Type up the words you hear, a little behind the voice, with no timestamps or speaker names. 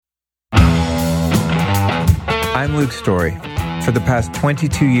I'm Luke Story. For the past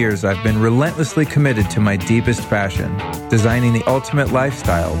 22 years, I've been relentlessly committed to my deepest passion, designing the ultimate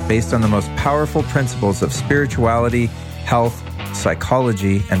lifestyle based on the most powerful principles of spirituality, health,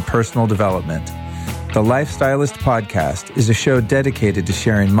 psychology, and personal development. The Lifestylist Podcast is a show dedicated to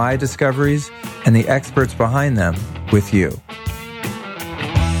sharing my discoveries and the experts behind them with you.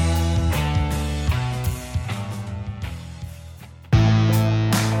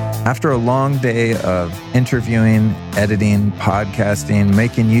 After a long day of interviewing, editing, podcasting,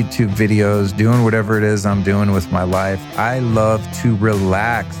 making YouTube videos, doing whatever it is I'm doing with my life, I love to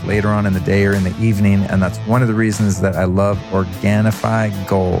relax later on in the day or in the evening. And that's one of the reasons that I love Organifi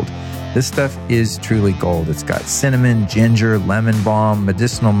Gold. This stuff is truly gold. It's got cinnamon, ginger, lemon balm,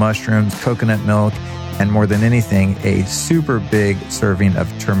 medicinal mushrooms, coconut milk, and more than anything, a super big serving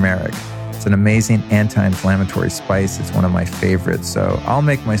of turmeric. It's an amazing anti-inflammatory spice. It's one of my favorites. So I'll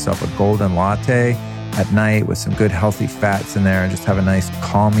make myself a golden latte at night with some good healthy fats in there and just have a nice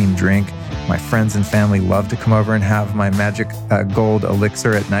calming drink. My friends and family love to come over and have my magic gold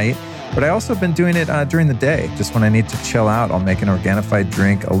elixir at night. But I also been doing it during the day. Just when I need to chill out, I'll make an Organifi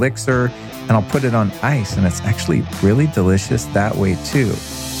drink elixir and I'll put it on ice. And it's actually really delicious that way too.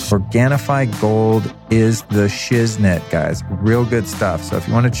 Organifi Gold is the shiznit, guys. Real good stuff. So if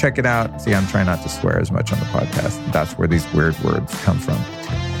you want to check it out, see, I'm trying not to swear as much on the podcast. That's where these weird words come from.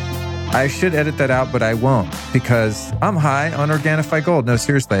 I should edit that out, but I won't because I'm high on Organifi Gold. No,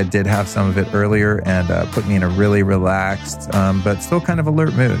 seriously, I did have some of it earlier and put me in a really relaxed, but still kind of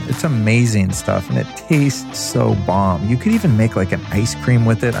alert mood. It's amazing stuff and it tastes so bomb. You could even make like an ice cream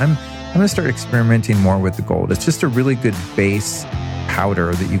with it. I'm going to start experimenting more with the gold. It's just a really good base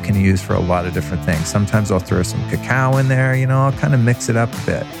powder that you can use for a lot of different things. Sometimes I'll throw some cacao in there, I'll kind of mix it up a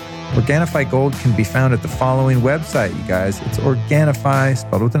bit. Organifi Gold can be found at the following website, you guys. It's Organifi,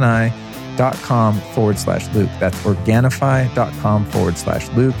 spelled with an I, .com/Luke. That's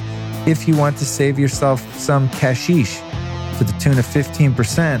Organifi.com/Luke. If you want to save yourself some cashish to the tune of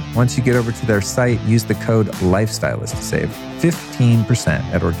 15%, once you get over to their site, use the code Lifestylist to save 15%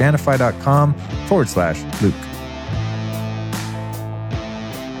 at Organifi.com/Luke.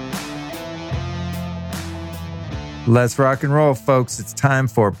 Let's rock and roll, folks. It's time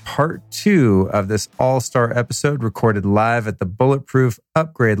for part 2 of this all-star episode recorded live at the Bulletproof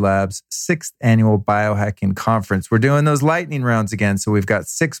Upgrade Lab's 6th annual Biohacking Conference. We're doing those lightning rounds again, so we've got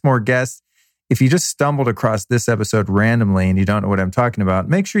 6 more guests. If you just stumbled across this episode randomly and you don't know what I'm talking about,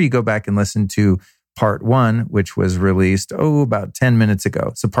 make sure you go back and listen to part 1, which was released, about 10 minutes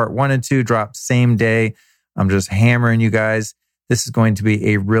ago. So part 1 and 2 drop same day. I'm just hammering you guys. This is going to be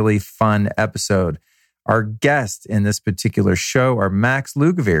a really fun episode. Our guest in this particular show are Max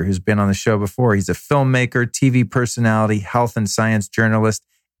Lugavere, who's been on the show before. He's a filmmaker, TV personality, health and science journalist,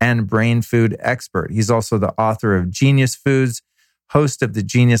 and brain food expert. He's also the author of Genius Foods, host of the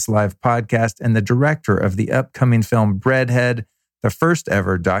Genius Live podcast, and the director of the upcoming film Breadhead, the first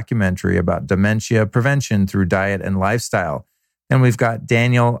ever documentary about dementia prevention through diet and lifestyle. Then we've got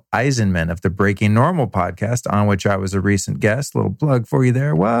Daniel Eisenman of the Breaking Normal podcast, on which I was a recent guest. Little plug for you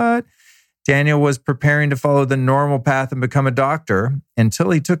there. What? Daniel was preparing to follow the normal path and become a doctor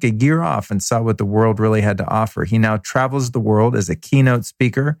until he took a year off and saw what the world really had to offer. He now travels the world as a keynote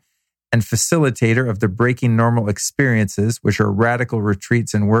speaker and facilitator of the Breaking Normal experiences, which are radical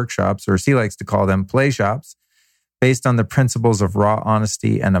retreats and workshops, or as he likes to call them, play shops, based on the principles of raw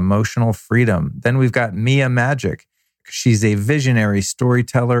honesty and emotional freedom. Then we've got Mia Magic. She's a visionary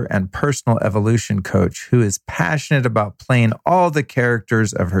storyteller and personal evolution coach who is passionate about playing all the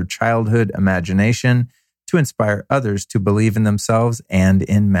characters of her childhood imagination to inspire others to believe in themselves and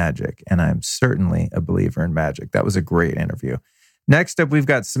in magic. And I'm certainly a believer in magic. That was a great interview. Next up, we've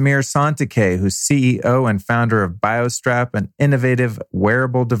got Samir Santake, who's CEO and founder of BioStrap, an innovative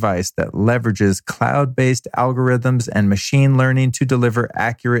wearable device that leverages cloud-based algorithms and machine learning to deliver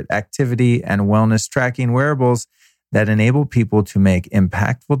accurate activity and wellness tracking wearables that enable people to make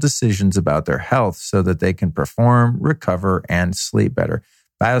impactful decisions about their health so that they can perform, recover, and sleep better.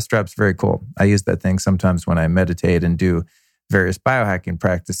 BioStrap's very cool. I use that thing sometimes when I meditate and do various biohacking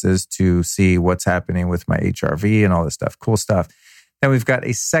practices to see what's happening with my HRV and all this stuff. Cool stuff. Then we've got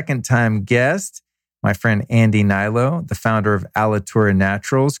a second-time guest, my friend Andy Nilo, the founder of Alitura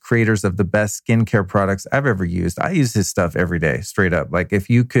Naturals, creators of the best skincare products I've ever used. I use his stuff every day, straight up. Like if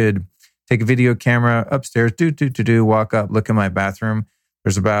you could take a video camera upstairs, walk up, look in my bathroom.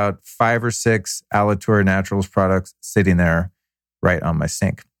 There's about 5 or 6 Alitura Naturals products sitting there right on my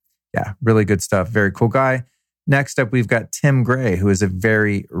sink. Yeah, really good stuff. Very cool guy. Next up, we've got Tim Gray, who is a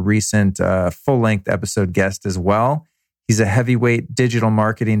very recent full-length episode guest as well. He's a heavyweight digital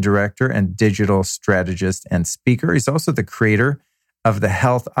marketing director and digital strategist and speaker. He's also the creator of the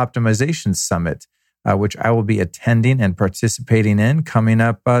Health Optimization Summit, which I will be attending and participating in coming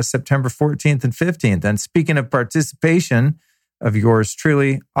up September 14th and 15th. And speaking of participation of yours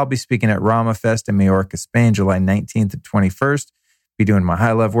truly, I'll be speaking at Rama Fest in Majorca, Spain, July 19th and 21st. Be doing my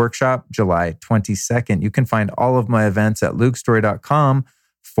High Love workshop July 22nd. You can find all of my events at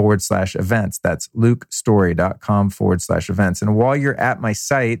lukestory.com/events. That's lukestory.com/events. And while you're at my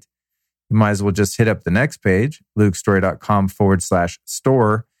site, you might as well just hit up the next page,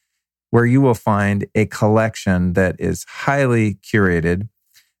 lukestory.com/store, where you will find a collection that is highly curated,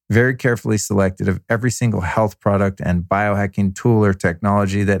 very carefully selected of every single health product and biohacking tool or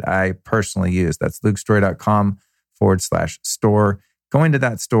technology that I personally use. That's lukestory.com/store. Going to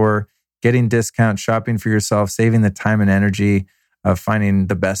that store, getting discounts, shopping for yourself, saving the time and energy of finding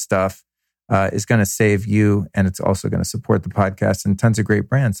the best stuff is going to save you. And it's also going to support the podcast and tons of great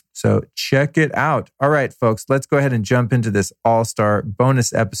brands. So check it out. All right, folks, let's go ahead and jump into this all-star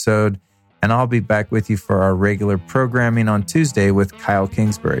bonus episode. And I'll be back with you for our regular programming on Tuesday with Kyle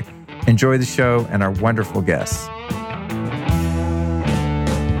Kingsbury. Enjoy the show and our wonderful guests.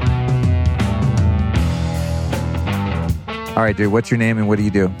 All right, dude, what's your name and what do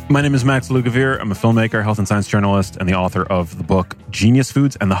you do? My name is Max Lugavere. I'm a filmmaker, health and science journalist, and the author of the book Genius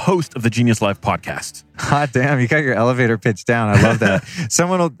Foods and the host of the Genius Life podcast. Hot damn, you got your elevator pitch down. I love that.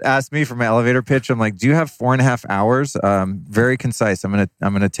 Someone will ask me for my elevator pitch. I'm like, do you have 4.5 hours? Very concise. I'm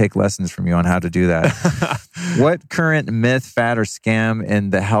gonna take lessons from you on how to do that. What current myth, fad, or scam in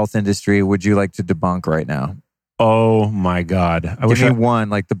the health industry would you like to debunk right now? Oh my God. Give me one,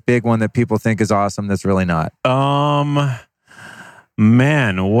 like the big one that people think is awesome that's really not.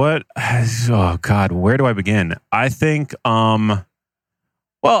 Man, what? Oh God, where do I begin? I think, I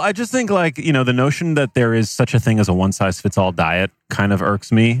just think the notion that there is such a thing as a one-size-fits-all diet kind of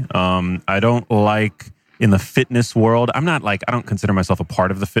irks me. I don't like in the fitness world. I don't consider myself a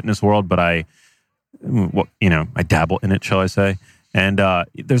part of the fitness world, but I dabble in it, shall I say. And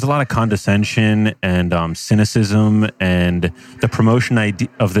there's a lot of condescension and cynicism and the promotion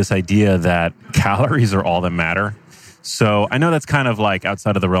of this idea that calories are all that matter. So I know that's kind of like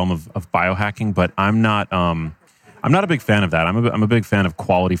outside of the realm of biohacking, but I'm not a big fan of that. I'm a big fan of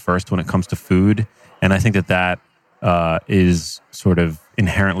quality first when it comes to food, and I think that is sort of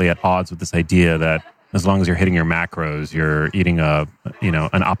inherently at odds with this idea that as long as you're hitting your macros, you're eating an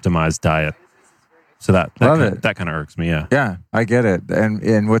optimized diet. So that kind of irks me. Yeah. Yeah, I get it.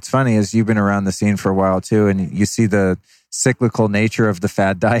 And what's funny is you've been around the scene for a while too, and you see the cyclical nature of the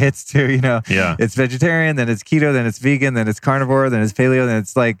fad diets too. Yeah. It's vegetarian, then it's keto, then it's vegan, then it's carnivore, then it's paleo, then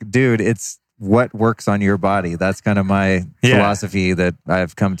it's like, dude, it's what works on your body. That's kind of my philosophy that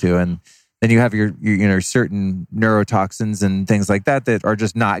I've come to. And then you have your certain neurotoxins and things like that are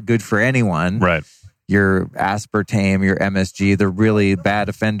just not good for anyone. Right. Your aspartame, your MSG, the really bad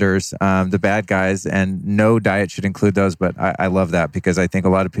offenders, the bad guys, and no diet should include those. But I love that because I think a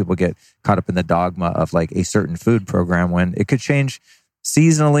lot of people get caught up in the dogma of like a certain food program when it could change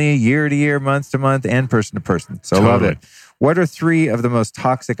seasonally, year to year, month to month, and person to person. So I love it. What are 3 of the most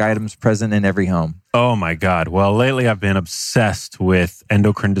toxic items present in every home? Oh my God. Well, lately I've been obsessed with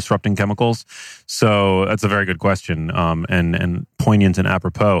endocrine disrupting chemicals. So that's a very good question and poignant and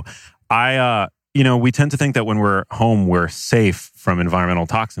apropos. We tend to think that when we're home, we're safe from environmental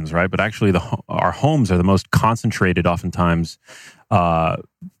toxins, right? But actually, our homes are the most concentrated, oftentimes,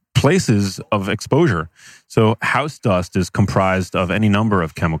 places of exposure. So house dust is comprised of any number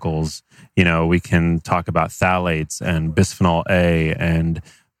of chemicals. We can talk about phthalates and bisphenol A and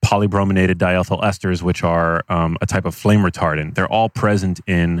polybrominated diethyl esters, which are a type of flame retardant. They're all present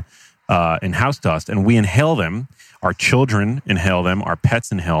in house dust, and we inhale them. Our children inhale them. Our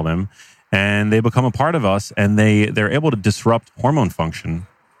pets inhale them. And they become a part of us, and they're able to disrupt hormone function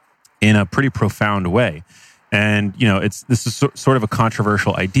in a pretty profound way. And this is sort of a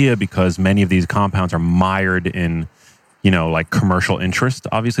controversial idea because many of these compounds are mired in commercial interest.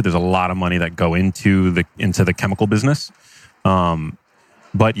 Obviously, there's a lot of money that go into the chemical business.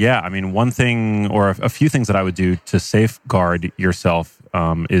 But yeah, I mean, one thing or a few things that I would do to safeguard yourself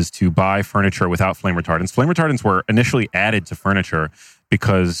is to buy furniture without flame retardants. Flame retardants were initially added to furniture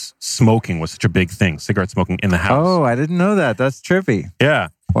because smoking was such a big thing, cigarette smoking in the house. Oh, I didn't know that. That's trippy. Yeah.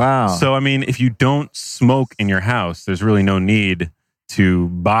 Wow. So, I mean, if you don't smoke in your house, there's really no need to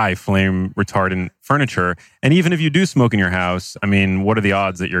buy flame retardant furniture. And even if you do smoke in your house, I mean, what are the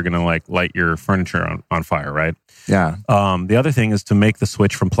odds that you're going to light your furniture on fire, right? Yeah. The other thing is to make the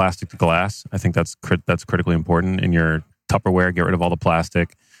switch from plastic to glass. I think that's critically important in your Tupperware. Get rid of all the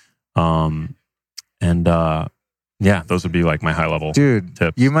plastic. Yeah, those would be like my high level Dude,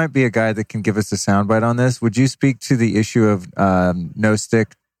 tips. you might be a guy that can give us a soundbite on this. Would you speak to the issue of no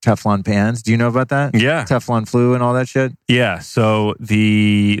stick Teflon pans? Do you know about that? Yeah. Teflon flu and all that shit? Yeah. So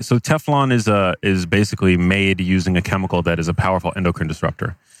Teflon is basically made using a chemical that is a powerful endocrine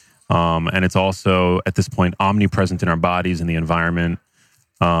disruptor. And it's also at this point omnipresent in our bodies and the environment.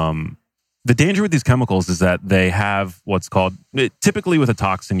 The danger with these chemicals is that they have what's called, typically with a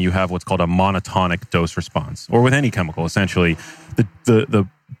toxin, you have what's called a monotonic dose response. Or with any chemical, essentially, the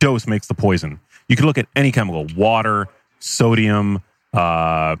dose makes the poison. You can look at any chemical, water, sodium,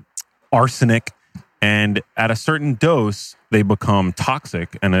 arsenic, and at a certain dose, they become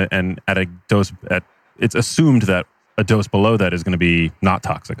toxic. And at a dose, it's assumed that a dose below that is going to be not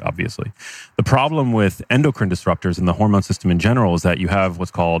toxic, obviously. The problem with endocrine disruptors in the hormone system in general is that you have what's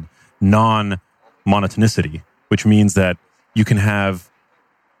called non-monotonicity, which means that you can have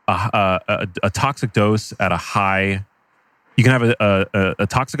a toxic dose at a high, you can have a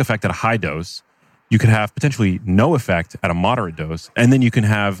toxic effect at a high dose, you could have potentially no effect at a moderate dose, and then you can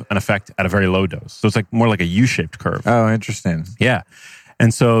have an effect at a very low dose. So it's like more like a U-shaped curve. Oh, interesting. Yeah.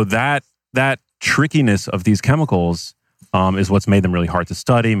 And so that trickiness of these chemicals is what's made them really hard to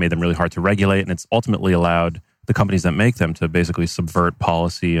study, made them really hard to regulate, and it's ultimately allowed the companies that make them to basically subvert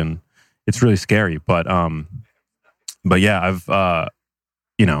policy, and it's really scary. But yeah, I've I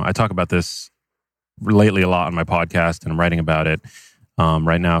talk about this lately a lot on my podcast, and I'm writing about it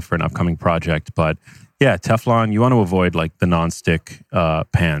right now for an upcoming project. But yeah, Teflon, you want to avoid like the non-stick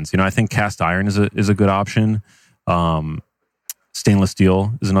pans. I think cast iron is a good option. Stainless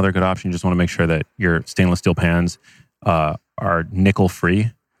steel is another good option. You just want to make sure that your stainless steel pans are nickel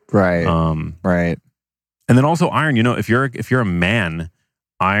free. Right. Right. And then also iron. If you're a man,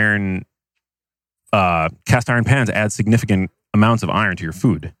 iron cast iron pans add significant amounts of iron to your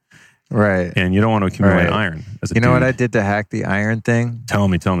food. Right. And you don't want to accumulate iron as a dude. You know what I did to hack the iron thing? Tell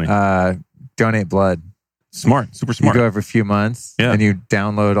me. Donate blood. Smart, super smart. You go every few months and you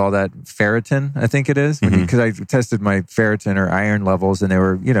download all that ferritin, I think it is. Because I tested my ferritin or iron levels and they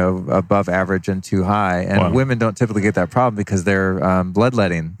were, above average and too high. And women don't typically get that problem because they're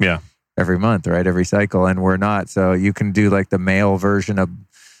bloodletting every month, right? Every cycle. And we're not. So you can do like the male version of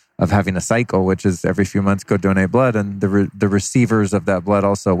having a cycle, which is every few months go donate blood. And the receivers of that blood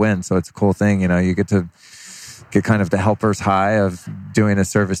also win. So it's a cool thing. You get to get kind of the helper's high of doing a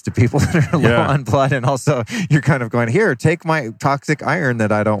service to people that are low on blood. And also you're kind of going, here, take my toxic iron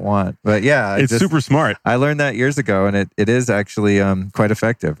that I don't want. But yeah, it's super smart. I learned that years ago and it is actually quite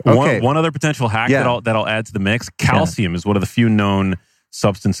effective. Okay. One other potential hack that I'll add to the mix, calcium is one of the few known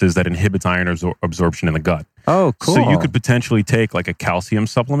substances that inhibits iron absorption in the gut. Oh, cool. So you could potentially take like a calcium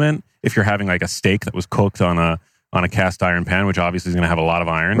supplement if you're having like a steak that was cooked on a cast iron pan, which obviously is going to have a lot of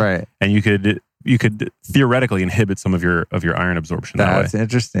iron. Right. And you could theoretically inhibit some of your iron absorption. That's that way.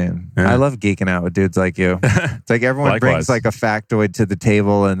 Interesting. Yeah. I love geeking out with dudes like you. It's like everyone brings like a factoid to the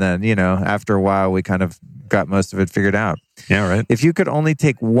table, and then after a while we kind of got most of it figured out. Yeah, right. If you could only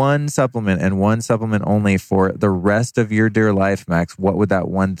take one supplement and one supplement only for the rest of your dear life, Max, what would that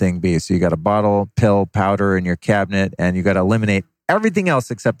one thing be? So you got a bottle, pill, powder in your cabinet, and you got to eliminate everything else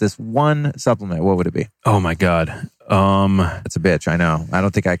except this one supplement. What would it be? Oh my God. That's a bitch. I know. I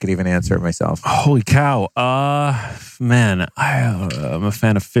don't think I could even answer it myself. Holy cow. Man, I'm a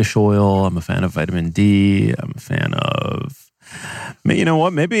fan of fish oil. I'm a fan of vitamin D. I'm a fan of, you know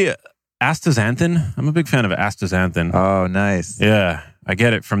what? Maybe astaxanthin. I'm a big fan of astaxanthin. Oh, nice. Yeah. I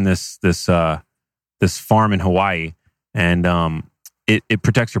get it from this farm in Hawaii. And, it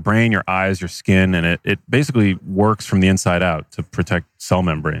protects your brain, your eyes, your skin, and it basically works from the inside out to protect cell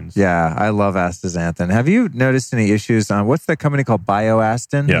membranes. Yeah, I love astaxanthin. Have you noticed any issues on, what's that company called?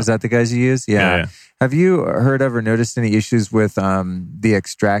 Biohacking? Yeah. Is that the guys you use? Yeah. Have you heard of or noticed any issues with the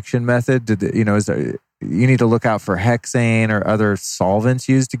extraction method? Is there, you need to look out for hexane or other solvents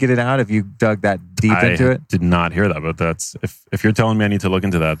used to get it out? Have you dug that deep into it? I did not hear that, but that's if you're telling me I need to look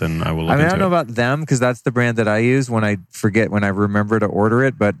into that, then I will look into it. I don't know about them because that's the brand that I use when I remember to order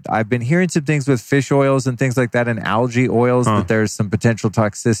it. But I've been hearing some things with fish oils and things like that and algae oils that there's some potential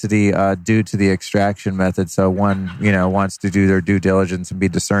toxicity due to the extraction method. So one, wants to do their due diligence and be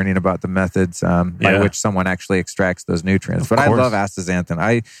discerning about the methods by which someone actually extracts those nutrients. But I love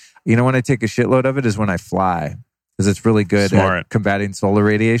astaxanthin. When I take a shitload of it is when I fly because it's really good at combating solar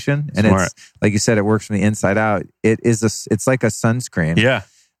radiation. And it's, like you said, it works from the inside out. It's like a sunscreen. Yeah.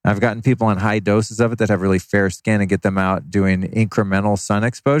 I've gotten people on high doses of it that have really fair skin and get them out doing incremental sun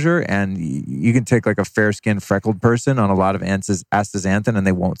exposure. And you can take like a fair skinned freckled person on a lot of astaxanthin and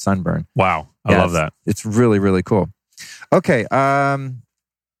they won't sunburn. Wow. I love that. It's really, really cool. Okay.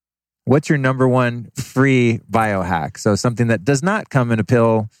 what's your number one free biohack? So something that does not come in a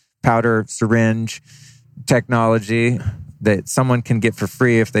pill, powder, syringe technology that someone can get for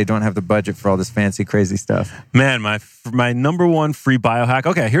free if they don't have the budget for all this fancy, crazy stuff. Man, my number one free biohack.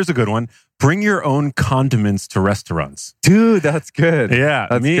 Okay, here's a good one. Bring your own condiments to restaurants. Dude, that's good. Yeah,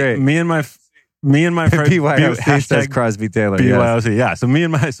 that's great. Me and my friend BYOC says Crosby Taylor. BYOC, yeah. So me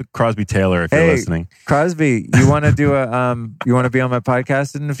and my Crosby Taylor, if you're listening. Crosby, you want to do you want to be on my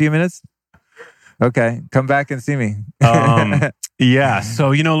podcast in a few minutes? Okay, come back and see me. Yeah,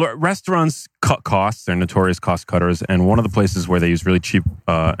 so restaurants cut costs. They're notorious cost cutters, and one of the places where they use really cheap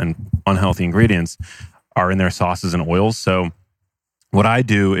and unhealthy ingredients are in their sauces and oils. So what I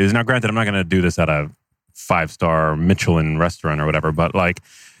do is, now granted, I'm not going to do this at a 5-star Michelin restaurant or whatever, but like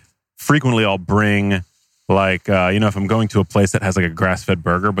frequently I'll bring like, if I'm going to a place that has like a grass-fed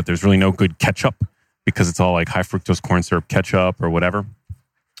burger, but there's really no good ketchup because it's all like high fructose corn syrup ketchup or whatever,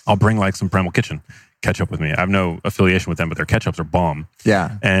 I'll bring like some Primal Kitchen ketchup with me. I have no affiliation with them, but their ketchups are bomb.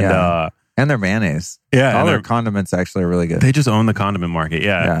 Yeah. And their mayonnaise. Yeah. All their condiments actually are really good. They just own the condiment market.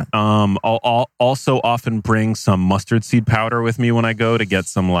 Yeah. I'll also often bring some mustard seed powder with me when I go to get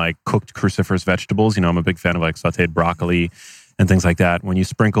some like cooked cruciferous vegetables. I'm a big fan of like sauteed broccoli and things like that. When you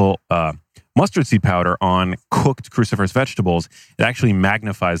sprinkle mustard seed powder on cooked cruciferous vegetables, it actually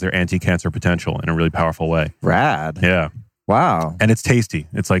magnifies their anti-cancer potential in a really powerful way. Rad. Yeah. Wow. And it's tasty.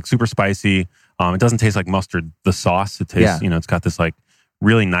 It's like super spicy. It doesn't taste like mustard, the sauce. It tastes, it's got this like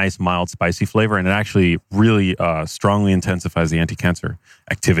really nice, mild, spicy flavor. And it actually really strongly intensifies the anti-cancer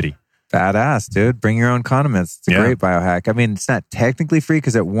activity. Badass, dude. Bring your own condiments. It's a great biohack. I mean, it's not technically free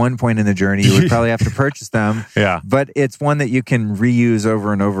because at one point in the journey, you would probably have to purchase them. Yeah. But it's one that you can reuse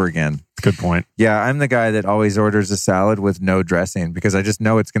over and over again. Good point. Yeah, I'm the guy that always orders a salad with no dressing because I just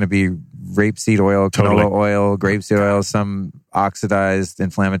know it's going to be rapeseed oil, canola oil, grapeseed oil, some oxidized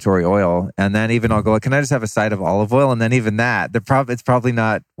inflammatory oil. And then even I'll go, can I just have a side of olive oil? And then even that, it's probably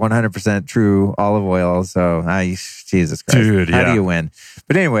not 100% true olive oil. So, Jesus Christ. Dude, how do you win?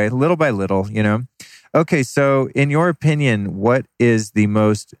 But anyway, little by little, Okay, so in your opinion, what is the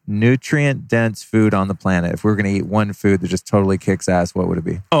most nutrient-dense food on the planet? If we were going to eat one food that just totally kicks ass, what would it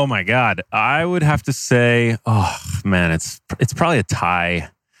be? Oh my God. I would have to say, it's probably a tie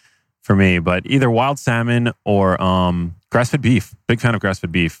for me, but either wild salmon or grass-fed beef. Big fan of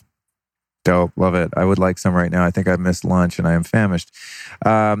grass-fed beef. Dope. Love it. I would like some right now. I think I missed lunch and I am famished.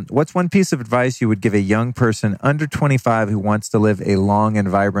 What's one piece of advice you would give a young person under 25 who wants to live a long and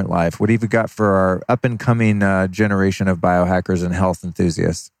vibrant life? What have you got for our up-and-coming generation of biohackers and health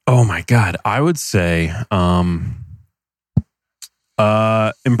enthusiasts? Oh my God. I would say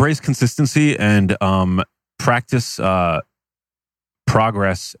embrace consistency and practice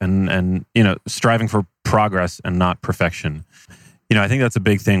progress and striving for progress and not perfection. I think that's a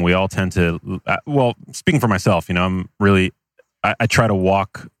big thing. We all tend to, speaking for myself, I'm really, I try to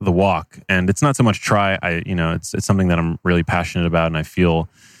walk the walk, and it's not so much try. It's something that I'm really passionate about, and I feel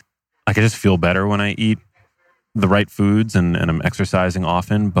like I just feel better when I eat the right foods and I'm exercising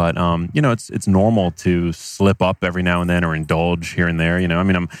often. But it's normal to slip up every now and then or indulge here and there.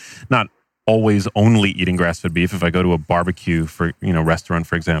 I'm not always only eating grass-fed beef. If I go to a barbecue for restaurant,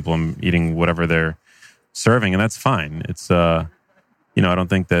 for example, I'm eating whatever they're serving, and that's fine. It's I don't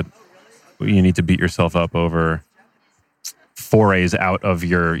think that you need to beat yourself up over forays out of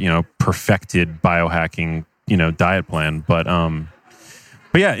your, perfected biohacking, diet plan. But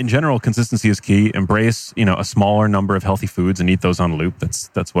yeah, in general, consistency is key. Embrace, a smaller number of healthy foods and eat those on loop.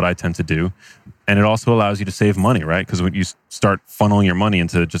 That's what I tend to do. And it also allows you to save money, right? Because when you start funneling your money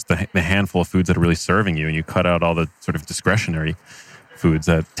into just the handful of foods that are really serving you, and you cut out all the sort of discretionary foods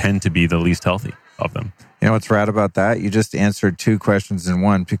that tend to be the least healthy of them. You know what's rad about that? You just answered two questions in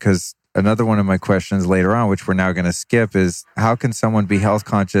one, because another one of my questions later on, which we're now going to skip, is how can someone be health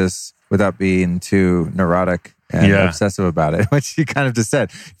conscious without being too neurotic and obsessive about it? Which you kind of just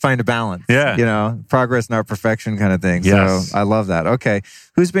said. Find a balance. Yeah. Progress, not perfection kind of thing. Yes. So I love that. Okay.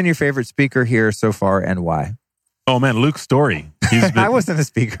 Who's been your favorite speaker here so far and why? Oh man, Luke Story. I wasn't a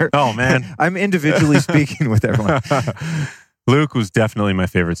speaker. Oh man. I'm individually speaking with everyone. Luke was definitely my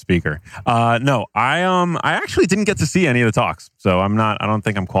favorite speaker. No, I actually didn't get to see any of the talks, so I don't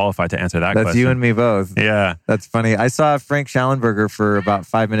think I'm qualified to answer that question. That's you and me both. Yeah. That's funny. I saw Frank Schallenberger for about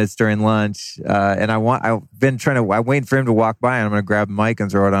 5 minutes during lunch, and I'm waiting for him to walk by, and I'm going to grab a mic and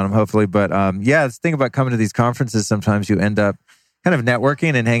throw it on him, hopefully. But the thing about coming to these conferences, sometimes you end up kind of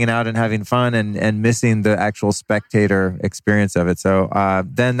networking and hanging out and having fun and missing the actual spectator experience of it. So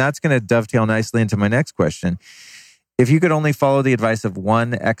then that's going to dovetail nicely into my next question. If you could only follow the advice of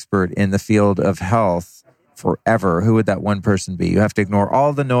one expert in the field of health forever, who would that one person be? You have to ignore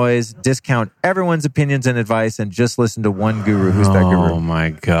all the noise, discount everyone's opinions and advice, and just listen to one guru. Who's that guru? Oh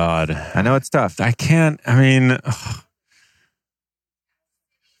my God. I know it's tough. I can't, I mean,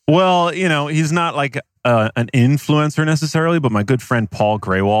 well, he's not like an influencer necessarily, but my good friend Paul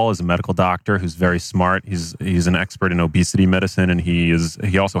Graywall is a medical doctor who's very smart. He's an expert in obesity medicine, and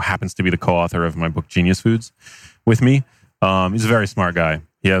he also happens to be the co-author of my book Genius Foods with me. He's a very smart guy.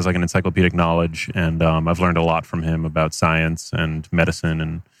 He has like an encyclopedic knowledge, and I've learned a lot from him about science and medicine,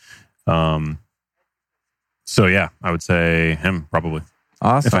 and so yeah, I would say him probably.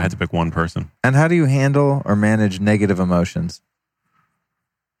 Awesome. If I had to pick one person. And how do you handle or manage negative emotions?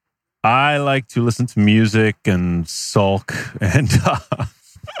 I like to listen to music and sulk and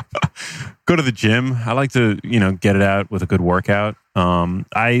go to the gym. I like to, get it out with a good workout.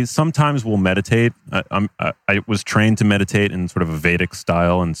 I sometimes will meditate. I was trained to meditate in sort of a Vedic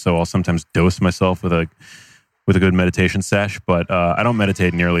style, and so I'll sometimes dose myself with a good meditation sesh. But I don't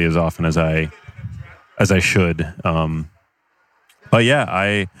meditate nearly as often as I should. But yeah,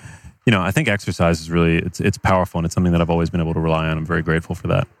 I think exercise is really it's powerful, and it's something that I've always been able to rely on. I'm very grateful for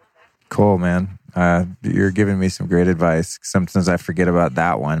that. Cool, man. You're giving me some great advice. Sometimes I forget about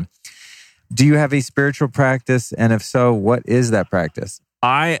that one. Do you have a spiritual practice? And if so, what is that practice?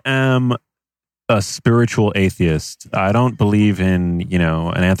 I am a spiritual atheist. I don't believe in,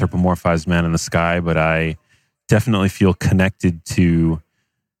 an anthropomorphized man in the sky, but I definitely feel connected to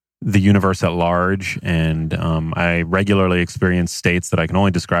the universe at large. And I regularly experience states that I can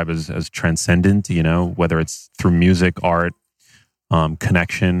only describe as transcendent, whether it's through music, art,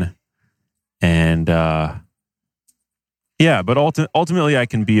 connection. And but ultimately I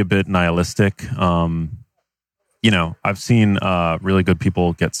can be a bit nihilistic. I've seen really good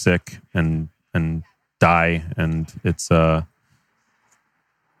people get sick and die, and it's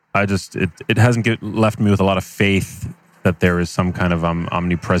it hasn't left me with a lot of faith that there is some kind of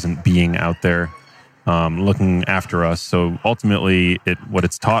omnipresent being out there looking after us. So ultimately, what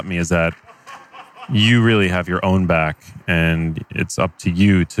it's taught me is that you really have your own back, and it's up to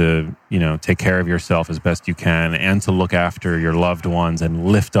you to, take care of yourself as best you can, and to look after your loved ones and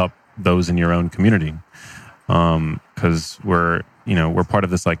lift up those in your own community. Because we're part of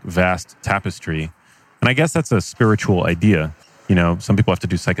this like vast tapestry. And I guess that's a spiritual idea. Some people have to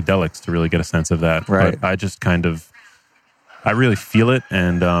do psychedelics to really get a sense of that. Right. But I just I really feel it,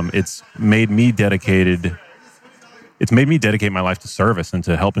 and it's made me dedicate my life to service and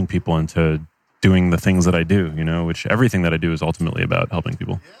to helping people and to doing the things that I do, which everything that I do is ultimately about helping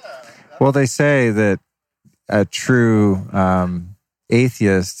people. Well, they say that a true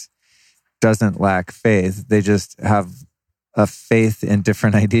atheist doesn't lack faith. They just have a faith in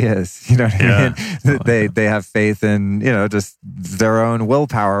different ideas. You know what I mean? They have faith in, just their own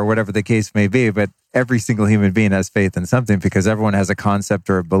willpower or whatever the case may be. But every single human being has faith in something, because everyone has a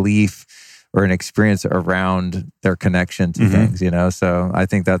concept or a belief or an experience around their connection to things, So I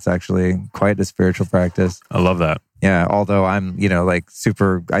think that's actually quite a spiritual practice. I love that. Yeah, although I'm,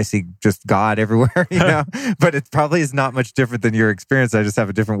 I see just God everywhere, but it probably is not much different than your experience. I just have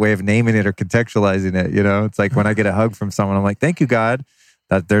a different way of naming it or contextualizing it, It's like when I get a hug from someone, I'm like, thank you, God,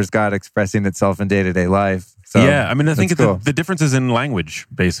 that there's God expressing itself in day-to-day life. So, yeah, I mean, I think cool. the difference is in language,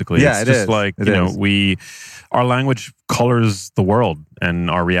 basically. Yeah, it's just like, our language colors the world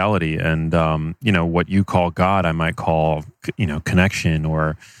and our reality. And, what you call God, I might call, connection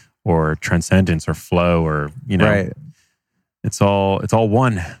or transcendence or flow or, right. It's all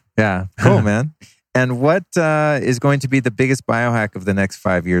one. Yeah. Cool, man. And what is going to be the biggest biohack of the next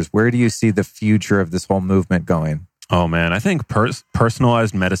 5 years? Where do you see the future of this whole movement going? Oh man, I think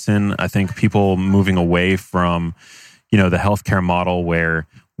personalized medicine. I think people moving away from, the healthcare model where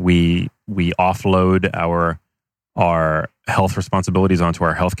we offload our health responsibilities onto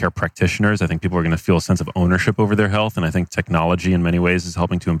our healthcare practitioners. I think people are going to feel a sense of ownership over their health, and I think technology in many ways is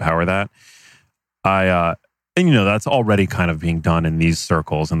helping to empower that. That's already kind of being done in these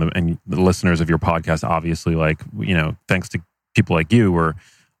circles, and the listeners of your podcast, obviously, thanks to people like you, we're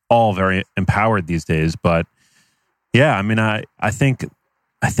all very empowered these days. But yeah, I mean, I think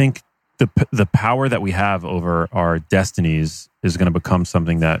the power that we have over our destinies is going to become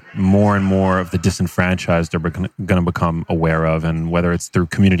something that more and more of the disenfranchised are going to become aware of, and whether it's through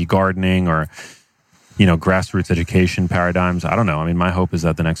community gardening or grassroots education paradigms, I don't know. I mean, my hope is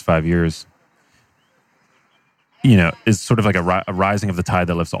that the next 5 years, is sort of like a rising of the tide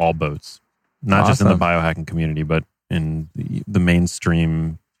that lifts all boats, not just in the biohacking community, but in the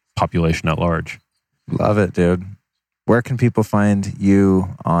mainstream population at large. Love it, dude. Where can people find you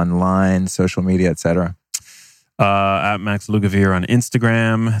online, social media, etc.? At Max Lugavere on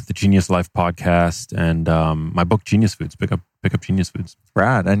Instagram, the Genius Life podcast, and my book Genius Foods. Pick up Genius Foods.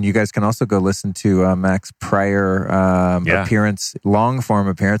 Rad. And you guys can also go listen to Mac's prior appearance, long form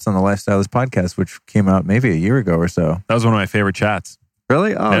appearance on the Lifestyles podcast, which came out maybe a year ago or so. That was one of my favorite chats.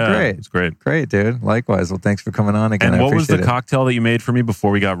 Really? Oh, yeah, great. It's great. Great, dude. Likewise. Well, thanks for coming on again. And what was the cocktail that you made for me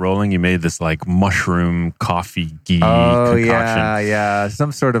before we got rolling? You made this like mushroom coffee ghee concoction. Yeah.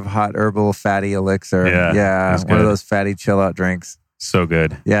 Some sort of hot herbal fatty elixir. Yeah. One of those fatty chill out drinks. So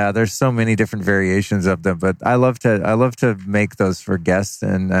good. Yeah, there's so many different variations of them, but I love to make those for guests,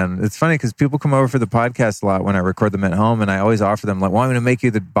 and it's funny because people come over for the podcast a lot when I record them at home, and I always offer them like, "Want me to make you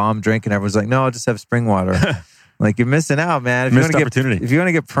the bomb drink?" And everyone's like, "No, I'll just have spring water." Like, you're missing out, man. If you want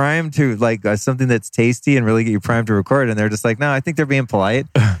to get primed to like something that's tasty and really get you primed to record, and they're just like, no, I think they're being polite.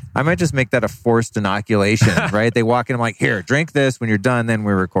 I might just make that a forced inoculation, right? They walk in, I'm like, here, drink this. When you're done, then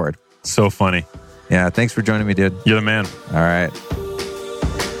we record. So funny. Yeah, thanks for joining me, dude. You're the man. All right.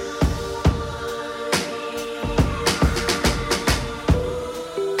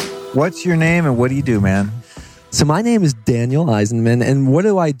 What's your name and what do you do, man? So my name is Daniel Eisenman, and what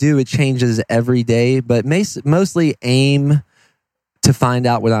do I do? It changes every day, but mostly aim to find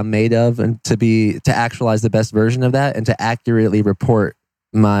out what I'm made of and to actualize the best version of that and to accurately report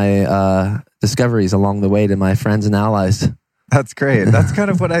my discoveries along the way to my friends and allies. That's great. That's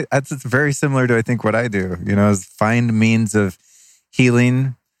kind of what it's very similar to, I think, what I do, is find means of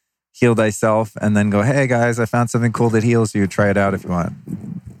healing, heal thyself, and then go, hey guys, I found something cool that heals you. Try it out if you want.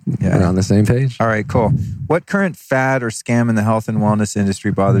 Yeah. We're on the same page. All right, cool. What current fad or scam in the health and wellness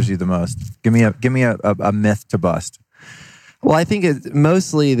industry bothers you the most? Give me a myth to bust. Well, I think it's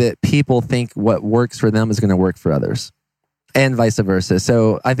mostly that people think what works for them is going to work for others, and vice versa.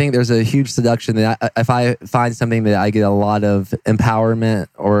 So I think there's a huge seduction that if I find something that I get a lot of empowerment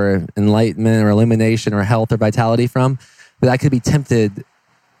or enlightenment or illumination or health or vitality from, that I could be tempted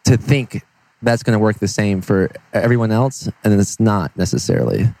to think that's going to work the same for everyone else, and it's not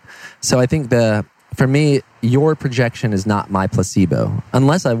necessarily. So I think for me, your projection is not my placebo,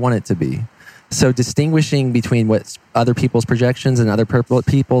 unless I want it to be. So distinguishing between what's other people's projections and other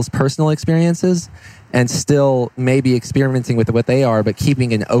people's personal experiences, and still maybe experimenting with what they are, but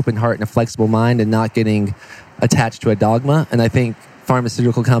keeping an open heart and a flexible mind and not getting attached to a dogma. And I think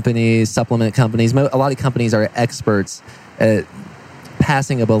pharmaceutical companies, supplement companies, a lot of companies are experts at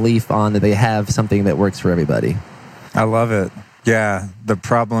passing a belief on that they have something that works for everybody. I love it. Yeah, the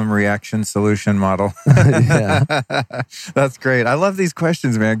problem reaction solution model. Yeah. That's great. I love these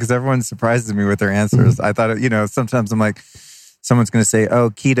questions, man, because everyone surprises me with their answers. I thought, sometimes I'm like, someone's going to say, oh,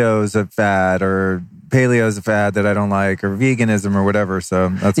 keto's a fad, or paleo's a fad that I don't like, or veganism or whatever. So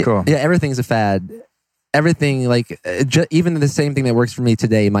that's cool. Yeah, everything's a fad. Everything, even the same thing that works for me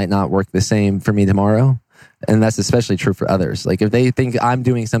today might not work the same for me tomorrow. And that's especially true for others. Like if they think I'm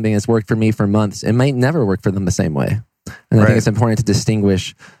doing something that's worked for me for months, it might never work for them the same way. And I think it's important to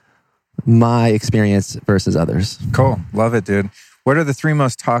distinguish my experience versus others. Cool. Love it, dude. What are the 3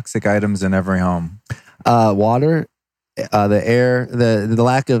 most toxic items in every home? Water, the air, the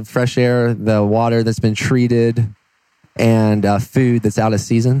lack of fresh air, the water that's been treated, and food that's out of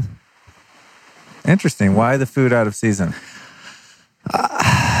season. Interesting. Why the food out of season?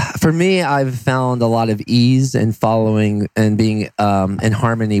 For me, I've found a lot of ease in following and being in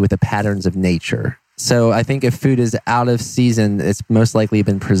harmony with the patterns of nature. So I think if food is out of season, it's most likely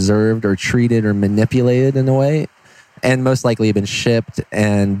been preserved or treated or manipulated in a way, and most likely been shipped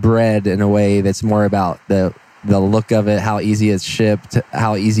and bred in a way that's more about the look of it, how easy it's shipped,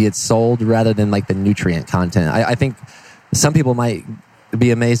 how easy it's sold, rather than like the nutrient content. I think some people might be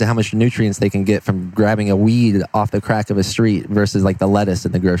amazed at how much nutrients they can get from grabbing a weed off the crack of a street versus like the lettuce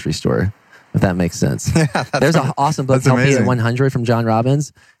in the grocery store, if that makes sense. Yeah, there's an awesome book, Healthy at 100 from John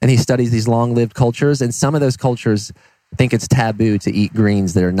Robbins, and he studies these long-lived cultures, and some of those cultures think it's taboo to eat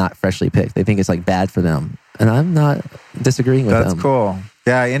greens that are not freshly picked. They think it's like bad for them. And I'm not disagreeing with them. That's cool.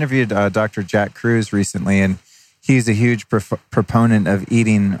 Yeah, I interviewed Dr. Jack Cruz recently, and he's a huge proponent of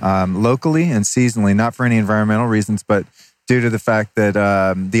eating locally and seasonally, not for any environmental reasons, but due to the fact that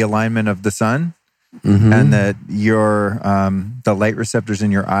the alignment of the sun and that your the light receptors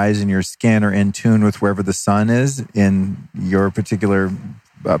in your eyes and your skin are in tune with wherever the sun is in your particular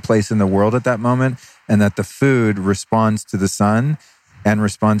place in the world at that moment, and that the food responds to the sun and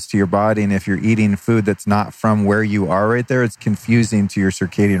responds to your body. And if you're eating food that's not from where you are right there, it's confusing to your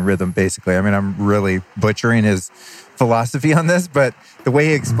circadian rhythm, basically. I mean, I'm really butchering his philosophy on this, but the way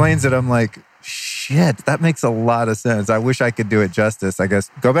he explains it, I'm like, Shit, that makes a lot of sense. I wish I could do it justice. I guess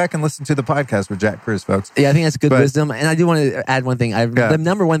go back and listen to the podcast with Jack Cruz, folks. Yeah, I think that's good wisdom. And I do want to add one thing. The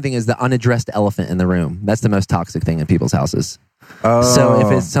number one thing is the unaddressed elephant in the room. That's the most toxic thing in people's houses. Oh, so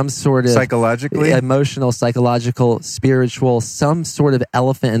if it's some sort of psychologically, emotional, psychological, spiritual, some sort of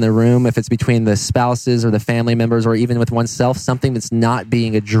elephant in the room, if it's between the spouses or the family members or even with oneself, something that's not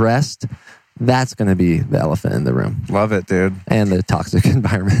being addressed, that's going to be the elephant in the room. Love it, dude. And the toxic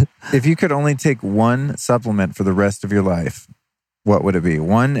environment. If you could only take one supplement for the rest of your life, what would it be?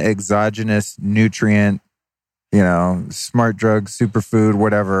 One exogenous nutrient, smart drug, superfood,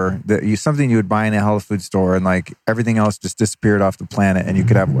 whatever, something you would buy in a health food store and like everything else just disappeared off the planet and you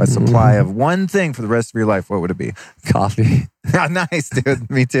could have a supply of one thing for the rest of your life, what would it be? Coffee. Nice, dude.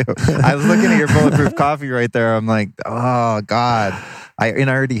 Me too. I was looking at your Bulletproof coffee right there. I'm like, oh, God. I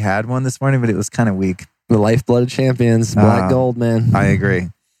already had one this morning, but it was kind of weak. The lifeblood of champions, black gold, man. I agree.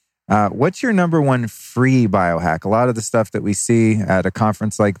 What's your number one free biohack? A lot of the stuff that we see at a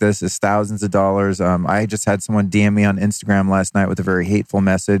conference like this is thousands of dollars. I just had someone DM me on Instagram last night with a very hateful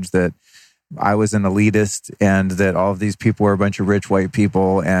message that I was an elitist and that all of these people were a bunch of rich white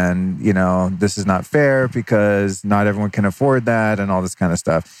people and, this is not fair because not everyone can afford that and all this kind of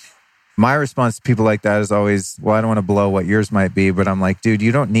stuff. My response to people like that is always, well, I don't want to blow what yours might be, but I'm like, dude,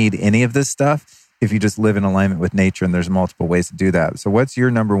 you don't need any of this stuff if you just live in alignment with nature, and there's multiple ways to do that. So what's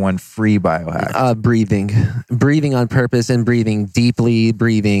your number one free biohack? Breathing on purpose and breathing deeply,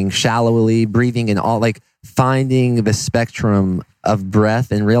 breathing shallowly, breathing in all, like finding the spectrum of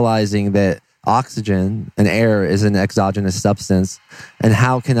breath and realizing that oxygen and air is an exogenous substance. And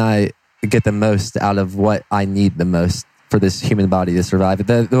how can I get the most out of what I need the most for this human body to survive?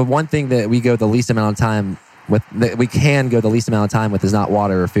 The one thing that we go the least amount of time with, that we can go the least amount of time with, is not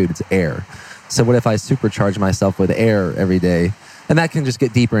water or food, it's air. So what if I supercharge myself with air every day? And that can just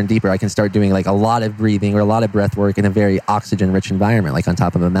get deeper and deeper. I can start doing like a lot of breathing or a lot of breath work in a very oxygen-rich environment, like on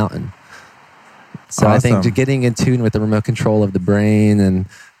top of a mountain. So awesome. I think just getting in tune with the remote control of the brain and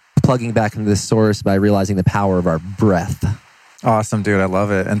plugging back into the source by realizing the power of our breath. Awesome, dude. I love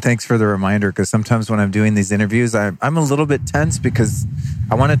it. And thanks for the reminder, because sometimes when I'm doing these interviews, I'm a little bit tense because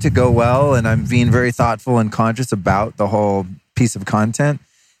I want it to go well and I'm being very thoughtful and conscious about the whole piece of content.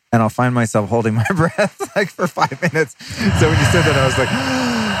 And I'll find myself holding my breath like for 5 minutes. So when you said that, I was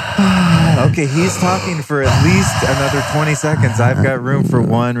like, okay, he's talking for at least another 20 seconds. I've got room for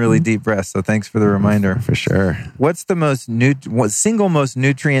one really deep breath. So thanks for the reminder. For sure. What's the single most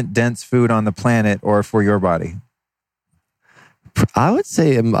nutrient dense food on the planet or for your body? I would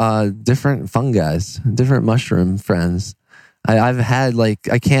say different fungi, different mushroom friends. I've had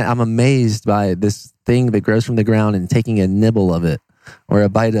I'm amazed by this thing that grows from the ground and taking a nibble of it or a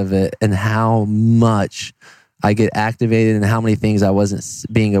bite of it and how much I get activated and how many things I wasn't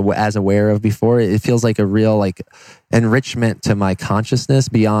being as aware of before. It feels like a real enrichment to my consciousness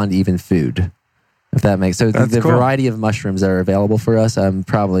beyond even food, if that makes sense. So the cool. Variety of mushrooms that are available for us,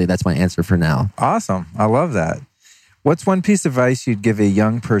 that's my answer for now. Awesome. I love that. What's one piece of advice you'd give a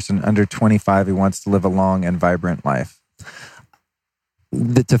young person under 25 who wants to live a long and vibrant life?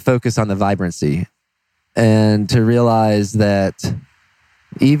 To focus on the vibrancy and to realize that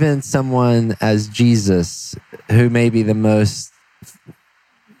even someone as Jesus, who may be the most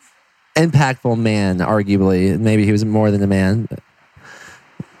impactful man, arguably, maybe he was more than a man,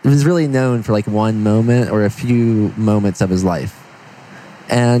 was really known for one moment or a few moments of his life.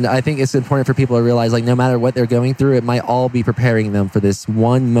 And I think it's important for people to realize, no matter what they're going through, it might all be preparing them for this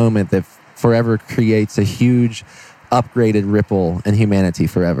one moment that forever creates a huge upgraded ripple in humanity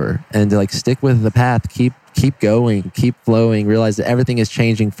forever. And to stick with the path, keep going, keep flowing, realize that everything is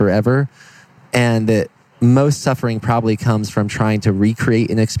changing forever. And that most suffering probably comes from trying to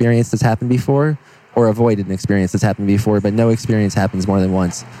recreate an experience that's happened before or avoid an experience that's happened before, but no experience happens more than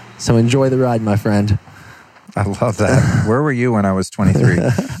once. So enjoy the ride, my friend. I love that. Where were you when I was 23?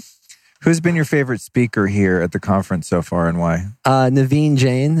 Who's been your favorite speaker here at the conference so far and why? Naveen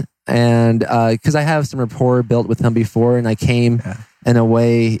Jain. And because I have some rapport built with him before, and I came in a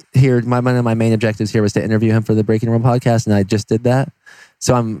way here. One of my main objectives here was to interview him for the Breaking World podcast, and I just did that.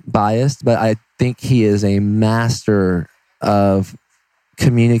 So I'm biased, but I think he is a master of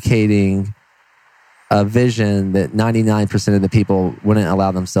communicating a vision that 99% of the people wouldn't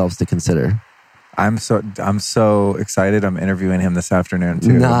allow themselves to consider. I'm so excited. I'm interviewing him this afternoon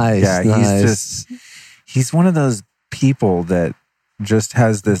too. Nice. Yeah, nice. He's one of those people that just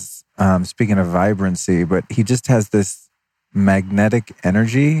has this, speaking of vibrancy, but he just has this magnetic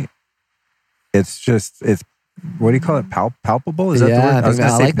energy. It's what do you call it? Palpable? Is that the word?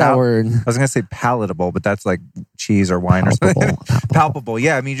 I like that word. I was going to say palatable, but that's like cheese or wine or something. Palpable.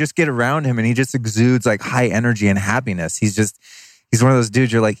 Yeah. I mean, you just get around him and he just exudes like high energy and happiness. He's one of those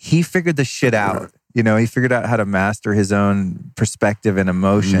dudes you're like, he figured the shit out. You know, he figured out how to master his own perspective and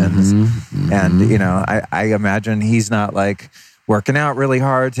emotions. And, you know, I imagine he's not like working out really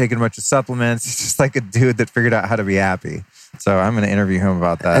hard, taking a bunch of supplements. He's just like a dude that figured out how to be happy. So I'm going to interview him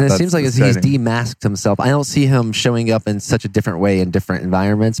about that. And it seems like he's demasked himself. I don't see him showing up in such a different way in different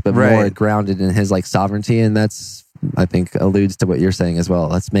environments, but more grounded in his like sovereignty. And that's, I think, alludes to what you're saying as well.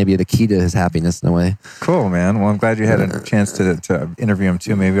 That's maybe the key to his happiness in a way. Cool, man. Well, I'm glad you had a chance to interview him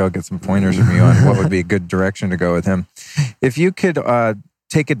too. Maybe I'll get some pointers from you on what would be a good direction to go with him. If you could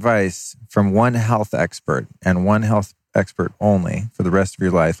take advice from one health expert and one health expert only for the rest of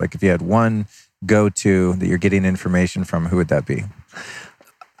your life, like if you had one go-to that you're getting information from, who would that be?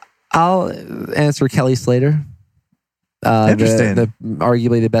 I'll answer Kelly Slater. Interesting. The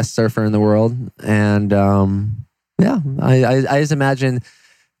arguably the best surfer in the world. And I just imagine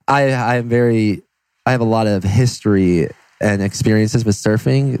I have a lot of history and experiences with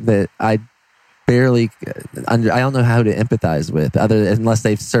surfing that I don't know how to empathize with unless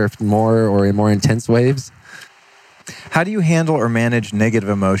they've surfed more or in more intense waves. How do you handle or manage negative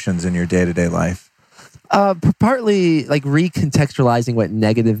emotions in your day-to-day life? Partly like recontextualizing what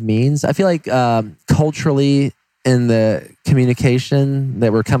negative means. I feel like culturally in the communication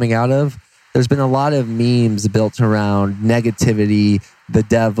that we're coming out of, there's been a lot of memes built around negativity, the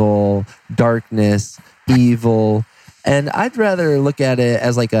devil, darkness, evil. And I'd rather look at it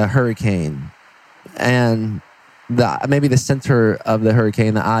as like a hurricane. And maybe the center of the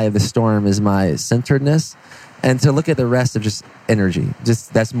hurricane, the eye of the storm is my centeredness. And to look at the rest of just energy,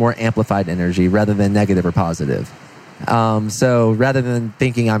 just that's more amplified energy rather than negative or positive. So rather than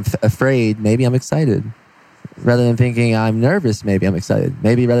thinking I'm afraid, maybe I'm excited. Rather than thinking I'm nervous, maybe I'm excited.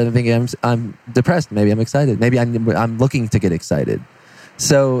 Maybe rather than thinking I'm depressed, maybe I'm excited. Maybe I'm looking to get excited.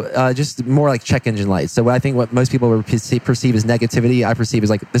 So just more like check engine lights. So what most people would perceive as negativity, I perceive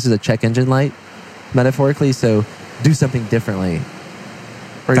as like this is a check engine light, metaphorically. So do something differently.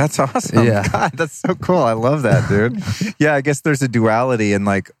 That's awesome. Yeah. God, that's so cool. I love that, dude. Yeah, I guess there's a duality in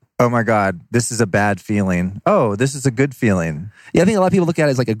like, oh my God, this is a bad feeling. Oh, this is a good feeling. Yeah, I think a lot of people look at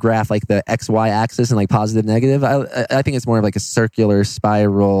it as like a graph, like the XY axis and like positive, negative. I think it's more of like a circular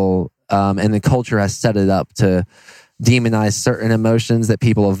spiral, and the culture has set it up to demonize certain emotions that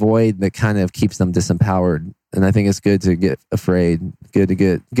people avoid that kind of keeps them disempowered. And I think it's good to get afraid, good to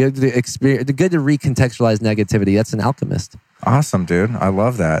recontextualize negativity. That's an alchemist. Awesome, dude. I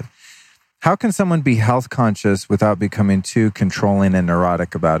love that. How can someone be health conscious without becoming too controlling and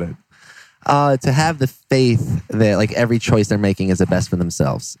neurotic about it? To have the faith that like every choice they're making is the best for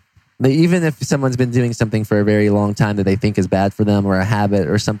themselves. Even if someone's been doing something for a very long time that they think is bad for them or a habit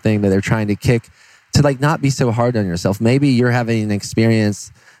or something that they're trying to kick, to like not be so hard on yourself. Maybe you're having an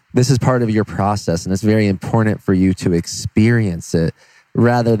experience. This is part of your process and it's very important for you to experience it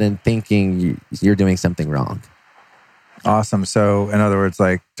rather than thinking you're doing something wrong. Awesome. So in other words,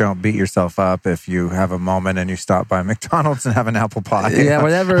 like don't beat yourself up if you have a moment and you stop by McDonald's and have an apple pie. Yeah,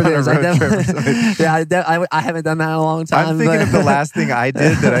 whatever it is. I haven't done that in a long time. I'm thinking of the last thing I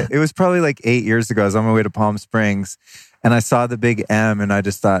did it was probably like 8 years ago. I was on my way to Palm Springs and I saw the big M and I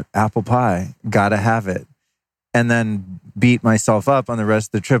just thought, apple pie, gotta have it. And then beat myself up on the rest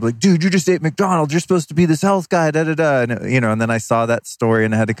of the trip. Like, dude, you just ate McDonald's. You're supposed to be this health guy, da-da-da. And, and then I saw that story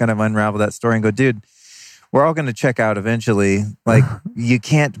and I had to kind of unravel that story and go, dude, we're all going to check out eventually. Like, you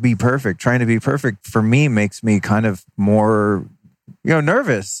can't be perfect. Trying to be perfect for me makes me kind of more,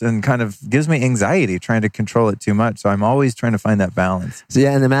 nervous and kind of gives me anxiety trying to control it too much. So I'm always trying to find that balance. So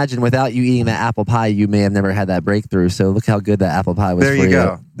yeah, and imagine without you eating that apple pie, you may have never had that breakthrough. So look how good that apple pie was for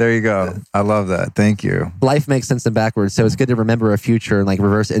you. There you go. I love that. Thank you. Life makes sense in backwards. So it's good to remember a future and like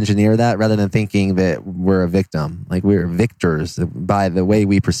reverse engineer that rather than thinking that we're a victim. Like we're victors by the way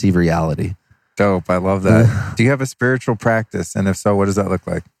we perceive reality. Dope. I love that. Do you have a spiritual practice? And if so, what does that look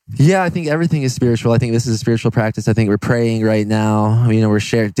like? Yeah, I think everything is spiritual. I think this is a spiritual practice. I think we're praying right now.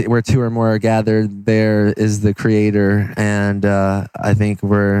 Where two or more are gathered, there is the Creator. And I think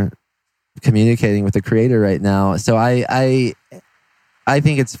we're communicating with the Creator right now. So I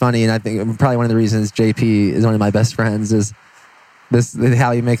think it's funny. And I think probably one of the reasons JP is one of my best friends is this,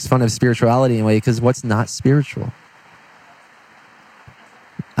 how he makes fun of spirituality in a way, because what's not spiritual?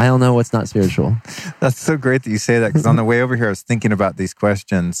 I don't know what's not spiritual. That's so great that you say that, because on the way over here, I was thinking about these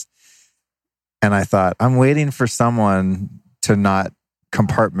questions and I thought, I'm waiting for someone to not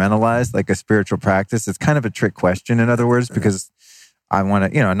compartmentalize like a spiritual practice. It's kind of a trick question, in other words, because I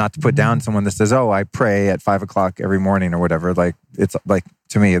want to, not to put down someone that says, oh, I pray at 5 o'clock every morning or whatever. Like, it's like,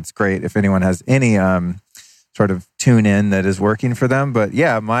 to me, it's great if anyone has any sort of tune in that is working for them. But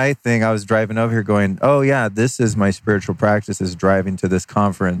yeah, my thing, I was driving over here going, oh yeah, this is my spiritual practice, is driving to this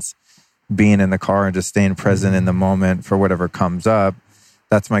conference, being in the car and just staying present in the moment for whatever comes up.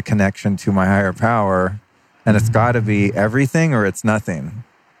 That's my connection to my higher power. And it's got to be everything or it's nothing.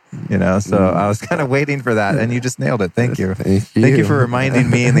 So I was kind of waiting for that, and you just nailed it. Thank you. Thank you for reminding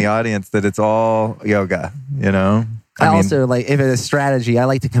me and the audience that it's all yoga, I also, like, if it's a strategy, I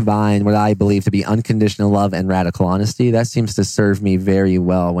like to combine what I believe to be unconditional love and radical honesty. That seems to serve me very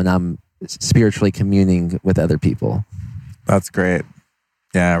well when I'm spiritually communing with other people. That's great.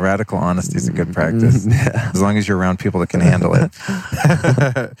 Yeah, radical honesty is a good practice. As long as you're around people that can handle it.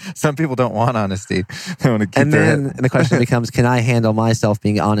 Some people don't want honesty. They want to keep and the question becomes, can I handle myself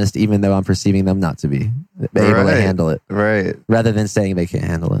being honest even though I'm perceiving them not to be able to handle it? Right. Rather than saying they can't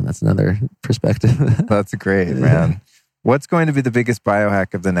handle it. That's another perspective. That's great, man. What's going to be the biggest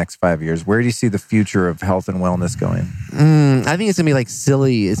biohack of the next 5 years? Where do you see the future of health and wellness going? I think it's going to be like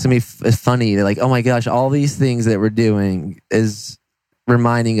silly. It's going to be funny. They're like, oh my gosh, all these things that we're doing is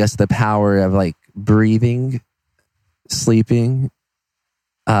reminding us the power of like breathing, sleeping,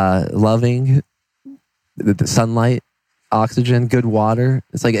 loving, the sunlight, oxygen, good water.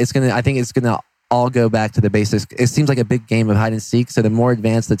 I think it's gonna all go back to the basics. It seems like a big game of hide and seek. So the more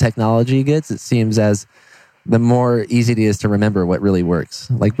advanced the technology gets, it seems as the more easy it is to remember what really works,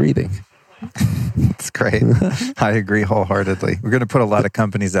 like breathing. It's great. I agree wholeheartedly. We're going to put a lot of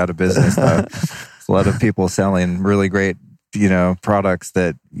companies out of business, though. There's a lot of people selling really great products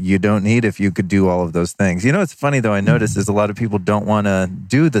that you don't need if you could do all of those things. It's funny though, I noticed is a lot of people don't want to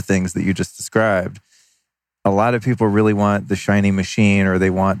do the things that you just described. A lot of people really want the shiny machine or they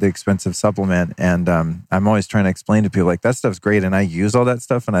want the expensive supplement. And I'm always trying to explain to people like that stuff's great and I use all that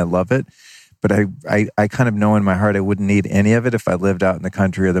stuff and I love it. But I kind of know in my heart I wouldn't need any of it if I lived out in the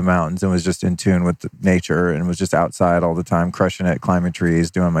country or the mountains and was just in tune with nature and was just outside all the time, crushing it, climbing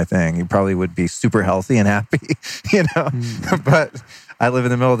trees, doing my thing. You probably would be super healthy and happy, But I live in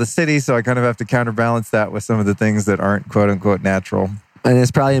the middle of the city, so I kind of have to counterbalance that with some of the things that aren't quote unquote natural. And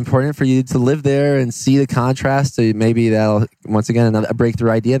it's probably important for you to live there and see the contrast. So maybe that'll, once again, a breakthrough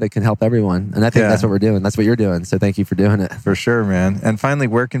idea that can help everyone. And I think that's what we're doing. That's what you're doing. So thank you for doing it. For sure, man. And finally,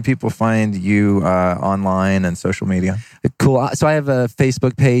 where can people find you online and social media? Cool. So I have a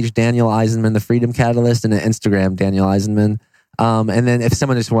Facebook page, Daniel Eisenman, the Freedom Catalyst, and an Instagram, Daniel Eisenman. And then if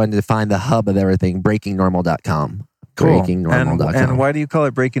someone just wanted to find the hub of everything, breakingnormal.com. Cool. BreakingNormal.com. And why do you call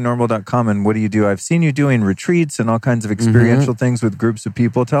it BreakingNormal.com? And what do you do? I've seen you doing retreats and all kinds of experiential things with groups of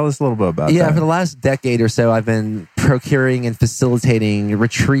people. Tell us a little bit about that. Yeah, for the last decade or so, I've been procuring and facilitating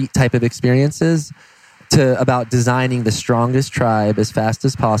retreat type of experiences about designing the strongest tribe as fast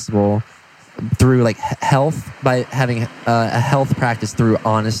as possible through like health, by having a health practice through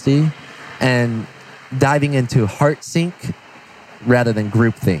honesty and diving into heart sync rather than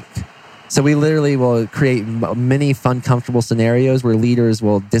group think. So we literally will create many fun, comfortable scenarios where leaders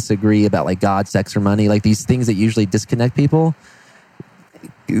will disagree about like God, sex, or money, like these things that usually disconnect people.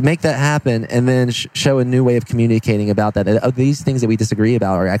 Make that happen and then show a new way of communicating about that. These things that we disagree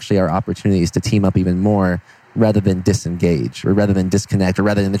about are actually our opportunities to team up even more rather than disengage or rather than disconnect or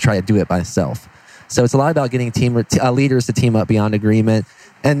rather than to try to do it by itself. So it's a lot about getting leaders to team up beyond agreement.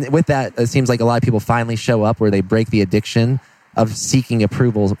 And with that, it seems like a lot of people finally show up where they break the addiction of seeking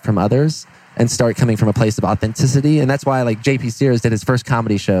approval from others and start coming from a place of authenticity. And that's why like JP Sears did his first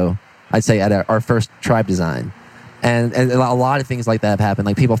comedy show, I'd say at our first tribe design. And a lot of things like that have happened.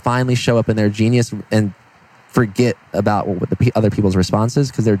 Like people finally show up in their genius and forget about what the other people's response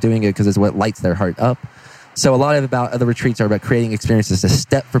is because they're doing it because it's what lights their heart up. So a lot of the retreats are about creating experiences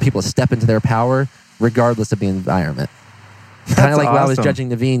for people to step into their power regardless of the environment. Kind of like what I was judging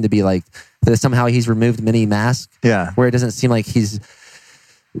Naveen to be like, that somehow he's removed many masks. Yeah. Where it doesn't seem like he's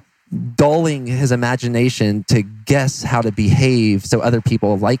dulling his imagination to guess how to behave so other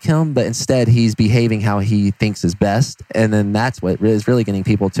people like him, but instead he's behaving how he thinks is best. And then that's what is really getting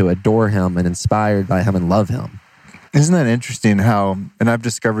people to adore him and inspired by him and love him. Isn't that interesting how, and I've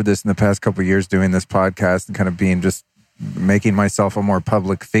discovered this in the past couple of years doing this podcast and kind of making myself a more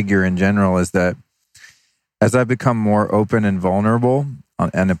public figure in general, is that as I become more open and vulnerable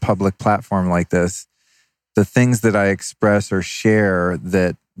on a public platform like this, the things that I express or share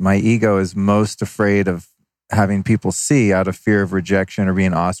that my ego is most afraid of having people see out of fear of rejection or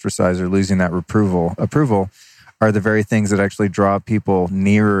being ostracized or losing that approval are the very things that actually draw people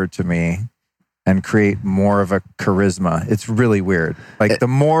nearer to me and create more of a charisma. It's really weird. Like the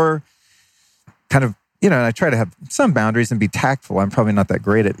more kind of and I try to have some boundaries and be tactful. I'm probably not that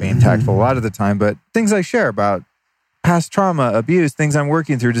great at being tactful a lot of the time, but things I share about past trauma, abuse, things I'm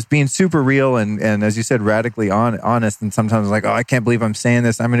working through, just being super real and as you said, radically honest. And sometimes like, oh, I can't believe I'm saying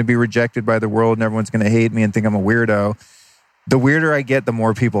this. I'm going to be rejected by the world and everyone's going to hate me and think I'm a weirdo. The weirder I get, the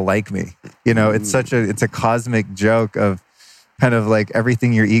more people like me. It's a cosmic joke of kind of like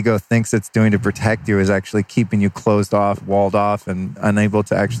everything your ego thinks it's doing to protect you is actually keeping you closed off, walled off, and unable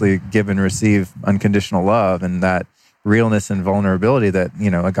to actually give and receive unconditional love. And that realness and vulnerability that,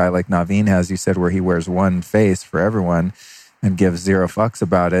 a guy like Naveen has, you said, where he wears one face for everyone and gives zero fucks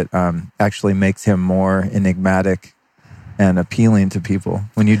about it, actually makes him more enigmatic and appealing to people.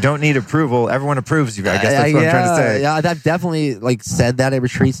 When you don't need approval, everyone approves you. I guess that's what I'm trying to say. Yeah, I've definitely said that at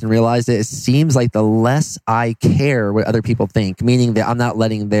retreats and realized it seems like the less I care what other people think, meaning that I'm not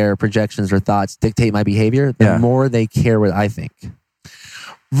letting their projections or thoughts dictate my behavior, the more they care what I think.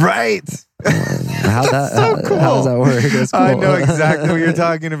 Right. How does that work? That's cool. I know exactly what you're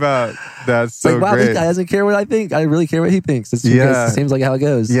talking about. That's so wow, great. This guy doesn't care what I think. I really care what he thinks. It seems like how it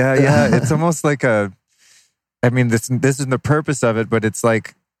goes. Yeah. It's almost like this is the purpose of it, but it's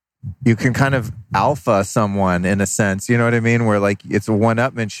like you can kind of alpha someone in a sense. You know what I mean? Where like it's a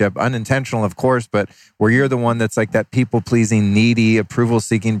one-upmanship, unintentional, of course, but where you're the one that's like that people-pleasing, needy,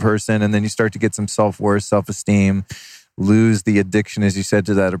 approval-seeking person, and then you start to get some self-worth, self-esteem, lose the addiction, as you said,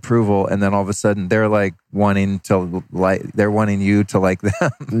 to that approval, and then all of a sudden they're like wanting you to like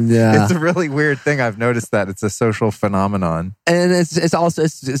them. Yeah, it's a really weird thing. I've noticed that it's a social phenomenon, and it's also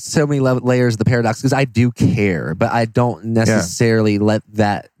so many layers of the paradox, because I do care, but I don't necessarily let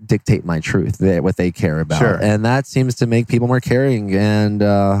that dictate my truth, what they care about. Sure. And that seems to make people more caring. And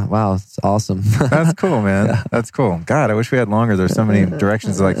wow, it's awesome. That's cool, man. Yeah. That's cool. God, I wish we had longer. There's so many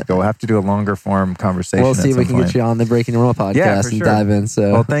directions I like to go. We'll have to do a longer form conversation. We'll see if we can get you on the Breaking the Rule podcast and dive in.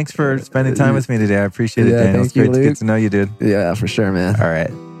 So, well, thanks for spending time with me today. I appreciate it, Daniel. It's great to get to know you, dude. Yeah, for sure, man. All right.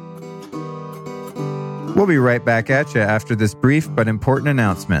 We'll be right back at you after this brief but important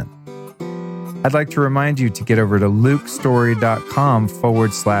announcement. I'd like to remind you to get over to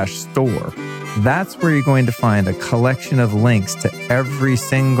lukestory.com/store. That's where you're going to find a collection of links to every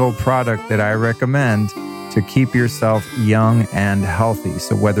single product that I recommend to keep yourself young and healthy.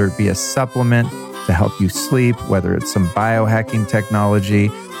 So whether it be a supplement to help you sleep, whether it's some biohacking technology,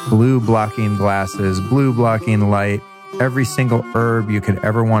 blue blocking glasses, blue blocking light, every single herb you could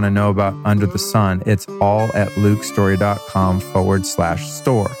ever want to know about under the sun, it's all at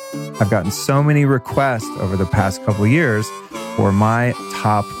lukestory.com/store. I've gotten so many requests over the past couple of years for my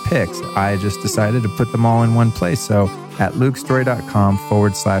top picks. I just decided to put them all in one place. So at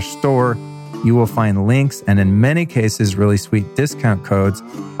lukestory.com/store, you will find links and in many cases, really sweet discount codes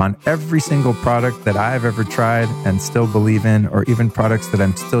on every single product that I've ever tried and still believe in, or even products that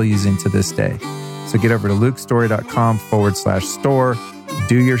I'm still using to this day. So get over to lukestory.com/store.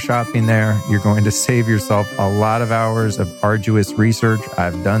 Do your shopping there. You're going to save yourself a lot of hours of arduous research.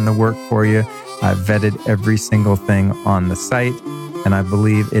 I've done the work for you. I've vetted every single thing on the site, and I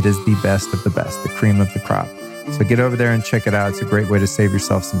believe it is the best of the best, the cream of the crop. So get over there and check it out. It's a great way to save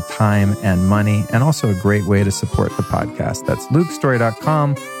yourself some time and money, and also a great way to support the podcast. That's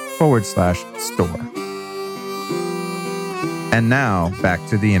lukestory.com/store. And now back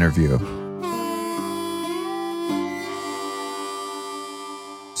to the interview.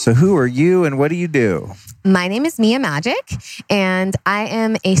 So who are you and what do you do? My name is Mia Magic, and I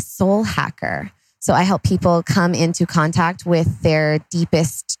am a soul hacker. So I help people come into contact with their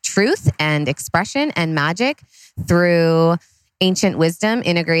deepest truth and expression and magic through ancient wisdom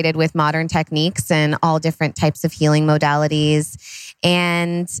integrated with modern techniques and all different types of healing modalities.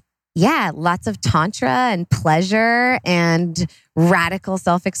 And yeah, lots of tantra and pleasure and radical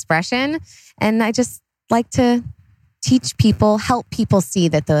self-expression. And I just like to teach people, help people see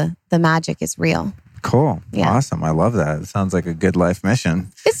that the magic is real. Cool. Yeah. Awesome. I love that. It sounds like a good life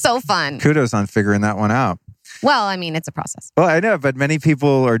mission. It's so fun. Kudos on figuring that one out. Well, I mean, it's a process. Well, I know, but many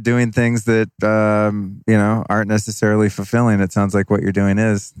people are doing things that, aren't necessarily fulfilling. It sounds like what you're doing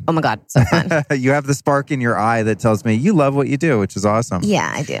is. Oh my God, so fun. You have the spark in your eye that tells me you love what you do, which is awesome.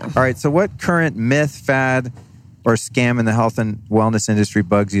 Yeah, I do. All right. So what current myth, fad, or scam in the health and wellness industry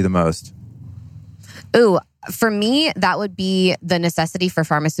bugs you the most? Ooh, for me, that would be the necessity for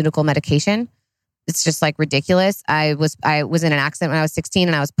pharmaceutical medication. It's just like ridiculous. I was in an accident when I was 16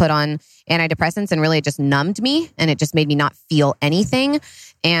 and I was put on antidepressants, and really it just numbed me and it just made me not feel anything.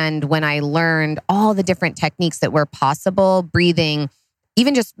 And when I learned all the different techniques that were possible, breathing,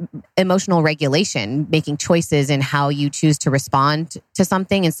 even just emotional regulation, making choices in how you choose to respond to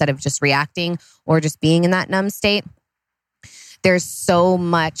something instead of just reacting or just being in that numb state. There's so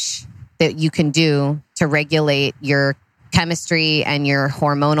much that you can do to regulate your chemistry and your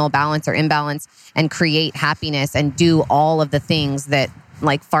hormonal balance or imbalance and create happiness and do all of the things that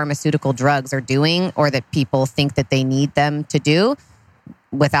like pharmaceutical drugs are doing or that people think that they need them to do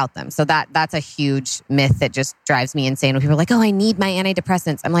without them. So that's a huge myth that just drives me insane when people are like, oh, I need my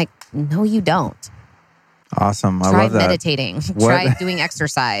antidepressants. I'm like, no, you don't. Awesome. I Try love that. meditating. Try doing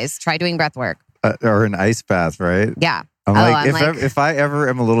exercise. Try doing breath work. Or an ice bath, right? Yeah. If I ever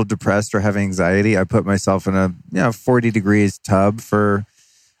am a little depressed or have anxiety, I put myself in a 40 degrees tub for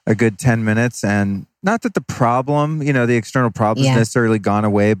a good 10 minutes. And not that the problem, the external problem is necessarily gone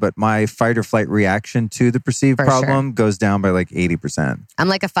away, but my fight or flight reaction to the perceived problem goes down by like 80%. I'm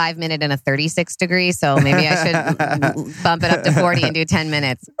like a 5 minute and a 36 degree. So maybe I should bump it up to 40 and do 10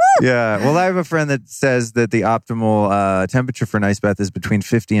 minutes. Yeah. Well, I have a friend that says that the optimal temperature for an ice bath is between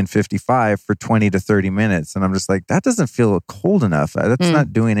 50 and 55 for 20 to 30 minutes. And I'm just like, that doesn't feel cold enough. That's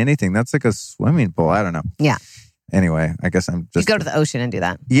not doing anything. That's like a swimming pool. I don't know. Yeah. Anyway, I guess I'm just... You go to the ocean and do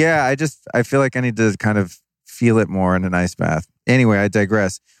that. Yeah, I feel like I need to kind of feel it more in an ice bath. Anyway, I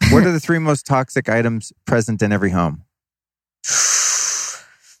digress. What are the 3 most toxic items present in every home?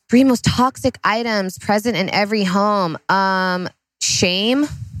 3 most toxic items present in every home. Shame.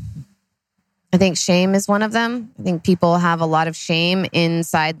 I think shame is one of them. I think people have a lot of shame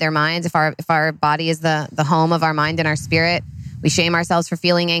inside their minds. If our body is the home of our mind and our spirit, we shame ourselves for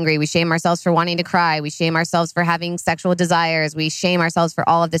feeling angry. We shame ourselves for wanting to cry. We shame ourselves for having sexual desires. We shame ourselves for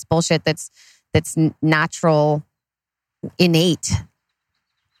all of this bullshit that's natural, innate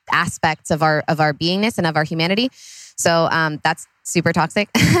aspects of our beingness and of our humanity. So that's super toxic.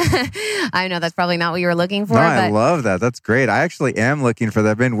 I know that's probably not what you were looking for. No, I love that. That's great. I actually am looking for that.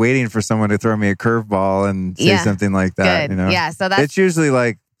 I've been waiting for someone to throw me a curveball and say something like that. Good. Yeah. So that's... It's usually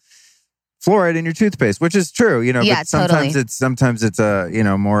like fluoride in your toothpaste, which is true, but sometimes it's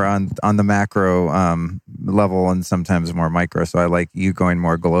more on the macro level and sometimes more micro. So I like you going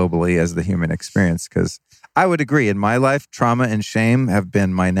more globally as the human experience, because I would agree in my life, trauma and shame have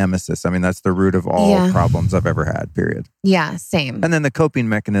been my nemesis. I mean, that's the root of all problems I've ever had, period. Yeah, same. And then the coping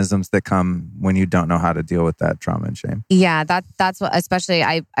mechanisms that come when you don't know how to deal with that trauma and shame. Yeah, that's what, especially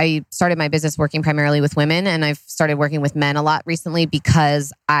I started my business working primarily with women, and I've started working with men a lot recently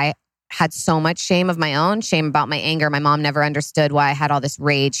because I had so much shame of my own, shame about my anger. My mom never understood why I had all this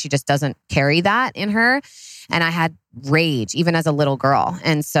rage. She just doesn't carry that in her. And I had rage even as a little girl.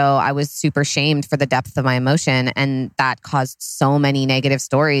 And so I was super shamed for the depth of my emotion. And that caused so many negative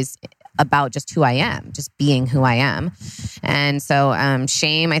stories about just who I am, just being who I am. And so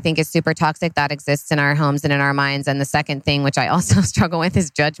shame, I think, is super toxic. That exists in our homes and in our minds. And the second thing, which I also struggle with, is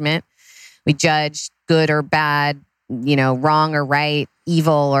judgment. We judge good or bad, wrong or right,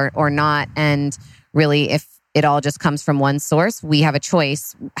 evil or not. And really, if it all just comes from one source, we have a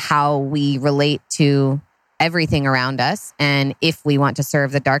choice how we relate to everything around us. And if we want to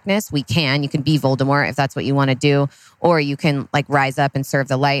serve the darkness, we can. You can be Voldemort if that's what you want to do, or you can rise up and serve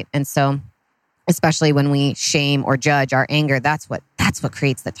the light. And so, especially when we shame or judge our anger, that's what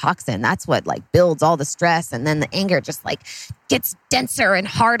creates the toxin. That's what builds all the stress. And then the anger just gets denser and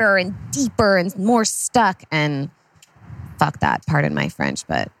harder and deeper and more stuck. And fuck that, pardon my French,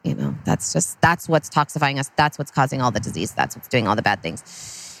 but that's what's toxifying us. That's what's causing all the disease. That's what's doing all the bad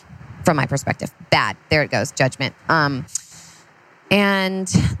things from my perspective. Bad. There it goes. Judgment. And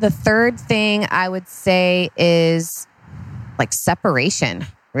the third thing I would say is separation,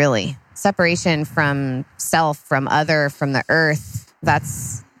 really. Separation from self, from other, from the earth.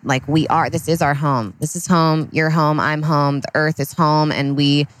 That's this is our home. This is home. You're home. I'm home. The earth is home. And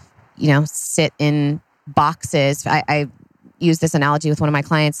we, sit in boxes. I use this analogy with one of my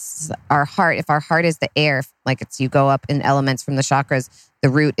clients. Our heart, if our heart is the air, you go up in elements from the chakras, the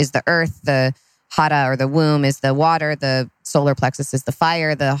root is the earth, the hara or the womb is the water, the solar plexus is the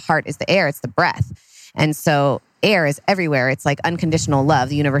fire, the heart is the air, it's the breath. And so air is everywhere. It's like unconditional love.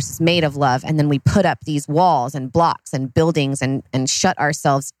 The universe is made of love. And then we put up these walls and blocks and buildings and shut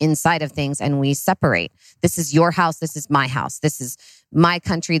ourselves inside of things, and we separate. This is your house. This is my house. This is my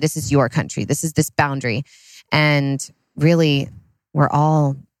country. This is your country. This is this boundary. And really, we're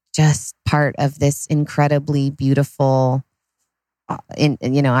all just part of this incredibly beautiful,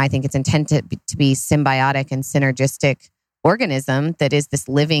 I think it's intended to be symbiotic and synergistic organism that is this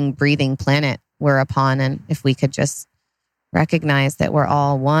living, breathing planet we're upon. And if we could just recognize that we're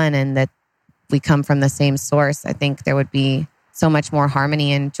all one and that we come from the same source, I think there would be so much more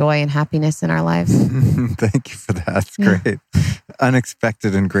harmony and joy and happiness in our lives. Thank you for that. That's great.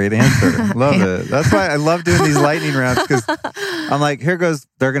 Unexpected and great answer. Love it. That's why I love doing these lightning rounds, because I'm like, here goes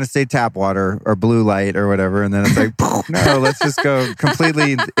they're going to say tap water or blue light or whatever. And then it's like, no, let's just go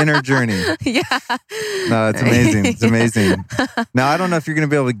completely inner journey. Yeah. No, it's amazing. It's amazing. Now, I don't know if you're going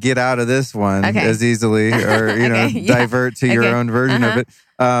to be able to get out of this one as easily or, divert to your own version of it.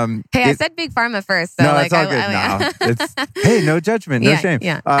 Hey, I said big pharma first. So no, it's all good. Hey, no judgment, no shame.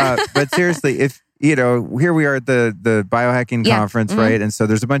 Yeah. But seriously, if, here we are at the biohacking conference, right? And so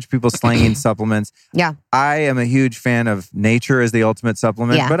there's a bunch of people slanging supplements. Yeah. I am a huge fan of nature as the ultimate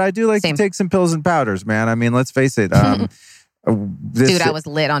supplement, but I do like to take some pills and powders, man. I mean, let's face it. Dude, I was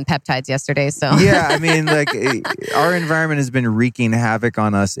lit on peptides yesterday. So yeah, I mean, like our environment has been wreaking havoc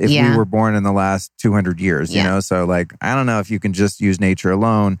on us if we were born in the last 200 years, you know? So like, I don't know if you can just use nature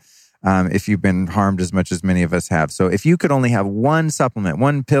alone. If you've been harmed as much as many of us have. So if you could only have one supplement,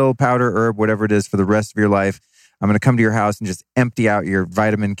 one pill, powder, herb, whatever it is for the rest of your life, I'm going to come to your house and just empty out your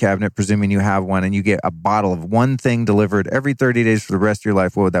vitamin cabinet, presuming you have one, and you get a bottle of one thing delivered every 30 days for the rest of your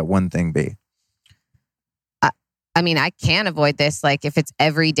life. What would that one thing be? I mean, I can't avoid this. Like if it's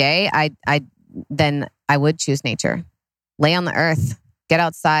every day, then I would choose nature. Lay on the earth, get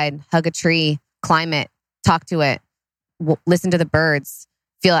outside, hug a tree, climb it, talk to it, listen to the birds.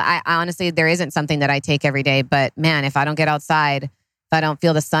 I honestly, there isn't something that I take every day, but man, if I don't get outside, if I don't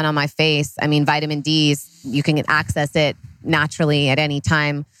feel the sun on my face, I mean, vitamin D's, you can access it naturally at any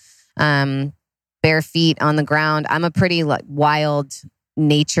time. Bare feet on the ground. I'm a pretty wild,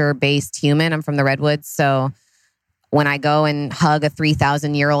 nature-based human. I'm from the Redwoods. So when I go and hug a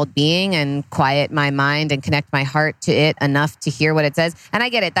 3,000-year-old being and quiet my mind and connect my heart to it enough to hear what it says, and I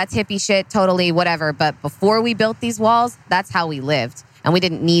get it, that's hippie shit, totally, whatever. But before we built these walls, that's how we lived. And we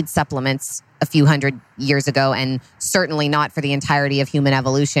didn't need supplements a few hundred years ago, and certainly not for the entirety of human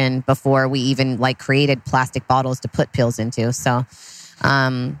evolution before we even created plastic bottles to put pills into. So,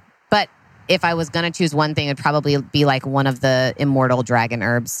 but if I was going to choose one thing, it'd probably be like one of the immortal dragon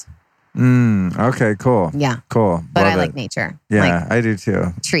herbs. Okay, cool. Yeah. Cool. But Love I like it. nature. Yeah, I do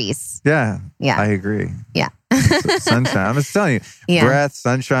too. Trees. Yeah. Yeah. I agree. Yeah. Sunshine. I'm just telling you, breath,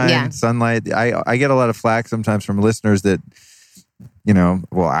 sunshine, sunlight. I get a lot of flack sometimes from listeners that,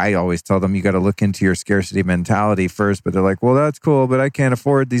 I always tell them you got to look into your scarcity mentality first, but they're like, well, that's cool, but I can't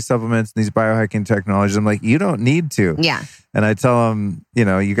afford these supplements and these biohacking technologies. I'm like, you don't need to. Yeah. And I tell them,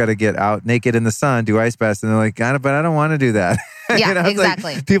 you got to get out naked in the sun, do ice baths. And they're like, but I don't want to do that. Yeah,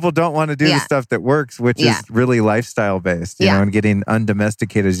 exactly. Like, people don't want to do the stuff that works, which is really lifestyle based, you know, and getting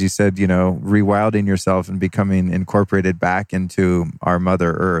undomesticated, as you said, rewilding yourself and becoming incorporated back into our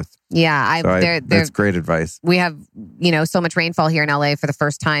Mother Earth. Yeah, that's great advice. We have, so much rainfall here in LA for the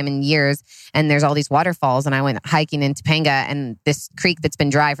first time in years, and there's all these waterfalls. And I went hiking in Topanga, and this creek that's been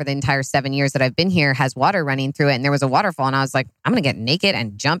dry for the entire 7 years that I've been here has water running through it. And there was a waterfall, and I was like, I'm going to get naked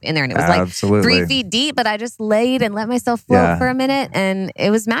and jump in there. And it was 3 feet deep, but I just laid and let myself float for a minute, and it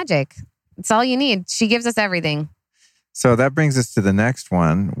was magic. It's all you need. She gives us everything. So that brings us to the next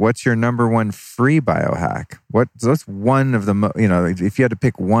one. What's your number one free biohack? What's one of the, if you had to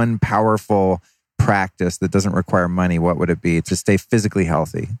pick one powerful practice that doesn't require money, what would it be to stay physically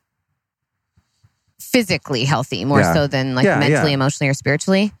healthy? Physically healthy, more so than mentally, emotionally, or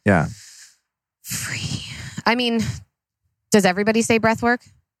spiritually? Yeah. Free. I mean, does everybody say breath work?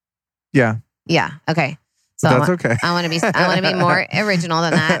 Yeah. Yeah. Okay. So that's okay. I want to be more original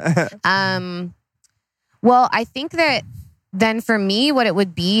than that. Well, I think that then for me, what it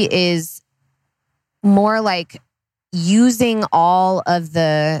would be is more like using all of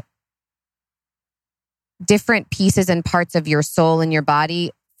the different pieces and parts of your soul and your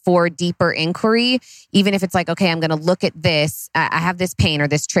body for deeper inquiry. Even if it's like, okay, I'm going to look at this. I have this pain or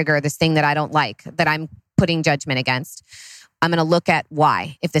this trigger, or this thing that I don't like, that I'm putting judgment against. I'm going to look at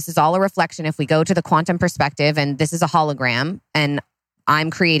why. If this is all a reflection, if we go to the quantum perspective and this is a hologram and I'm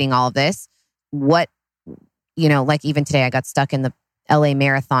creating all of this, like even today I got stuck in the LA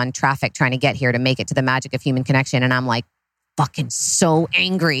marathon traffic trying to get here to make it to the magic of human connection. And I'm like fucking so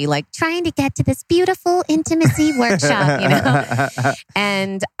angry, like trying to get to this beautiful intimacy workshop,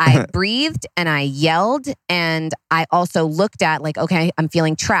 And I breathed and I yelled. And I also looked at okay, I'm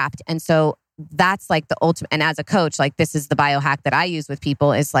feeling trapped. And so that's like the ultimate. And as a coach, this is the biohack that I use with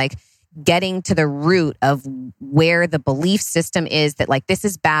people is getting to the root of where the belief system is that this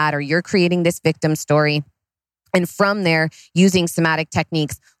is bad, or you're creating this victim story. And from there, using somatic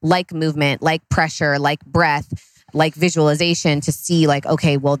techniques like movement, like pressure, like breath, like visualization to see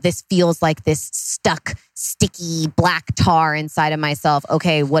okay, well, this feels like this stuck, sticky black tar inside of myself.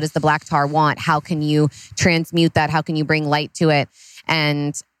 Okay, what does the black tar want? How can you transmute that? How can you bring light to it?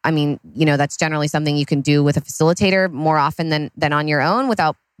 And I mean, that's generally something you can do with a facilitator more often than on your own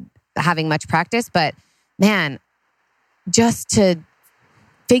without having much practice. But man, just to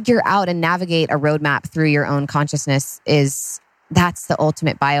figure out and navigate a roadmap through your own consciousness that's the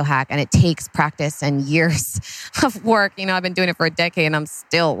ultimate biohack. And it takes practice and years of work. I've been doing it for a decade and I'm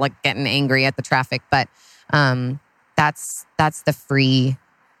still like getting angry at the traffic, but that's the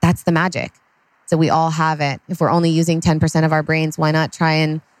magic. So we all have it. If we're only using 10% of our brains, why not try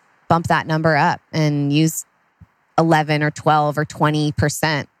and bump that number up and use 11 or 12 or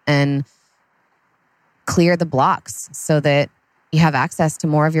 20% and clear the blocks so that you have access to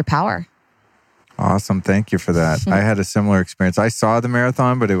more of your power. Awesome. Thank you for that. I had a similar experience. I saw the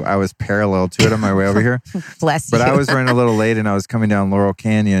marathon, but I was parallel to it on my way over here. Bless you. But I was running a little late and I was coming down Laurel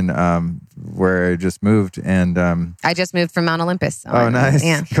Canyon where I just moved. And I just moved from Mount Olympus. Oh, nice.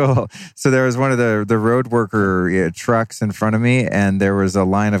 Yeah. Cool. So there was one of the road worker trucks in front of me, and there was a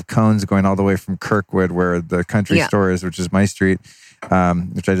line of cones going all the way from Kirkwood, where the country store is, which is my street,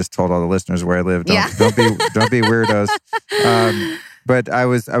 which I just told all the listeners where I live. Don't be weirdos. But I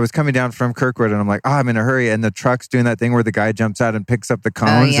was coming down from Kirkwood and I'm like, I'm in a hurry. And the truck's doing that thing where the guy jumps out and picks up the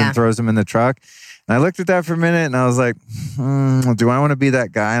cones and throws them in the truck. And I looked at that for a minute and I was like, do I want to be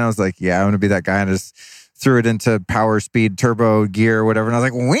that guy? And I was like, yeah, I want to be that guy. And I just threw it into power speed, turbo gear, whatever. And I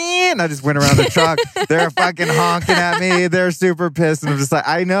was like, whee! And I just went around the truck. They're fucking honking at me. They're super pissed. And I'm just like,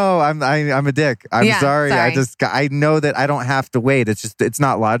 I know, I'm a dick. I'm sorry. I know that I don't have to wait. It's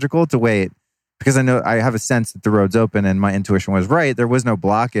not logical to wait. Because I know I have a sense that the road's open and my intuition was right. There was no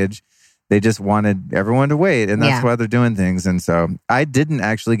blockage. They just wanted everyone to wait. And that's why they're doing things. And so I didn't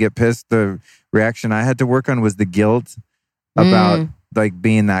actually get pissed. The reaction I had to work on was the guilt about like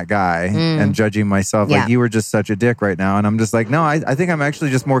being that guy and judging myself. Like, you were just such a dick right now. And I'm just like, no, I think I'm actually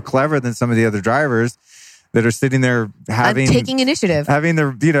just more clever than some of the other drivers that are sitting there taking initiative, having the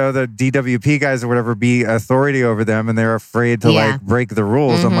DWP guys or whatever be authority over them, and they're afraid to like break the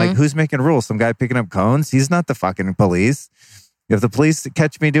rules. I'm like, who's making rules? Some guy picking up cones? He's not the fucking police. If the police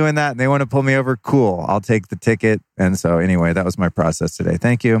catch me doing that and they want to pull me over, cool, I'll take the ticket. And so anyway, that was my process today.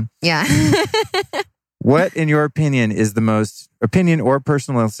 Thank you. Yeah. What, in your opinion, is the most or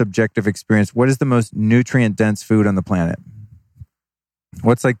personal subjective experience? What is the most nutrient dense food on the planet?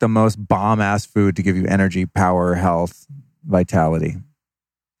 What's like the most bomb-ass food to give you energy, power, health, vitality?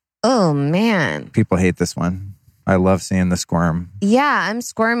 Oh, man. People hate this one. I love seeing the squirm. Yeah, I'm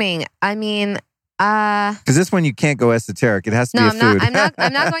squirming. I mean, because this one you can't go esoteric. It has to be a food. I'm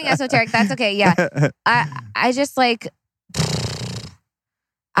not going esoteric. That's okay. Yeah. I just like,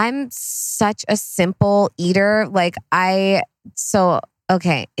 I'm such a simple eater. Like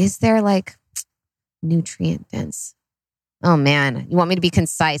okay. Is there like nutrient dense? Oh man, you want me to be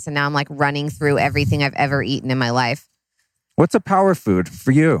concise, and now I'm like running through everything I've ever eaten in my life. What's a power food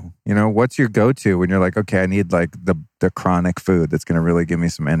for you? What's your go-to when you're like, okay, I need like the chronic food that's going to really give me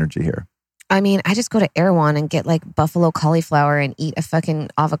some energy here? I mean, I just go to Erewhon and get like buffalo cauliflower and eat a fucking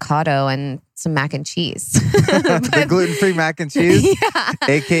avocado and some mac and cheese. The gluten-free mac and cheese? Yeah.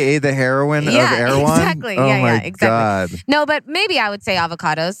 AKA the heroin of Erewhon? Exactly. Oh my exactly. God. No, but maybe I would say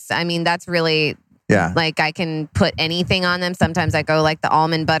avocados. I mean, that's really... Yeah. Like I can put anything on them. Sometimes I go like the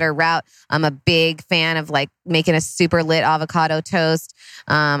almond butter route. I'm a big fan of like making a super lit avocado toast.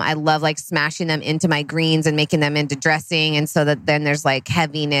 I love like smashing them into my greens and making them into dressing. And so that then there's like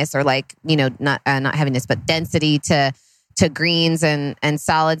heaviness or like, not heaviness, but density to greens and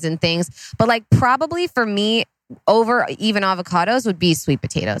salads and things. But like probably for me over even avocados would be sweet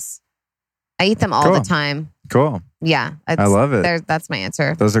potatoes. I eat them all the time. Cool. Yeah. I love it. That's my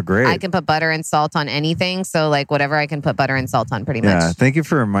answer. Those are great. I can put butter and salt on anything. So like whatever I can put butter and salt on pretty much. Yeah. Thank you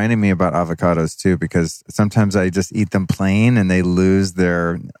for reminding me about avocados too, because sometimes I just eat them plain and they lose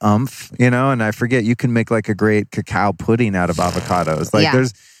their umph, and I forget you can make like a great cacao pudding out of avocados. Like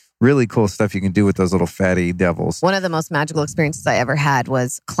there's really cool stuff you can do with those little fatty devils. One of the most magical experiences I ever had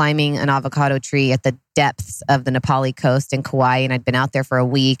was climbing an avocado tree at the depths of the Nepali coast in Kauai. And I'd been out there for a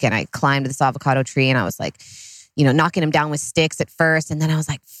week and I climbed this avocado tree and I was like, knocking them down with sticks at first. And then I was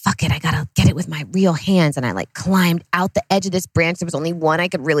like, fuck it, I gotta get it with my real hands. And I like climbed out the edge of this branch. There was only one I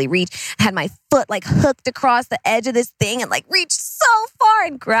could really reach. I had my foot like hooked across the edge of this thing and like reached so far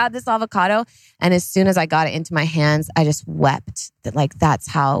and grabbed this avocado. And as soon as I got it into my hands, I just wept that like, that's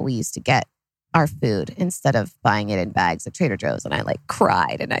how we used to get our food instead of buying it in bags at Trader Joe's. And I like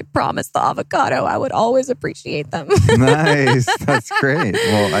cried and I promised the avocado I would always appreciate them. Nice. That's great.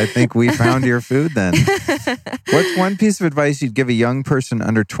 Well, I think we found your food then. What's one piece of advice you'd give a young person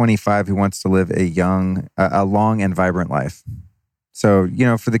under 25 who wants to live a long and vibrant life? So,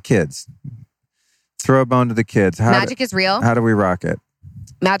 for the kids, throw a bone to the kids. Magic is real. How do we rock it?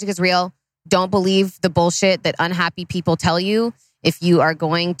 Magic is real. Don't believe the bullshit that unhappy people tell you. If you are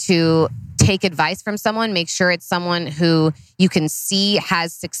going to take advice from someone, make sure it's someone who you can see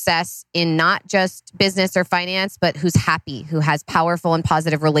has success in not just business or finance, but who's happy, who has powerful and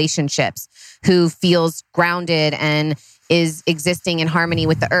positive relationships, who feels grounded and is existing in harmony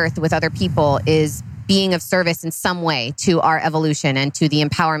with the earth, with other people, is being of service in some way to our evolution and to the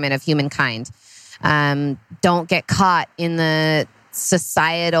empowerment of humankind. Don't get caught in the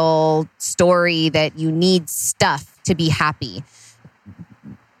societal story that you need stuff to be happy.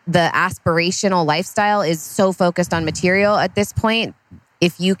 The aspirational lifestyle is so focused on material at this point.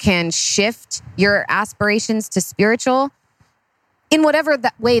 If you can shift your aspirations to spiritual, in whatever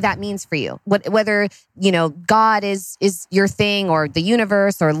way that means for you, whether, God is your thing, or the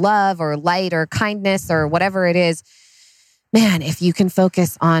universe, or love, or light, or kindness, or whatever it is, man, if you can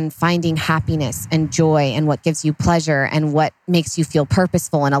focus on finding happiness and joy and what gives you pleasure and what makes you feel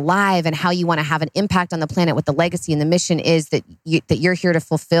purposeful and alive and how you want to have an impact on the planet, what the legacy and the mission is that you're here to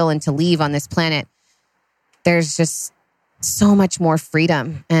fulfill and to leave on this planet, there's just so much more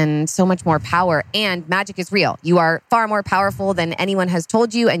freedom and so much more power. And magic is real. You are far more powerful than anyone has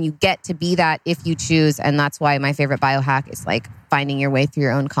told you, and you get to be that if you choose. And that's why my favorite biohack is like finding your way through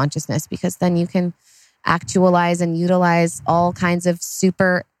your own consciousness, because then you can actualize and utilize all kinds of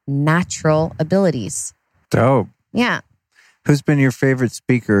supernatural abilities. Dope. Yeah. Who's been your favorite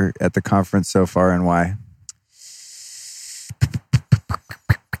speaker at the conference so far, and why?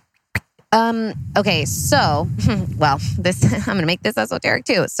 Okay, so, well, I'm going to make this esoteric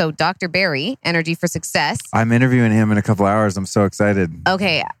too. So Dr. Barry, Energy for Success. I'm interviewing him in a couple hours. I'm so excited.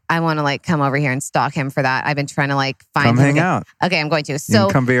 Okay, I want to come over here and stalk him for that. I've been trying to find him. Come hang out. Okay, I'm going to. You So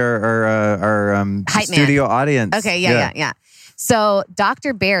can come be our Hype studio man. audience. Okay, yeah. So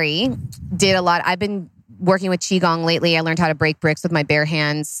Dr. Barry did a lot. I've been working with Qigong lately. I learned how to break bricks with my bare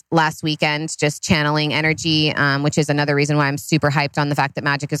hands last weekend, just channeling energy, which is another reason why I'm super hyped on the fact that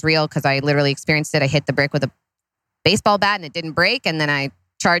magic is real, because I literally experienced it. I hit the brick with a baseball bat and it didn't break. And then I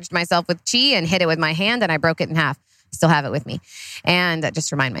charged myself with Qi and hit it with my hand and I broke it in half. Still have it with me. And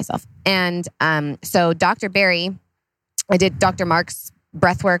just remind myself. And so Dr. Barry, I did Dr. Mark's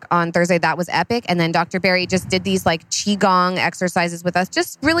breathwork on Thursday. That was epic. And then Dr. Barry just did these Qigong exercises with us,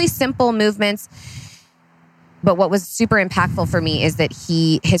 just really simple movements. But what was super impactful for me is that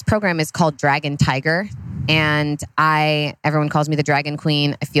his program is called Dragon Tiger. And everyone calls me the Dragon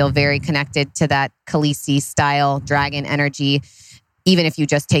Queen. I feel very connected to that Khaleesi style dragon energy. Even if you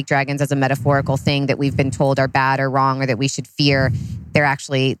just take dragons as a metaphorical thing that we've been told are bad or wrong or that we should fear, they're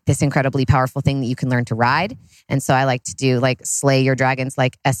actually this incredibly powerful thing that you can learn to ride. And so I like to do slay your dragons,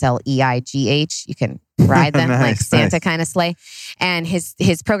 SLEIGH. You can ride them Nice, Santa nice. kind of slay. And his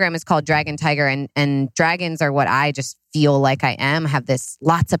program is called Dragon Tiger. And dragons are what I just feel like I am. I have this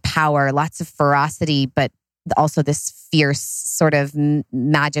lots of power, lots of ferocity, but also this fierce sort of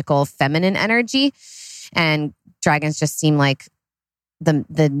magical feminine energy. And dragons just seem like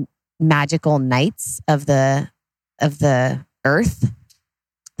the magical knights of the earth,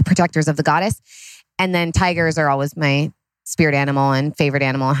 the protectors of the goddess. And then tigers are always my spirit animal and favorite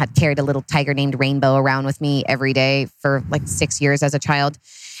animal. I had carried a little tiger named Rainbow around with me every day for 6 years as a child.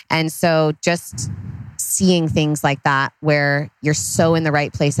 And so just seeing things like that where you're so in the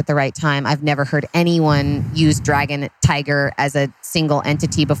right place at the right time. I've never heard anyone use dragon tiger as a single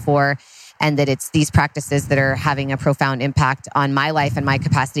entity before. And that it's these practices that are having a profound impact on my life and my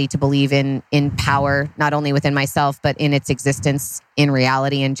capacity to believe in power, not only within myself, but in its existence in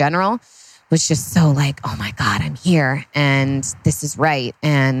reality in general, was just so oh my God, I'm here and this is right.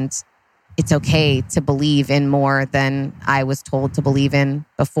 And it's okay to believe in more than I was told to believe in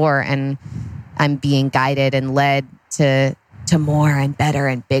before. And I'm being guided and led to more and better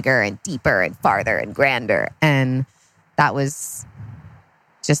and bigger and deeper and farther and grander. And that was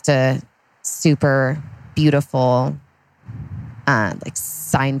just a super beautiful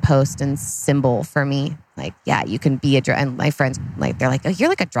signpost and symbol for me. You can be and my friends they're like, oh, you're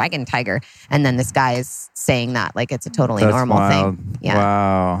like a dragon tiger. And then this guy is saying that it's a totally That's normal wild. thing. Yeah.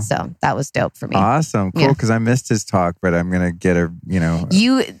 Wow. So that was dope for me. Awesome. Cool. Yeah. Because I missed his talk, but I'm going to get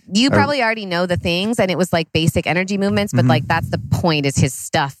You probably already know the things, and it was basic energy movements, but that's the point, is his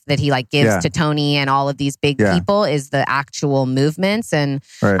stuff that he gives to Tony and all of these big people is the actual movements. And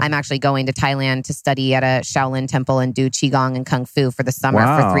I'm actually going to Thailand to study at a Shaolin temple and do Qigong and Kung Fu for the summer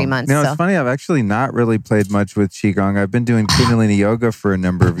for 3 months. It's funny. I've actually not really played much with Qigong. I've been doing Kundalini yoga for a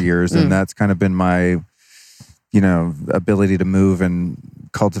number of years, and that's kind of been my, ability to move and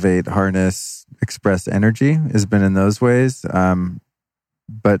cultivate, harness, express energy has been in those ways.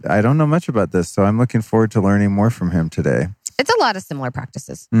 But I don't know much about this, so I'm looking forward to learning more from him today. It's a lot of similar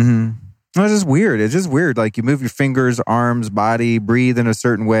practices. Mm-hmm. No, it's just weird. It's just weird. Like you move your fingers, arms, body, breathe in a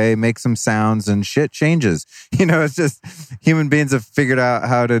certain way, make some sounds, and shit changes. It's just human beings have figured out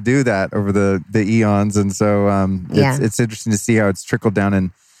how to do that over the eons. And so it's interesting to see how it's trickled down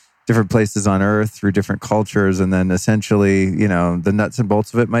in different places on Earth through different cultures. And then essentially, the nuts and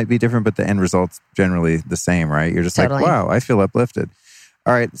bolts of it might be different, but the end result's generally the same, right? You're just Totally. like, wow, I feel uplifted.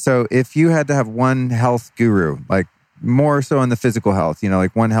 All right. So if you had to have one health guru, like more so on the physical health,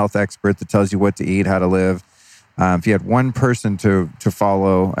 like one health expert that tells you what to eat, how to live. If you had one person to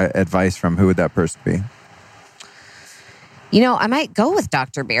follow advice from, who would that person be? I might go with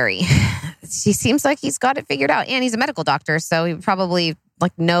Dr. Barry. He seems like he's got it figured out, and he's a medical doctor, so he would probably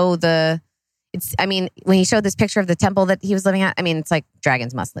know when he showed this picture of the temple that he was living at, it's like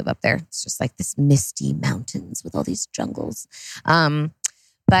dragons must live up there. It's just like this misty mountains with all these jungles.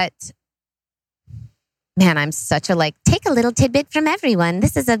 But man, I'm such a take a little tidbit from everyone.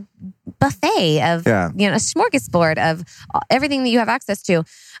 This is a buffet of, a smorgasbord of everything that you have access to.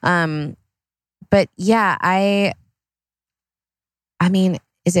 But yeah,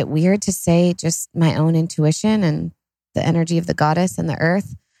 is it weird to say just my own intuition and the energy of the goddess and the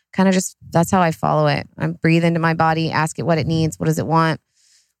earth? Kind of just, that's how I follow it. I breathe into my body, ask it what it needs. What does it want?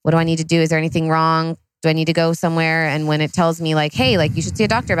 What do I need to do? Is there anything wrong? Do I need to go somewhere? And when it tells me hey, you should see a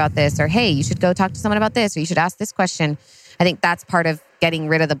doctor about this, or hey, you should go talk to someone about this, or you should ask this question. I think that's part of getting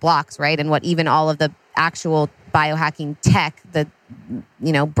rid of the blocks, right? And what even all of the actual biohacking tech, the,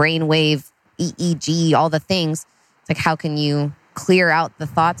 brainwave, EEG, all the things. It's how can you clear out the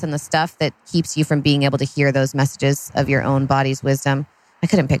thoughts and the stuff that keeps you from being able to hear those messages of your own body's wisdom? I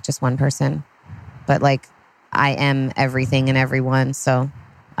couldn't pick just one person, but I am everything and everyone. So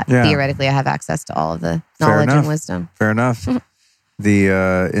theoretically, I have access to all of the knowledge and wisdom. Fair enough. In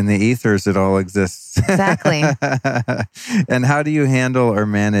the ethers, it all exists. Exactly. And how do you handle or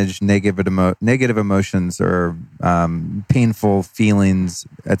manage negative emotions or painful feelings,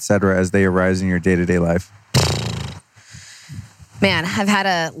 etc., as they arise in your day-to-day life? Man, I've had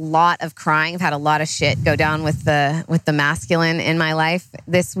a lot of crying. I've had a lot of shit go down with the masculine in my life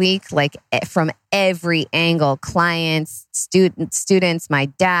this week, from every angle: clients, students, my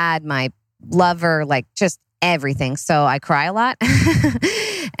dad, my lover, just everything. So I cry a lot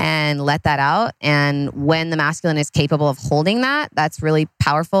and let that out. And when the masculine is capable of holding that, that's really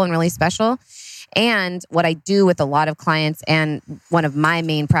powerful and really special. And what I do with a lot of clients, and one of my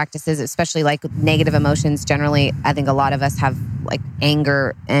main practices, especially with negative emotions generally, I think a lot of us have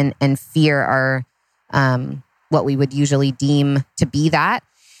anger and fear are what we would usually deem to be that.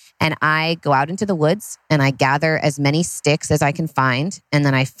 And I go out into the woods and I gather as many sticks as I can find. And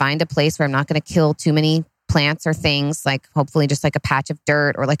then I find a place where I'm not going to kill too many plants or things, hopefully just a patch of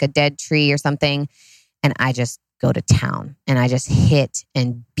dirt or a dead tree or something. And I just go to town and I just hit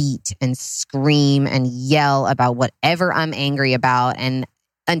and beat and scream and yell about whatever I'm angry about, and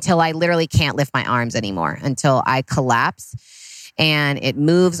until I literally can't lift my arms anymore, until I collapse. And it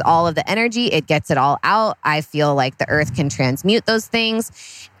moves all of the energy. It gets it all out. I feel like the earth can transmute those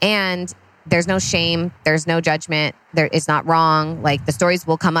things. And there's no shame. There's no judgment. It's not wrong. The stories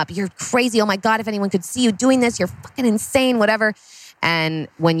will come up. You're crazy. Oh my God, if anyone could see you doing this, you're fucking insane, whatever. And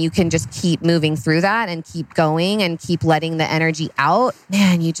when you can just keep moving through that and keep going and keep letting the energy out,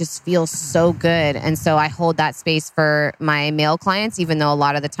 man, you just feel so good. And so I hold that space for my male clients, even though a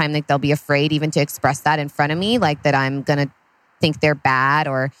lot of the time they'll be afraid even to express that in front of me, that I'm going to think they're bad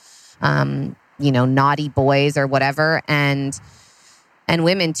or, naughty boys or whatever. And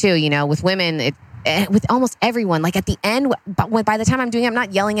women too, with women, with almost everyone, at the end, but by the time I'm doing it, I'm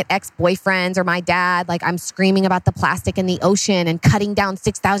not yelling at ex-boyfriends or my dad. I'm screaming about the plastic in the ocean and cutting down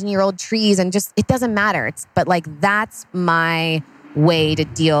 6,000-year-old trees, and just, it doesn't matter. But that's my way to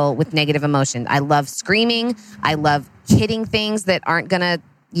deal with negative emotion. I love screaming. I love hitting things that aren't gonna,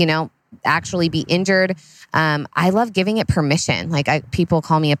 actually be injured. I love giving it permission. People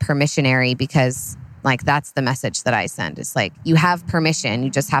call me a permissionary because that's the message that I send. It's you have permission. You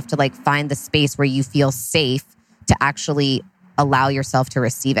just have to find the space where you feel safe to actually allow yourself to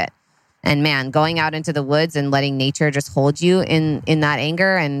receive it. And man, going out into the woods and letting nature just hold you in that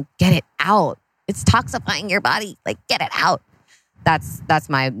anger and get it out. It's toxifying your body. Get it out. That's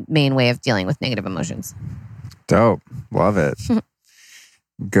my main way of dealing with negative emotions. Dope. Love it.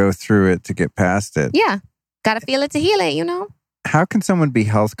 Go through it to get past it. Yeah. Got to feel it to heal it, How can someone be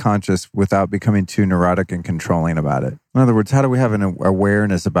health conscious without becoming too neurotic and controlling about it? In other words, how do we have an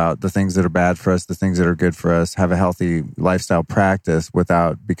awareness about the things that are bad for us, the things that are good for us, have a healthy lifestyle practice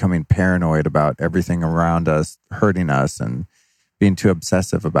without becoming paranoid about everything around us hurting us and being too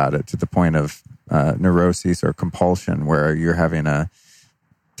obsessive about it to the point of neurosis or compulsion where you're having a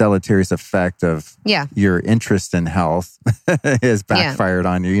deleterious effect of Yeah. your interest in health has backfired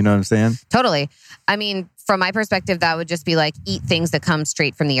on you. You know what I'm saying? Totally. I mean, from my perspective, that would just be like eat things that come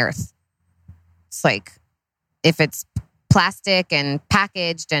straight from the earth. It's like if it's plastic and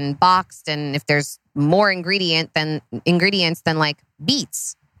packaged and boxed, and if there's more ingredients than like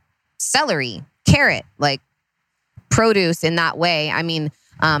beets, celery, carrot, like produce in that way. I mean,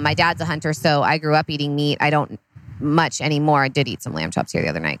 my dad's a hunter, so I grew up eating meat. I don't much anymore. I did eat some lamb chops here the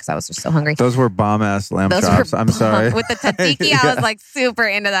other night because I was just so hungry. Those were bomb-ass lamb chops. I'm sorry. With the tzatziki, I was like super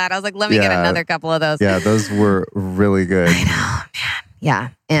into that. I was like, let me get another couple of those. Yeah, those were really good. I know, man. Yeah.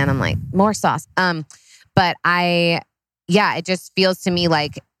 And I'm like, more sauce. But it just feels to me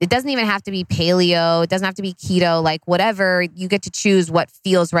like it doesn't even have to be paleo. It doesn't have to be keto, like whatever. You get to choose what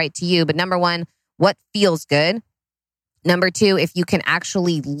feels right to you. But number one, what feels good? Number two, if you can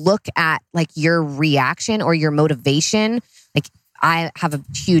actually look at like your reaction or your motivation, like I have a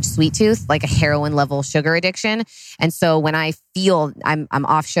huge sweet tooth, like a heroin level sugar addiction. And so when I feel I'm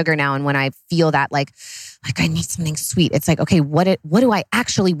off sugar now, and when I feel that like I need something sweet, it's like, okay, what do I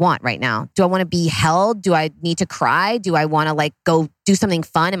actually want right now? Do I want to be held? Do I need to cry? Do I want to like go do something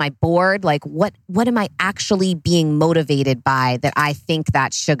fun? Am I bored? Like what am I actually being motivated by that I think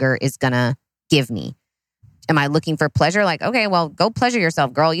that sugar is gonna give me? Am I looking for pleasure? Like, okay, well, go pleasure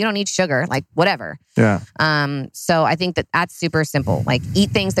yourself, girl. You don't need sugar, like whatever. Yeah. So I think that's super simple. Like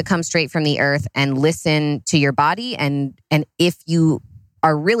eat things that come straight from the earth and listen to your body. And if you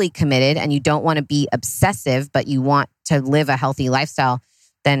are really committed and you don't want to be obsessive, but you want to live a healthy lifestyle,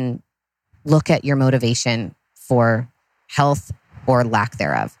 then look at your motivation for health or lack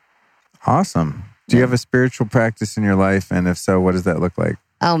thereof. Awesome. Do you have a spiritual practice in your life? And if so, what does that look like?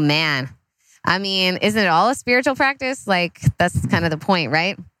 Oh, man. I mean, isn't it all a spiritual practice? Like, that's kind of the point,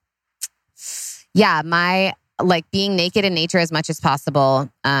 right? Yeah, my, like, being naked in nature as much as possible,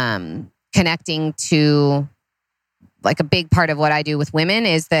 connecting to, like, a big part of what I do with women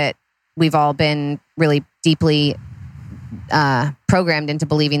is that we've all been really deeply programmed into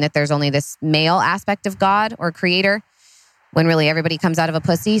believing that there's only this male aspect of God or creator, when really everybody comes out of a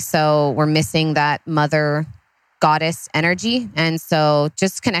pussy. So we're missing that mother goddess energy. And so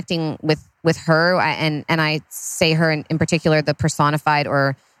just connecting with her, and I say her in particular, the personified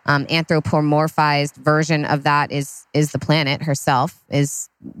or anthropomorphized version of that is the planet herself, is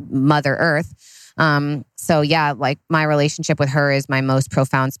Mother Earth. So yeah, like my relationship with her is my most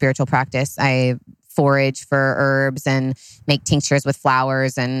profound spiritual practice. I forage for herbs and make tinctures with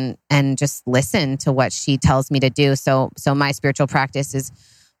flowers and just listen to what she tells me to do. So my spiritual practice is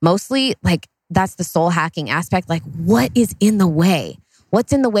mostly like, that's the soul hacking aspect. Like, what is in the way?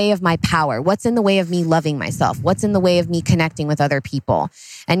 What's in the way of my power? What's in the way of me loving myself? What's in the way of me connecting with other people?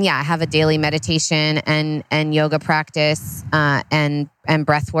 And yeah, I have a daily meditation and yoga practice and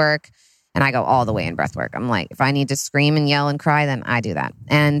breath work. And I go all the way in breath work. I'm like, if I need to scream and yell and cry, then I do that.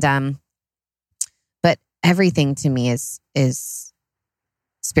 And but everything to me is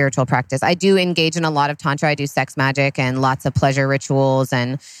spiritual practice. I do engage in a lot of tantra. I do sex magic and lots of pleasure rituals,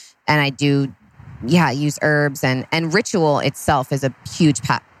 and I do use herbs, and ritual itself is a huge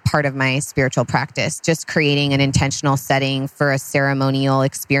part of my spiritual practice. Just creating an intentional setting for a ceremonial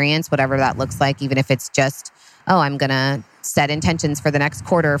experience, whatever that looks like, even if it's just, I'm going to set intentions for the next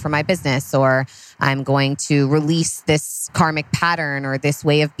quarter for my business, or I'm going to release this karmic pattern or this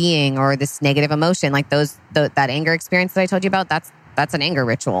way of being or this negative emotion. Like that anger experience that I told you about, that's an anger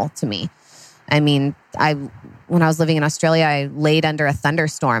ritual to me. I mean, when I was living in Australia, I laid under a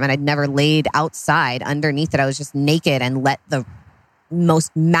thunderstorm, and I'd never laid outside underneath it. I was just naked and let the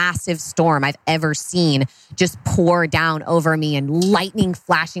most massive storm I've ever seen just pour down over me, and lightning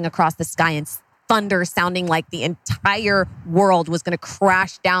flashing across the sky and thunder sounding like the entire world was going to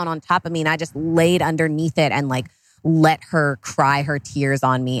crash down on top of me. And I just laid underneath it and like let her cry her tears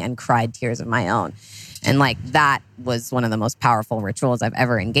on me and cried tears of my own. And like that was one of the most powerful rituals I've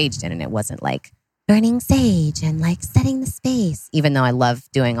ever engaged in. And it wasn't like burning sage and like setting the space, even though I love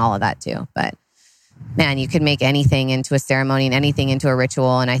doing all of that too. But man, you could make anything into a ceremony and anything into a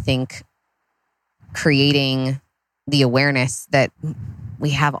ritual. And I think creating the awareness that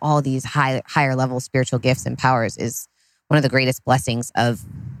we have all these higher level spiritual gifts and powers is one of the greatest blessings of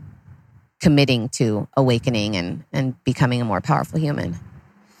committing to awakening and becoming a more powerful human.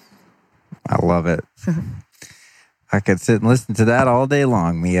 I love it. I could sit and listen to that all day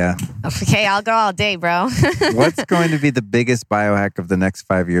long, Mia. Okay, I'll go all day, bro. What's going to be the biggest biohack of the next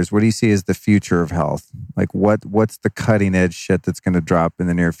 5 years? What do you see as the future of health? Like what's the cutting edge shit that's going to drop in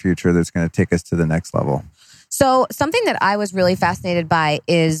the near future that's going to take us to the next level? So something that I was really fascinated by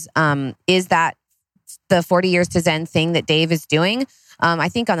is that the 40 years to Zen thing that Dave is doing. I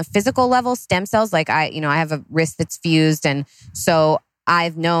think on the physical level, stem cells, like I have a wrist that's fused. And so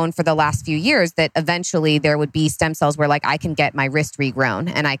I've known for the last few years that eventually there would be stem cells where like I can get my wrist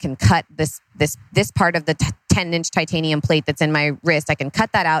regrown and I can cut this part of the 10-inch titanium plate that's in my wrist. I can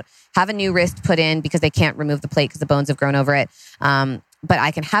cut that out, have a new wrist put in because they can't remove the plate because the bones have grown over it. But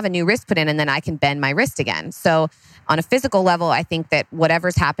I can have a new wrist put in and then I can bend my wrist again. So on a physical level, I think that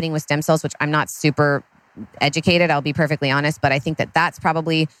whatever's happening with stem cells, which I'm not super educated, I'll be perfectly honest, but I think that that's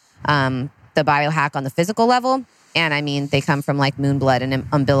probably the biohack on the physical level. And I mean, they come from like moon blood and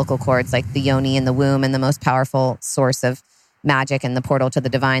umbilical cords, like the yoni and the womb, and the most powerful source of magic and the portal to the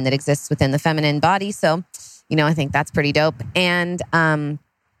divine that exists within the feminine body. So, I think that's pretty dope. And on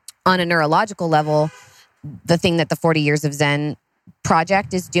a neurological level, the thing that the 40 Years of Zen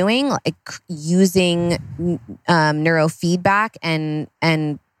project is doing, like using neurofeedback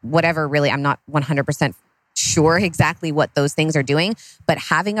and whatever, really, I'm not 100% sure exactly what those things are doing, but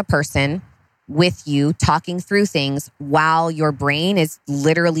having a person with you talking through things while your brain is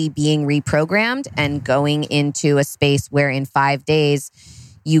literally being reprogrammed and going into a space where in 5 days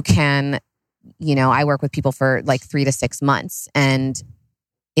you can, I work with people for like 3 to 6 months. And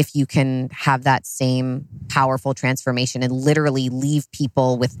if you can have that same powerful transformation and literally leave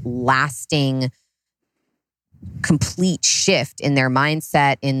people with lasting, complete shift in their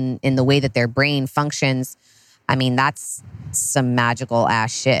mindset, in the way that their brain functions, I mean, that's some magical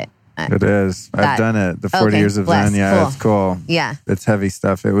ass shit. It is. I've done it. The 40 Years of Zen. Yeah, cool. It's cool. Yeah. It's heavy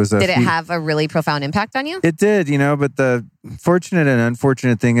stuff. Did it have a really profound impact on you? It did, but the fortunate and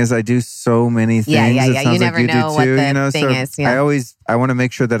unfortunate thing is I do so many things. Yeah. You never know what the thing is. Yeah. I want to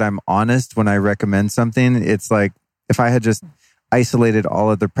make sure that I'm honest when I recommend something. It's like if I had just isolated all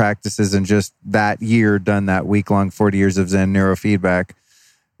of the practices and just that year done that week-long 40 Years of Zen neurofeedback,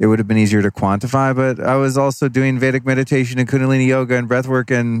 it would have been easier to quantify, but I was also doing Vedic meditation and Kundalini yoga and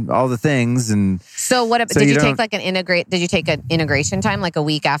breathwork and all the things. And so, did you take an integration time, like a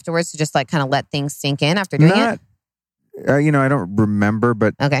week afterwards, to just like kind of let things sink in after doing it? I don't remember,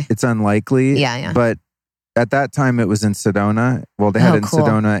 but it's unlikely. Yeah. But at that time, it was in Sedona. Well, they had it in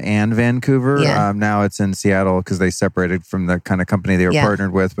Sedona and Vancouver. Yeah. Now it's in Seattle because they separated from the kind of company they were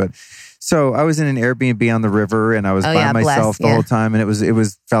partnered with. But so I was in an Airbnb on the river, and I was by myself the whole time. And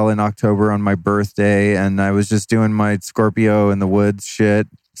it fell in October on my birthday, and I was just doing my Scorpio in the woods shit.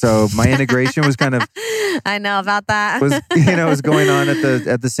 So my integration was kind of, I know about that. was going on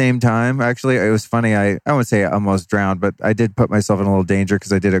at the same time. Actually, it was funny. I wouldn't say I almost drowned, but I did put myself in a little danger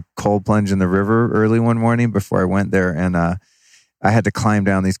because I did a cold plunge in the river early one morning before I went there, and I had to climb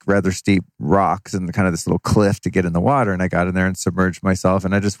down these rather steep rocks and kind of this little cliff to get in the water. And I got in there and submerged myself,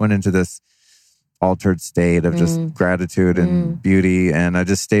 and I just went into this altered state of just gratitude and beauty. And I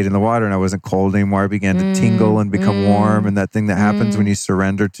just stayed in the water, and I wasn't cold anymore. I began to tingle and become warm, and that thing that happens when you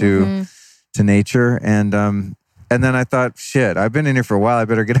surrender to nature. And then I thought, shit, I've been in here for a while. I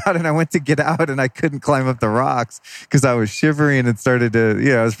better get out. And I went to get out, and I couldn't climb up the rocks because I was shivering and started to,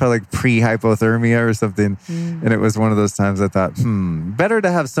 it was probably like pre-hypothermia or something. And it was one of those times I thought, better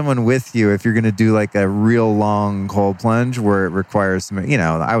to have someone with you if you're going to do like a real long cold plunge where it requires some,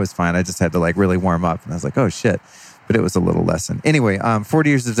 I was fine. I just had to like really warm up. And I was like, oh shit. But it was a little lesson. Anyway, 40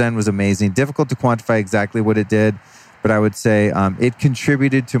 Years of Zen was amazing. Difficult to quantify exactly what it did. But I would say it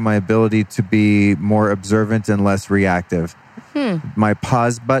contributed to my ability to be more observant and less reactive. My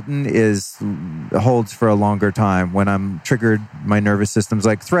pause button holds for a longer time. When I'm triggered, my nervous system's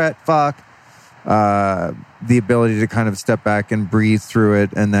like, threat, fuck. The ability to kind of step back and breathe through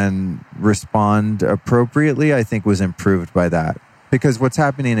it and then respond appropriately, I think was improved by that. Because what's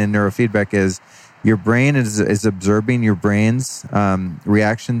happening in neurofeedback is your brain is observing your brain's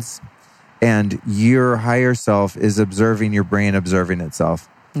reactions, and your higher self is observing your brain observing itself.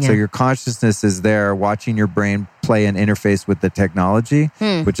 Yeah. So your consciousness is there watching your brain play an interface with the technology,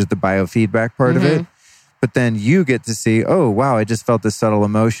 which is the biofeedback part of it. But then you get to see, oh, wow, I just felt this subtle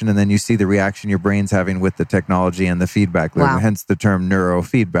emotion. And then you see the reaction your brain's having with the technology and the feedback loop, hence the term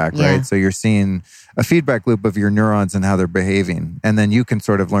neurofeedback, right? So you're seeing a feedback loop of your neurons and how they're behaving. And then you can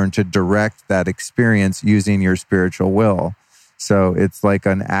sort of learn to direct that experience using your spiritual will. So it's like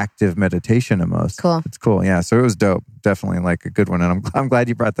an active meditation almost. Cool. It's cool. Yeah. So it was dope. Definitely like a good one. And I'm glad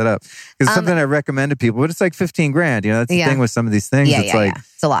you brought that up. Because it's something I recommend to people, but it's like $15,000. That's the thing with some of these things. It's like,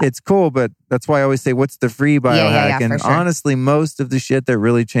 it's a lot. It's cool, but that's why I always say, what's the free biohack? And sure. honestly, most of the shit that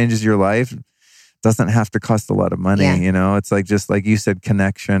really changes your life doesn't have to cost a lot of money. It's like, just like you said,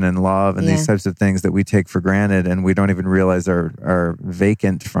 connection and love and these types of things that we take for granted and we don't even realize are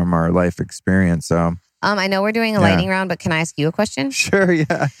vacant from our life experience. So I know we're doing a lightning round, but can I ask you a question? Sure,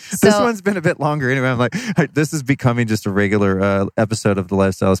 yeah. This one's been a bit longer anyway. I'm like, this is becoming just a regular episode of the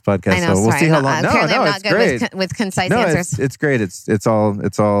Lifestyles podcast. I know, so we'll see how long. Apparently I'm not it's good great. with concise answers. It's great. It's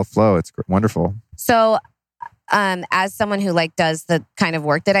all flow. It's wonderful. So, as someone who does the kind of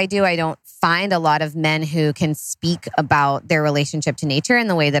work that I do, I don't find a lot of men who can speak about their relationship to nature in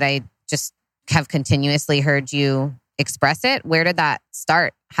the way that I just have continuously heard you express it. Where did that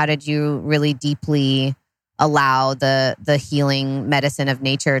start? How did you really deeply allow the healing medicine of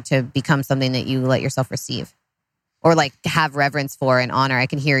nature to become something that you let yourself receive? Or have reverence for and honor? I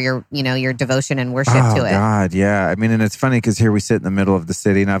can hear your devotion and worship to it. Oh God, yeah. I mean, and it's funny because here we sit in the middle of the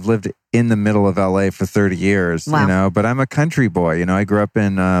city, and I've lived in the middle of LA for 30 years, wow. But I'm a country boy. I grew up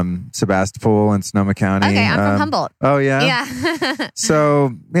in Sebastopol and Sonoma County. Okay, I'm from Humboldt. Oh, yeah? Yeah.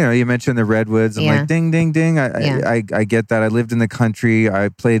 So, you mentioned the redwoods. I'm like, ding, ding, ding. I get that. I lived in the country. I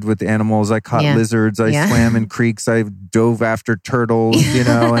played with animals. I caught lizards. I swam in creeks. I dove after turtles,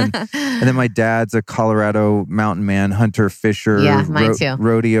 and then my dad's a Colorado mountain man, hunter, fisher, mine too.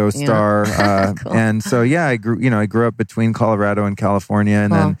 rodeo star. Cool. And so, I grew up between Colorado and California,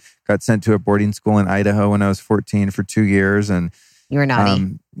 and then got sent to a boarding school in Idaho when I was 14 for 2 years. And you were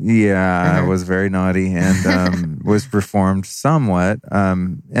naughty. I was very naughty and was reformed somewhat.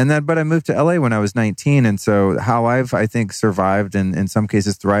 But I moved to LA when I was 19. And so how I've, I think, survived and in some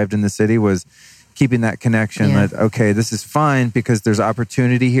cases thrived in the city was keeping that connection that, okay, this is fine because there's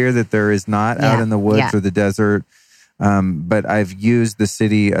opportunity here that there is not out in the woods or the desert. But I've used the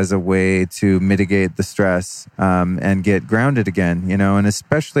city as a way to mitigate the stress and get grounded again, and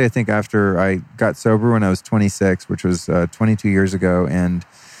especially I think after I got sober when I was 26, which was 22 years ago. And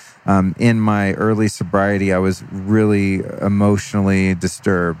in my early sobriety, I was really emotionally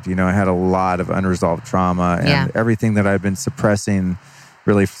disturbed. I had a lot of unresolved trauma and everything that I'd been suppressing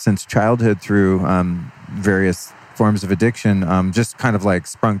really since childhood through various forms of addiction just kind of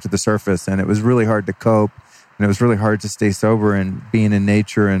sprung to the surface. And it was really hard to cope. And it was really hard to stay sober and being in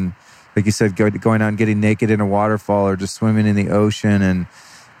nature and, like you said, going out and getting naked in a waterfall or just swimming in the ocean and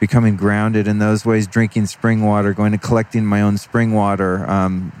becoming grounded in those ways, drinking spring water, going and collecting my own spring water,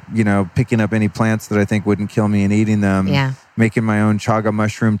 picking up any plants that I think wouldn't kill me and eating them, making my own chaga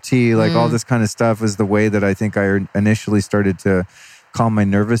mushroom tea, all this kind of stuff is the way that I think I initially started to calm my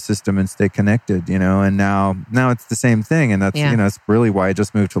nervous system and stay connected, and now it's the same thing. And that's, it's really why I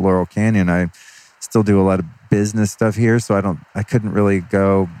just moved to Laurel Canyon. I still do a lot of business stuff here, so I couldn't really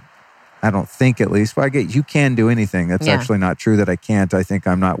go, I don't think at least. Well, you can do anything. That's actually not true that I can't. I think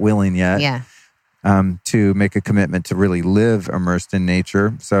I'm not willing yet to make a commitment to really live immersed in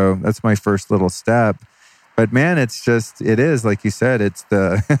nature. So that's my first little step. But man, it is like you said, it's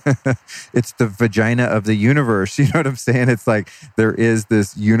the it's the vagina of the universe. You know what I'm saying? It's like there is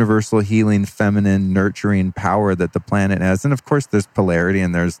this universal healing, feminine, nurturing power that the planet has. And of course there's polarity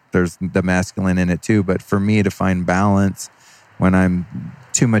and there's the masculine in it too. But for me to find balance when I'm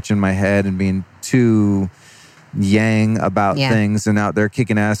too much in my head and being too yang about things and out there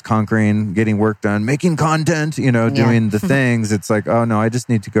kicking ass, conquering, getting work done, making content, doing the things, it's like, oh no, I just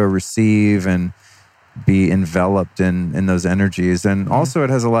need to go receive and be enveloped in those energies. And also it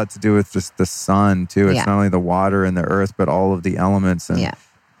has a lot to do with just the sun too. It's not only the water and the earth, but all of the elements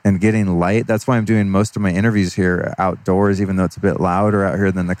and getting light. That's why I'm doing most of my interviews here outdoors, even though it's a bit louder out here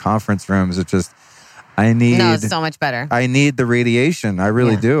than the conference rooms. It's just, it's so much better. I need the radiation. I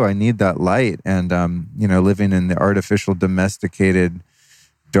really do. I need that light. And, living in the artificial domesticated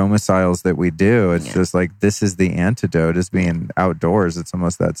domiciles that we do, it's just like, this is the antidote, is being outdoors. It's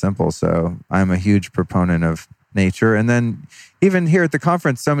almost that simple. So I'm a huge proponent of nature. And then even here at the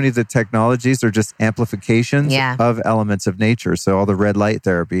conference, so many of the technologies are just amplifications of elements of nature. So all the red light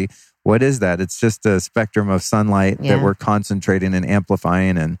therapy, what is that? It's just a spectrum of sunlight that we're concentrating and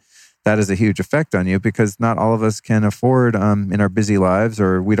amplifying. And that has a huge effect on you because not all of us can afford in our busy lives,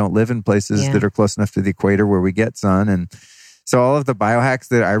 or we don't live in places that are close enough to the equator where we get sun. And so all of the biohacks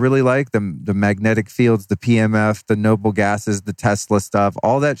that I really like, the magnetic fields, the PMF, the noble gases, the Tesla stuff,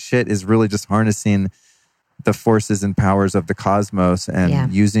 all that shit is really just harnessing the forces and powers of the cosmos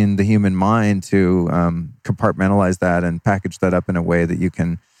and using the human mind to compartmentalize that and package that up in a way that you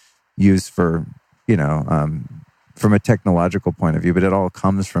can use for, from a technological point of view, but it all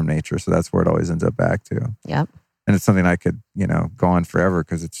comes from nature. So that's where it always ends up back to. Yep. And it's something I could, go on forever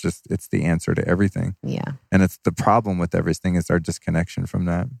because it's the answer to everything. Yeah. And it's the problem with everything is our disconnection from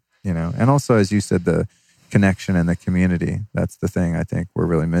that, And also, as you said, the connection and the community. That's the thing I think we're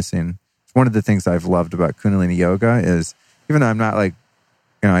really missing. One of the things I've loved about Kundalini Yoga is, even though I'm not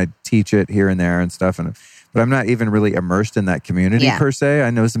I teach it here and there and stuff, but I'm not even really immersed in that community per se. I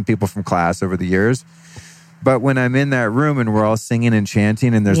know some people from class over the years. But when I'm in that room and we're all singing and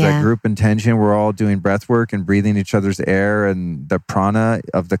chanting and there's that group intention, we're all doing breath work and breathing each other's air and the prana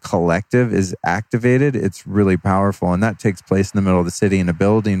of the collective is activated, it's really powerful. And that takes place in the middle of the city in a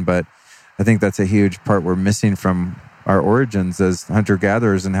building. But I think that's a huge part we're missing from our origins as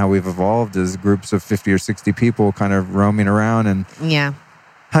hunter-gatherers and how we've evolved as groups of 50 or 60 people kind of roaming around and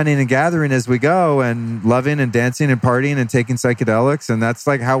hunting and gathering as we go and loving and dancing and partying and taking psychedelics. And that's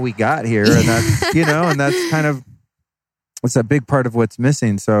like how we got here. And that's, and that's kind of, it's a big part of what's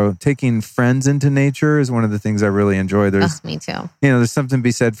missing. So taking friends into nature is one of the things I really enjoy. There's, me too. There's something to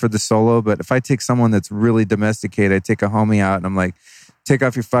be said for the solo, but if I take someone that's really domesticated, I take a homie out and I'm like, take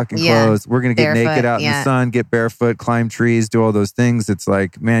off your fucking clothes. We're going to get naked out in the sun, get barefoot, climb trees, do all those things. It's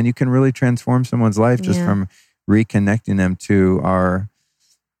like, man, you can really transform someone's life just from reconnecting them to our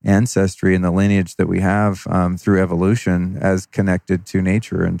ancestry and the lineage that we have through evolution as connected to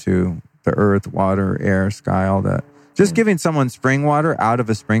nature and to the earth, water, air, sky, all that. Just giving someone spring water out of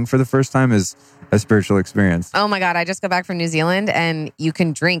a spring for the first time is a spiritual experience. Oh my God. I just got back from New Zealand and you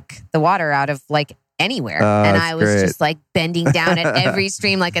can drink the water out of like anywhere. And I was just like bending down at every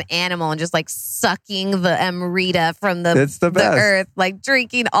stream like an animal and just like sucking the Amrita from the earth, like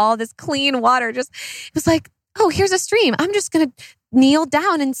drinking all this clean water. It was like, oh, here's a stream. I'm just going to kneel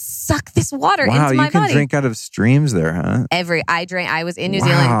down and suck this water into my body. Wow, you can drink out of streams there, huh? I was in New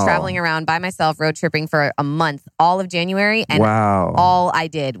Zealand traveling around by myself, road tripping for a month, all of January. And all I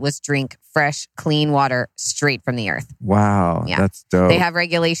did was drink fresh, clean water straight from the earth. Wow, that's dope. They have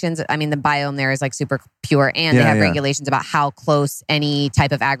regulations. I mean, the biome there is like super pure and they have regulations about how close any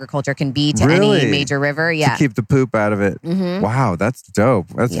type of agriculture can be to any major river. To keep the poop out of it. Mm-hmm. Wow, that's dope.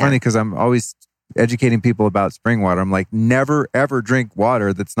 That's funny because I'm always educating people about spring water. I'm like, never ever drink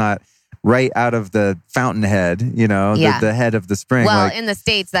water that's not right out of the fountainhead, the head of the spring. Well, in the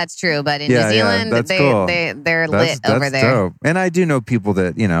States, that's true. But in New Zealand, they're lit over there. Dope. And I do know people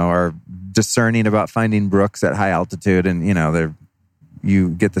that, are discerning about finding brooks at high altitude and, you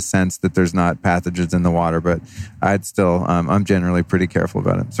get the sense that there's not pathogens in the water, but I'd still, I'm generally pretty careful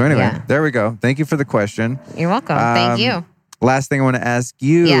about it. So anyway, there we go. Thank you for the question. You're welcome. Thank you. Last thing I want to ask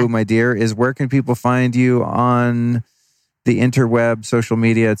you, my dear, is where can people find you on the interweb, social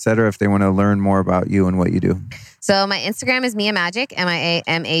media, et cetera, if they want to learn more about you and what you do? So my Instagram is MiaMagic,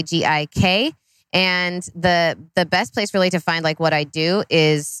 MiaMagik. And the best place really to find like what I do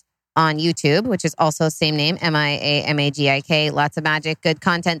is on YouTube, which is also same name, MiaMagik. Lots of magic, good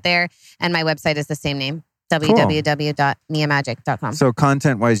content there. And my website is the same name, www.miamagic.com. So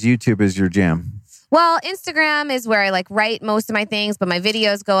content-wise, YouTube is your jam. Well, Instagram is where I like write most of my things, but my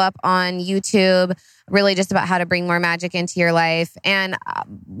videos go up on YouTube, really just about how to bring more magic into your life. And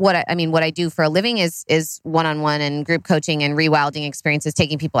what I do for a living is one-on-one and group coaching and rewilding experiences,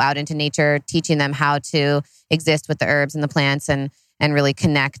 taking people out into nature, teaching them how to exist with the herbs and the plants and really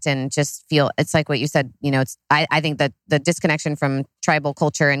connect and just feel, it's like what you said, I think that the disconnection from tribal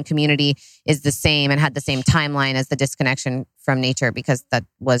culture and community is the same and had the same timeline as the disconnection from nature, because that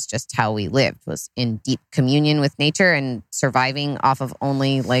was just how we lived, was in deep communion with nature and surviving off of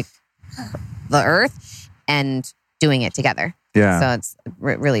only like the earth and doing it together. Yeah. So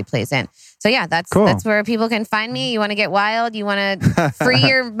it really plays in. So yeah, that's where people can find me. You want to get wild? You want to free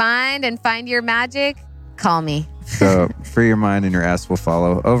your mind and find your magic? Call me. So free your mind and your ass will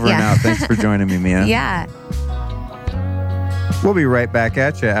follow. Over and out. Thanks for joining me, Mia. Yeah. We'll be right back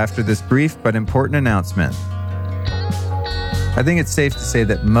at you after this brief but important announcement. I think it's safe to say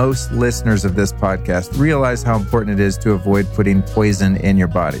that most listeners of this podcast realize how important it is to avoid putting poison in your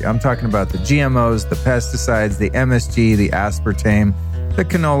body. I'm talking about the GMOs, the pesticides, the MSG, the aspartame, the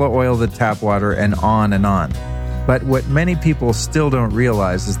canola oil, the tap water, and on and on. But what many people still don't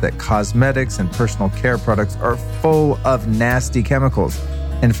realize is that cosmetics and personal care products are full of nasty chemicals.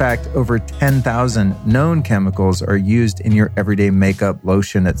 In fact, over 10,000 known chemicals are used in your everyday makeup,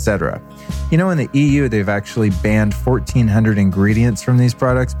 lotion, etc. In the EU, they've actually banned 1,400 ingredients from these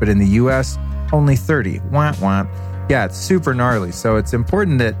products, but in the US, only 30. Wah, wah. Yeah, it's super gnarly. So it's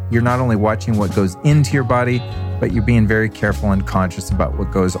important that you're not only watching what goes into your body, but you're being very careful and conscious about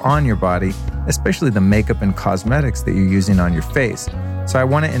what goes on your body, especially the makeup and cosmetics that you're using on your face. So I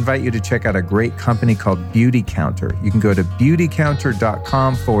want to invite you to check out a great company called Beauty Counter. You can go to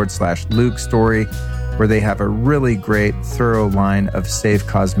beautycounter.com/Luke Story, where they have a really great, thorough line of safe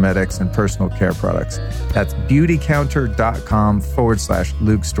cosmetics and personal care products. That's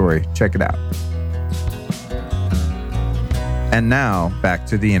beautycounter.com/Luke Story. Check it out. And now, back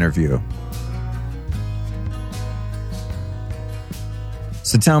to the interview.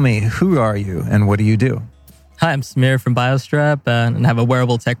 So tell me, who are you and what do you do? Hi, I'm Samir from Biostrap and have a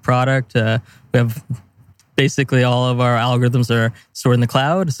wearable tech product. We have basically all of our algorithms are stored in the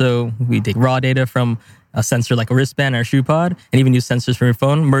cloud. So we take raw data from a sensor like a wristband or a shoe pod, and even use sensors from your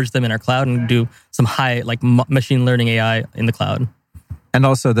phone, merge them in our cloud, and do some high machine learning AI in the cloud. And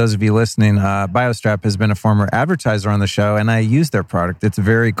also, those of you listening, Biostrap has been a former advertiser on the show, and I use their product. It's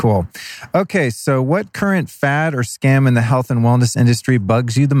very cool. Okay, so what current fad or scam in the health and wellness industry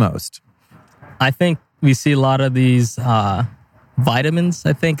bugs you the most? I think we see a lot of these vitamins,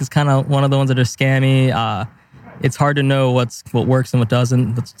 I think, is kind of one of the ones that are scammy. It's hard to know what works and what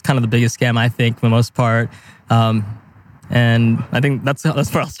doesn't. That's kind of the biggest scam, I think, for the most part. And I think that's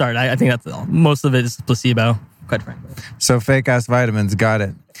where I'll start. I think that's most of it is placebo, quite frankly. So fake-ass vitamins, got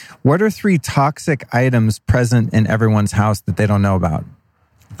it. What are 3 toxic items present in everyone's house that they don't know about?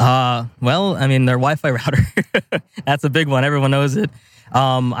 Well, I mean, their Wi-Fi router. That's a big one. Everyone knows it.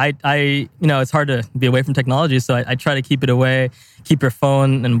 It's hard to be away from technology, so I try to keep it away. Keep your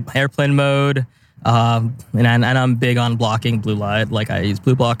phone in airplane mode. And I'm big on blocking blue light. Like I use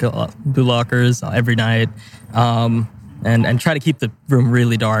blue blockers every night. And try to keep the room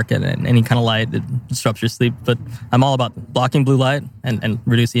really dark and any kind of light that disrupts your sleep. But I'm all about blocking blue light and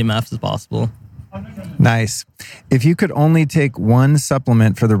reduce EMFs as possible. Nice. If you could only take one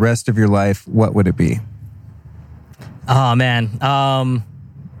supplement for the rest of your life, what would it be? Oh, man. I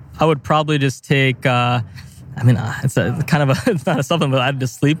would probably just take... it's it's not a supplement, but I'd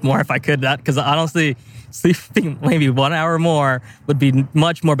just sleep more if I could. Because honestly, sleeping maybe 1 hour more would be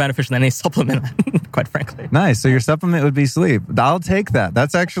much more beneficial than any supplement, quite frankly. Nice. So your supplement would be sleep. I'll take that.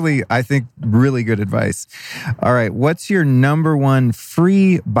 That's actually, I think, really good advice. All right. What's your number one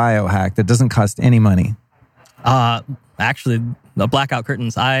free biohack that doesn't cost any money? Actually, the blackout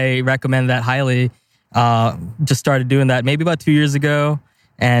curtains. I recommend that highly. Just started doing that maybe about 2 years ago.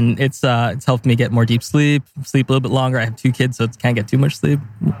 And it's helped me get more deep sleep a little bit longer. I have 2 kids, so can't get too much sleep.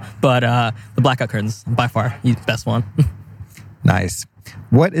 But the blackout curtains, by far, the best one. Nice.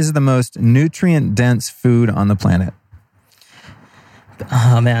 What is the most nutrient-dense food on the planet?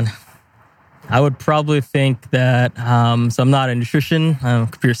 Oh, man. I would probably think that, so I'm not a nutrition, I'm a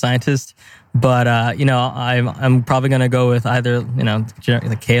computer scientist, but, I'm probably going to go with either,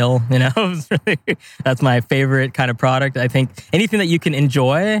 the kale, that's my favorite kind of product. I think anything that you can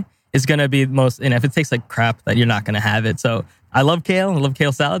enjoy is going to be most, if it tastes like crap, that you're not going to have it. So I love kale. I love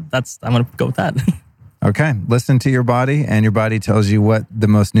kale salad. I'm going to go with that. Okay. Listen to your body, and your body tells you what the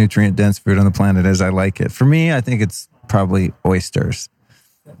most nutrient-dense food on the planet is. I like it. For me, I think it's probably oysters.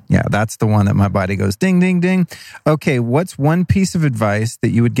 Yeah, that's the one that my body goes ding, ding, ding. Okay, what's one piece of advice that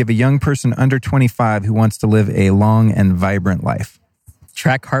you would give a young person under 25 who wants to live a long and vibrant life?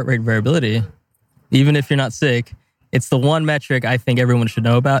 Track heart rate variability. Even if you're not sick, it's the one metric I think everyone should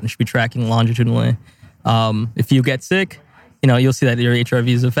know about and should be tracking longitudinally. If you get sick, you'll see that your HRV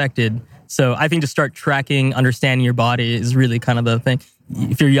is affected. So I think to start tracking, understanding your body is really kind of the thing.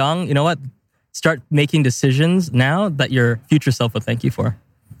 If you're young, you know what? Start making decisions now that your future self will thank you for.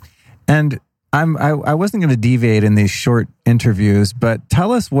 And I wasn't going to deviate in these short interviews, but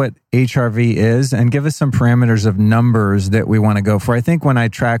tell us what HRV is and give us some parameters of numbers that we want to go for. I think when I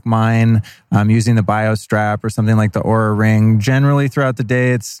track mine using the BioStrap or something like the Aura Ring, generally throughout the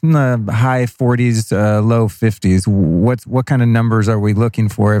day, it's in the high 40s, low 50s. What kind of numbers are we looking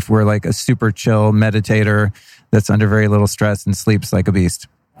for if we're like a super chill meditator that's under very little stress and sleeps like a beast?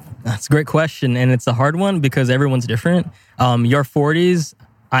 That's a great question. And it's a hard one because everyone's different. Your 40s...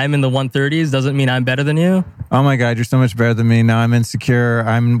 I'm in the 130s doesn't mean I'm better than you. Oh my God, you're so much better than me. Now I'm insecure.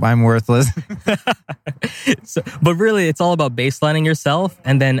 I'm worthless. But really, it's all about baselining yourself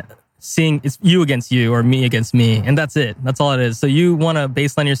and then seeing it's you against you or me against me. And that's it. That's all it is. So you want to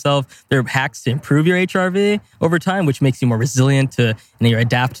baseline yourself. There are hacks to improve your HRV over time, which makes you more resilient to you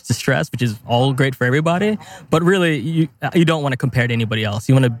adapt to stress, which is all great for everybody. But really, you don't want to compare to anybody else.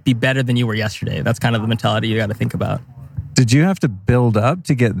 You want to be better than you were yesterday. That's kind of the mentality you got to think about. Did you have to build up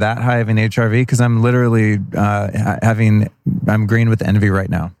to get that high of an HRV? Because I'm literally I'm green with envy right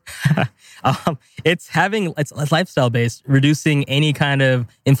now. It's lifestyle based, reducing any kind of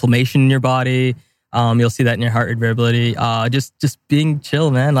inflammation in your body. You'll see that in your heart rate variability. Just being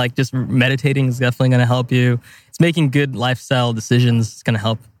chill, man. Like just meditating is definitely going to help you. It's making good lifestyle decisions is going to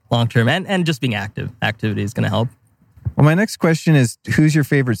help long term, and just being active. Activity is going to help. Well, my next question is, who's your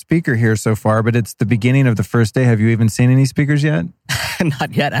favorite speaker here so far? But it's the beginning of the first day. Have you even seen any speakers yet?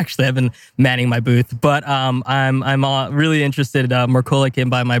 Not yet, actually. I've been manning my booth, but I'm really interested. Mercola came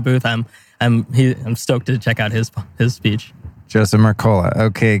by my booth. I'm stoked to check out his speech. Joseph Mercola.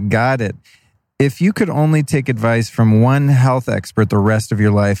 Okay, got it. If you could only take advice from one health expert the rest of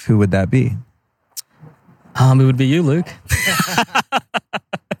your life, who would that be? It would be you, Luke.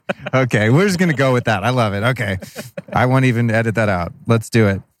 Okay, we're just going to go with that. I love it. Okay. I won't even edit that out. Let's do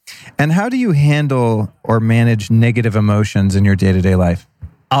it. And how do you handle or manage negative emotions in your day-to-day life?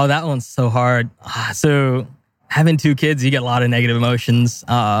 Oh, that one's so hard. So having 2 kids, you get a lot of negative emotions.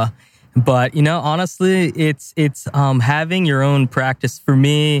 But honestly, it's having your own practice. For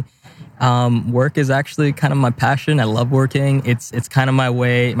me, work is actually kind of my passion. I love working. It's kind of my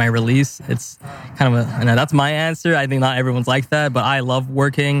way, my release. It's kind of that's my answer. I think not everyone's like that, but I love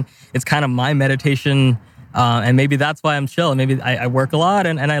working. It's kind of my meditation. And maybe that's why I'm chill. Maybe I work a lot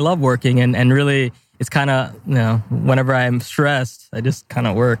and I love working. And really, it's kind of, whenever I'm stressed, I just kind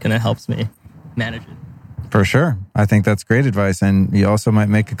of work and it helps me manage it. For sure. I think that's great advice. And you also might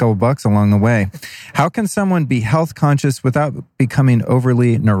make a couple bucks along the way. How can someone be health conscious without becoming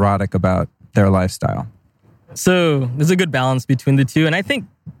overly neurotic about their lifestyle? So there's a good balance between the two. And I think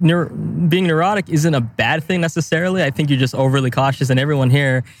being neurotic isn't a bad thing necessarily. I think you're just overly cautious, and everyone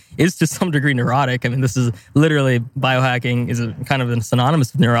here is to some degree neurotic. I mean, this is literally biohacking is kind of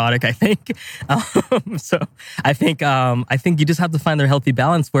synonymous with neurotic, I think. So I think you just have to find their healthy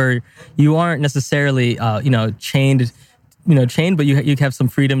balance where you aren't necessarily, chained, but you have some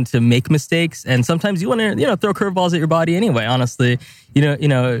freedom to make mistakes. And sometimes you want to, throw curveballs at your body anyway, honestly.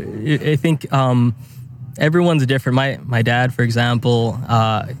 I think, everyone's different. My dad, for example,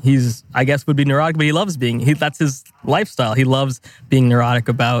 he's, I guess, would be neurotic, but he loves that's his lifestyle. He loves being neurotic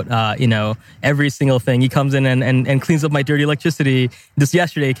about, every single thing. He comes in and cleans up my dirty electricity. Just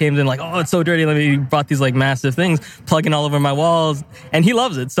yesterday, he came in like, oh, it's so dirty. He brought these like massive things, plugging all over my walls, and he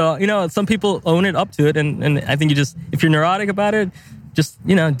loves it. So, some people own it up to it. And I think if you're neurotic about it, just,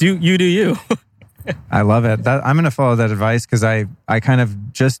 do you. I love it. I'm going to follow that advice because I kind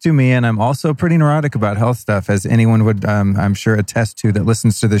of just do me, and I'm also pretty neurotic about health stuff, as anyone would, I'm sure, attest to that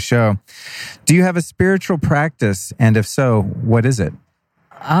listens to the show. Do you have a spiritual practice? And if so, what is it?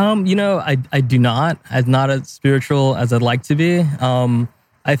 I do not. I'm not as spiritual as I'd like to be.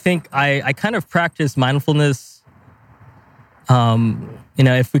 I think I kind of practice mindfulness.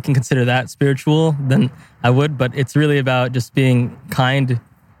 If we can consider that spiritual, then I would, but it's really about just being kind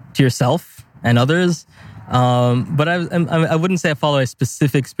to yourself and others. But I wouldn't say I follow a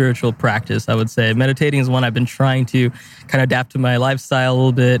specific spiritual practice. I would say meditating is one I've been trying to kind of adapt to my lifestyle a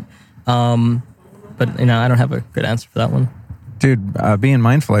little bit. But I don't have a good answer for that one. Dude, being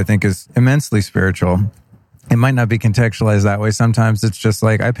mindful, I think, is immensely spiritual. It might not be contextualized that way. Sometimes it's just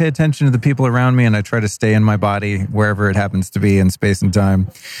like I pay attention to the people around me and I try to stay in my body wherever it happens to be in space and time.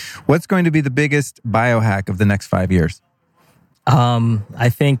 What's going to be the biggest biohack of the next 5 years? I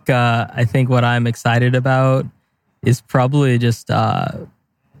think what I'm excited about is probably just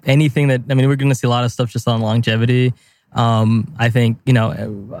anything that, we're going to see a lot of stuff just on longevity. I think,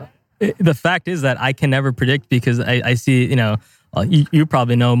 the fact is that I can never predict because I see, you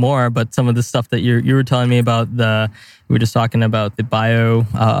probably know more, but some of the stuff that you were telling me about we were just talking about the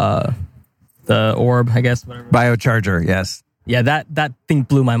the orb, I guess, whatever. Biocharger, yes. Yeah, that thing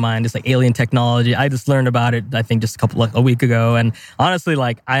blew my mind. It's like alien technology. I just learned about it, I think, just a week ago. And honestly,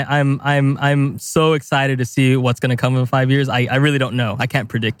 like I'm so excited to see what's going to come in 5 years. I really don't know. I can't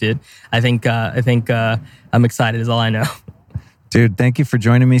predict it. I think I'm excited is all I know. Dude, thank you for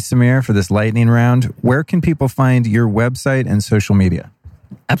joining me, Samir, for this lightning round. Where can people find your website and social media?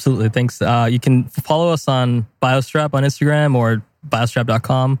 Absolutely, thanks. You can follow us on BioStrap on Instagram or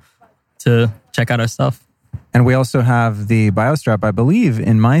biostrap.com to check out our stuff. And we also have the BioStrap, I believe,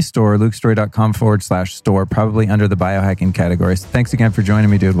 in my store, lukestory.com/store, probably under the biohacking categories. Thanks again for joining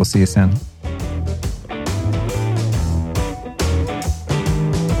me, dude. We'll see you soon.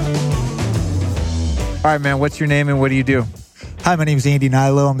 All right, man. What's your name and what do you do? Hi, my name is Andy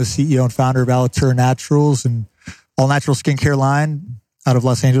Nilo. I'm the CEO and founder of Alitura Naturals and all natural skincare line out of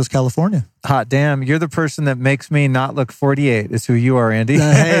Los Angeles, California. Hot damn. You're the person that makes me not look 48 is who you are, Andy.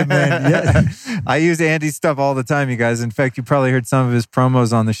 Hey, man. Yeah. I use Andy's stuff all the time, you guys. In fact, you probably heard some of his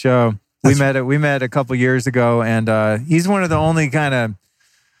promos on the show. We met a couple years ago, and he's one of the only kind of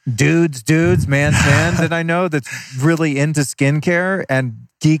dudes, man that I know that's really into skincare and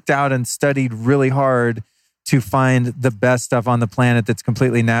geeked out and studied really hard to find the best stuff on the planet that's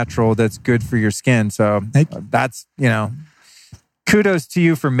completely natural, that's good for your skin. So that's, kudos to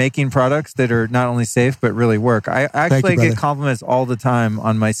you for making products that are not only safe, but really work. I actually get compliments all the time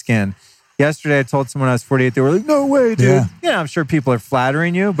on my skin. Yesterday, I told someone I was 48. They were like, no way, dude. Yeah, I'm sure people are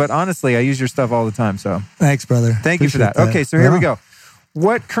flattering you, but honestly, I use your stuff all the time. So thanks, brother. Thank you for that. Okay, so here we go.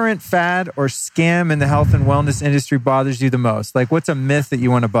 What current fad or scam in the health and wellness industry bothers you the most? Like, what's a myth that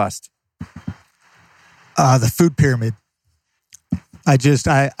you want to bust? The food pyramid.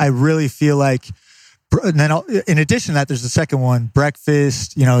 I really feel like And then in addition to that, there's the second one,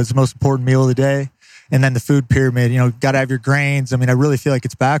 breakfast, is the most important meal of the day. And then the food pyramid, got to have your grains. I mean, I really feel like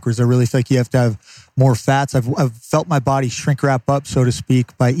it's backwards. I really feel like you have to have more fats. I've felt my body shrink wrap up, so to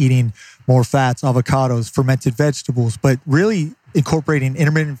speak, by eating more fats, avocados, fermented vegetables, but really incorporating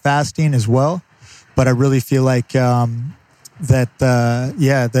intermittent fasting as well. But I really feel like the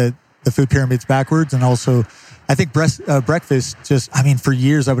food pyramid's backwards. And also, I think breakfast for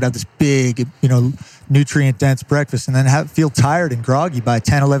years I would have this big, nutrient-dense breakfast and then feel tired and groggy by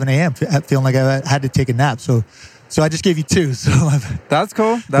 10, 11 a.m., feeling like I had to take a nap. So I just gave you two. So That's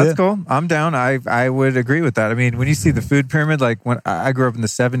cool. That's cool. I'm down. I would agree with that. I mean, when you see the food pyramid, like when I grew up in the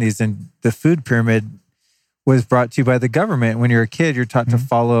 70s and the food pyramid was brought to you by the government. When you're a kid, you're taught to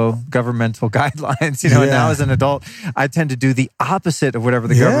follow governmental guidelines, and now as an adult, I tend to do the opposite of whatever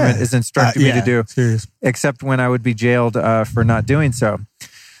the government is instructing me to do, except when I would be jailed for not doing so.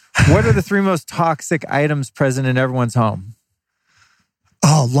 What are the three most toxic items present in everyone's home?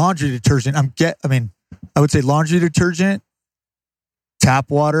 Oh, laundry detergent. I would say laundry detergent, tap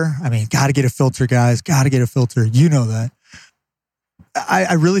water. I mean, got to get a filter, guys. Got to get a filter. You know that.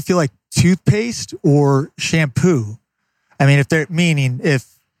 I really feel like toothpaste or shampoo. I mean, if they're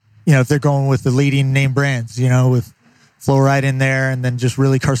going with the leading name brands, with fluoride in there and then just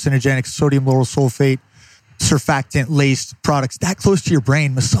really carcinogenic sodium lauryl sulfate, surfactant laced products that close to your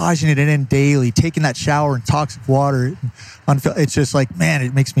brain, massaging it in daily, taking that shower in toxic water. It's just like, man,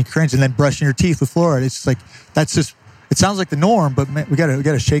 it makes me cringe. And then brushing your teeth with fluoride. It's just like, it sounds like the norm, but man, we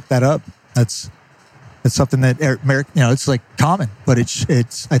gotta shake that up. It's something that it's like common, but it's.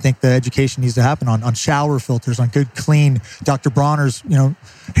 I think the education needs to happen on shower filters, on good, clean Dr. Bronner's,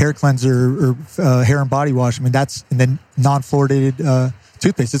 hair cleanser or hair and body wash. I mean, and then non-fluoridated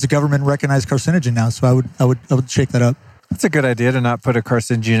toothpaste. It's a government recognized carcinogen now, so I would shake that up. That's a good idea to not put a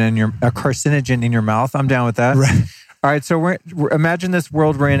carcinogen in your mouth. I'm down with that. Right. All right, so imagine this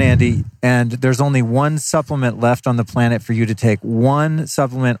world we're in, Andy, and there's only one supplement left on the planet for you to take. One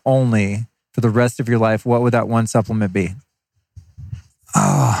supplement only for the rest of your life. What would that one supplement be?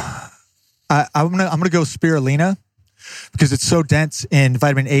 I'm gonna go spirulina because it's so dense in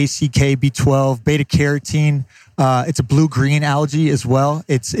vitamin A, C, K, B12, beta carotene. It's a blue-green algae as well.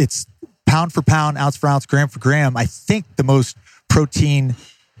 It's pound for pound, ounce for ounce, gram for gram. I think the most protein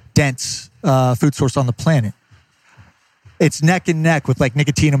dense food source on the planet. It's neck and neck with like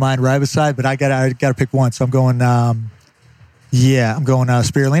nicotinamide riboside, but I gotta pick one. So I'm going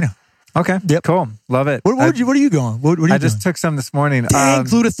spirulina. Okay. Yep. Cool. Love it. What are you going? What are you I just took some this morning. Dang,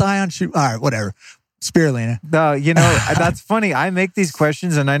 glutathione. All right, whatever. Spirulina. No, that's funny. I make these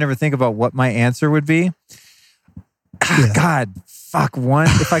questions and I never think about what my answer would be. Yeah. God, fuck one.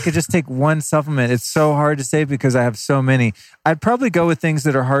 If I could just take one supplement, it's so hard to say because I have so many. I'd probably go with things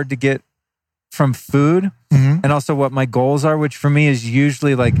that are hard to get from food and also what my goals are, which for me is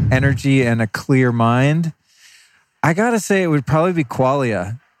usually like energy and a clear mind. I got to say it would probably be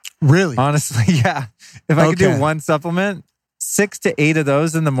qualia. Really? Honestly, yeah. If I could do one supplement, 6 to 8 of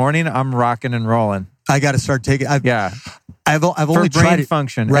those in the morning, I'm rocking and rolling. I got to start taking. I've only for brain tried it.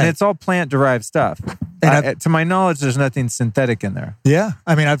 function, right. And it's all plant derived stuff. And to my knowledge, there's nothing synthetic in there. Yeah,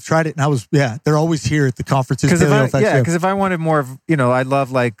 I mean, I've tried it, and they're always here at the conferences. Because if I wanted more of, I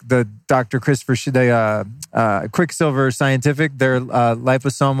love like the Dr. Christopher, Quicksilver Scientific, their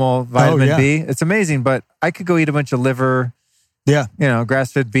liposomal vitamin B. It's amazing, but I could go eat a bunch of liver. Yeah.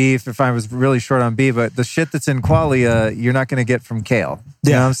 Grass-fed beef if I was really short on beef, but the shit that's in qualia, you're not going to get from kale.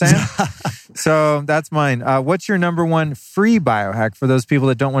 You know what I'm saying? So that's mine. What's your number one free biohack for those people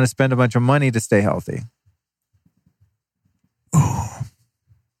that don't want to spend a bunch of money to stay healthy?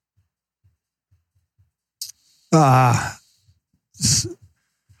 I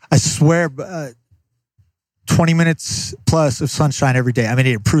swear, 20 minutes plus of sunshine every day. I mean,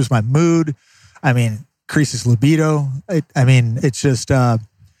 it improves my mood. I mean, increases libido. It's just,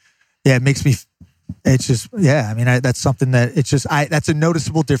 it makes me, that's something that that's a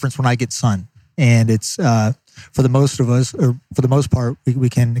noticeable difference when I get sun. And it's, for the most of us, or for the most part, we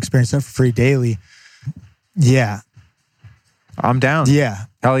can experience that for free daily. Yeah. I'm down. Yeah.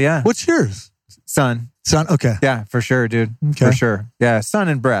 Hell yeah. What's yours? Sun. Okay. Yeah, for sure, dude. Okay. For sure. Yeah. Sun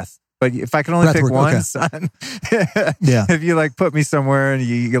and breath. But if I could only pick one, okay. Sun. Yeah. If you like put me somewhere and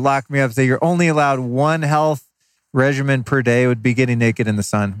you lock me up, say you're only allowed one health regimen per day, it would be getting naked in the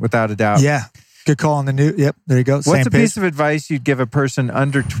sun, without a doubt. Yeah. Good call on the new. Yep. There you go. What's a piece of advice you'd give a person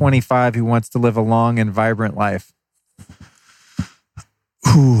under 25 who wants to live a long and vibrant life?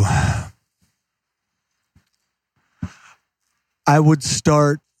 Ooh. I would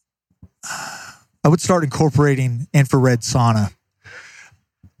start incorporating infrared sauna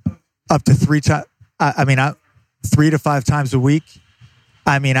up to 3 times. I mean, 3 to 5 times a week.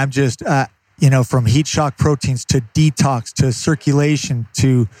 I mean, I'm just, from heat shock proteins to detox to circulation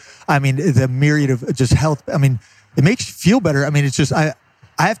to, I mean, the myriad of just health. I mean, it makes you feel better. I mean, it's just, I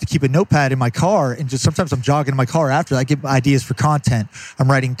have to keep a notepad in my car, and just sometimes I'm jogging in my car after. I get ideas for content. I'm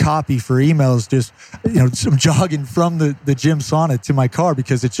writing copy for emails. Just, I'm jogging from the gym sauna to my car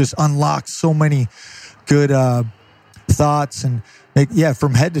because it just unlocks so many good thoughts and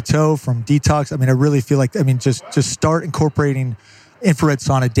from head to toe, from detox. I mean, I really feel like, just start incorporating infrared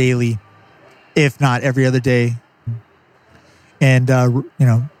sauna daily, if not every other day. And,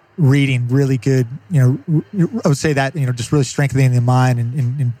 reading really good, I would say that, just really strengthening the mind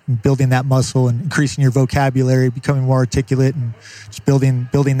and building that muscle and increasing your vocabulary, becoming more articulate, and just building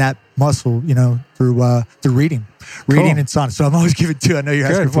that muscle, through reading and sauna. So I'm always giving 2. I know you're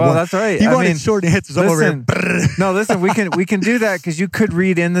asking for well, one. that's right. You wanted short answers. I'm over here. No, listen, we can do that because you could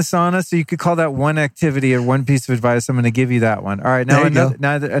read in the sauna, so you could call that one activity or one piece of advice. I'm going to give you that one. All right, now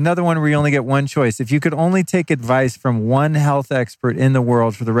another one where you only get one choice. If you could only take advice from one health expert in the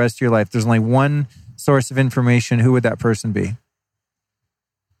world for the rest of your life, there's only one source of information. Who would that person be?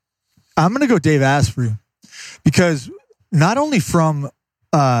 I'm going to go Dave Asprey, because not only from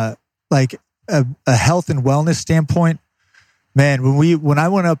a health and wellness standpoint, man, when I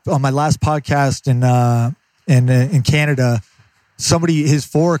went up on my last podcast in Canada, somebody, his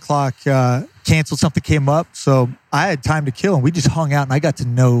 4:00 canceled, something came up, so I had time to kill, and we just hung out, and I got to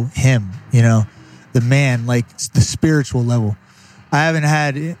know him, the man, like the spiritual level. I haven't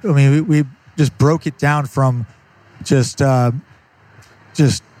had, we just broke it down from just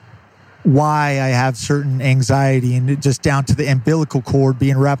why I have certain anxiety, and just down to the umbilical cord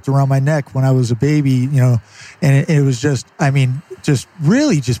being wrapped around my neck when I was a baby, and it was just, just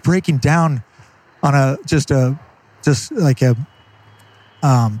really just breaking down on just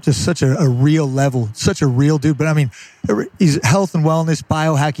such a real level, such a real dude. But he's health and wellness,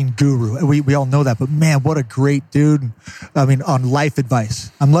 biohacking guru. We all know that, but man, what a great dude. On life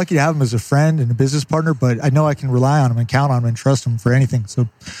advice. I'm lucky to have him as a friend and a business partner, but I know I can rely on him and count on him and trust him for anything. So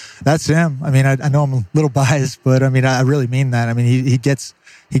that's him. I know I'm a little biased, but I really mean that. He gets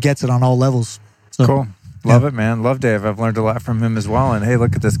it on all levels. So, cool. Love it, man. Love Dave. I've learned a lot from him as well. And hey,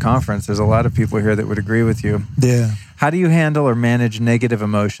 look at this conference. There's a lot of people here that would agree with you. Yeah. How do you handle or manage negative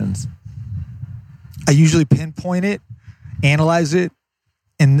emotions? I usually pinpoint it, analyze it,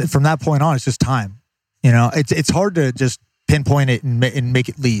 and from that point on, it's just time. It's hard to just pinpoint it and make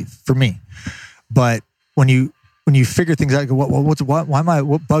it leave for me. But when you figure things out, you go,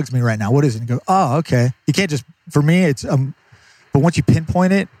 what bugs me right now? What is it? And go, oh, okay. You can't just, for me, it's but once you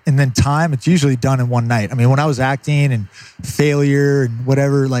pinpoint it and then time, it's usually done in one night. When I was acting and failure and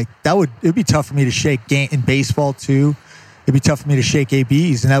whatever, it'd be tough for me to shake in baseball too. It'd be tough for me to shake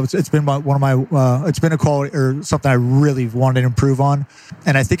ABs. And it's been it's been a quality or something I really wanted to improve on.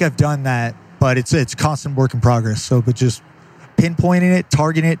 And I think I've done that, but it's constant work in progress. So, but just pinpointing it,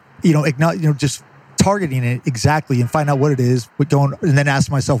 targeting it, just targeting it exactly and find out what it is, and then ask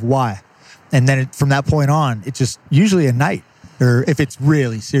myself why. And then from that point on, it's just usually a night. Or if it's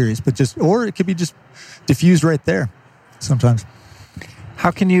really serious, or it could be just diffused right there sometimes.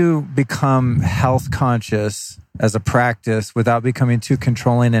 How can you become health conscious as a practice without becoming too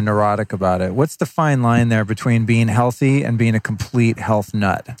controlling and neurotic about it? What's the fine line there between being healthy and being a complete health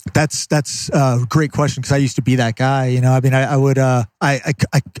nut? That's a great question, because I used to be that guy. I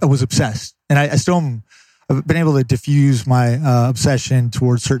was obsessed, and I still am. I've been able to diffuse my obsession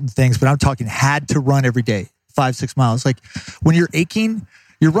towards certain things, but I'm talking had to run every day. 5-6 miles. Like when you're aching,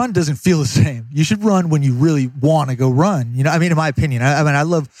 your run doesn't feel the same. You should run when you really want to go run. In my opinion, I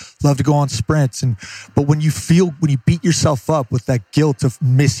love to go on sprints, but when you beat yourself up with that guilt of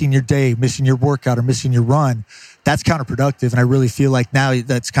missing your day, missing your workout, or missing your run, that's counterproductive. And I really feel like now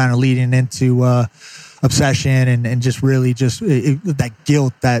that's kind of leading into obsession and just really that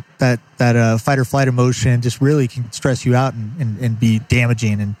guilt, that fight or flight emotion just really can stress you out and be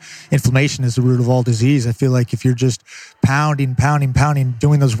damaging. And inflammation is the root of all disease. I feel like if you're just pounding,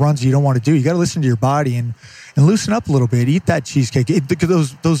 doing those runs you don't want to do, you got to listen to your body and loosen up a little bit. Eat that cheesecake.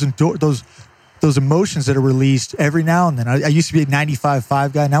 Because those emotions that are released every now and then. I used to be a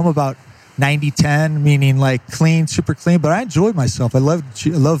 95-5 guy. Now I'm about 90-10, meaning like clean, super clean. But I enjoy myself. I love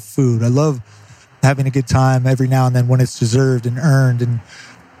food. I love having a good time every now and then when it's deserved and earned. And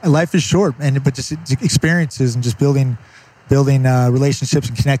life is short, but just experiences and just building relationships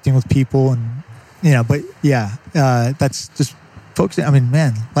and connecting with people, and that's just focusing.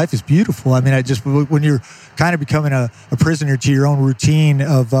 Man, life is beautiful. When you're kind of becoming a prisoner to your own routine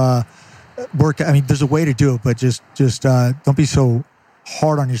of work. There's a way to do it, but just don't be so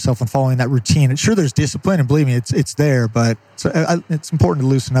hard on yourself and following that routine. Sure, there's discipline, and believe me, it's there, but it's important to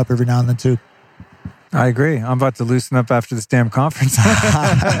loosen up every now and then too. I agree. I'm about to loosen up after this damn conference.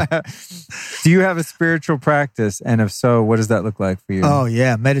 Do you have a spiritual practice? And if so, what does that look like for you? Oh,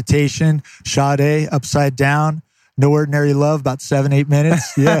 yeah. Meditation, Sade, upside down, no ordinary love, about 7-8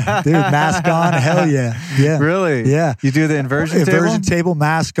 minutes. Yeah, dude, mask on. Hell yeah. Yeah. Really? Yeah. You do the inversion table? Inversion table,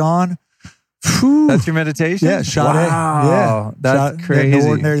 mask on. Whew. That's your meditation? Yeah, Sade. Wow. Yeah. That's crazy. No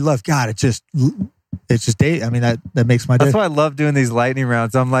ordinary love. God, it's just day. I mean, that makes my day. That's why I love doing these lightning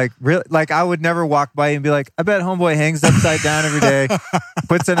rounds. I'm like, really, like I would never walk by and be like, I bet homeboy hangs upside down every day,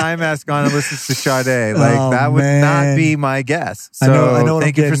 puts an eye mask on and listens to Sade. Like that would not be my guess. So I know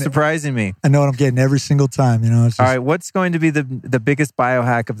thank you for surprising me. I know what I'm getting every single time. It's just, all right, what's going to be the biggest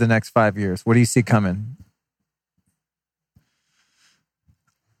biohack of the next 5 years? What do you see coming?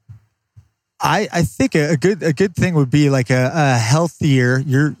 I think a good thing would be like a healthier.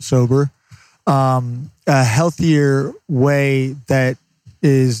 You're sober. A healthier way that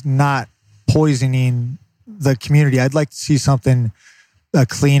is not poisoning the community. I'd like to see something, a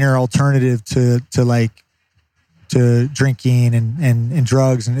cleaner alternative to drinking and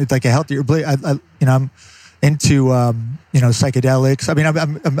drugs, and it's like a healthier. I'm into psychedelics. I mean,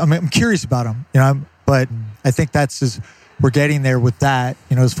 I'm curious about them. But I think we're getting there with that.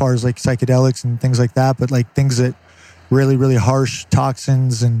 As far as like psychedelics and things like that. But like things that really, really harsh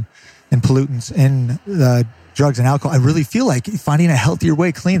toxins and pollutants in drugs and alcohol. I really feel like finding a healthier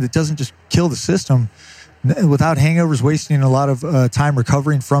way, clean, that doesn't just kill the system without hangovers, wasting a lot of time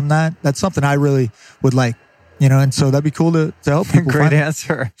recovering from that. That's something I really would like, and so that'd be cool to help people. Great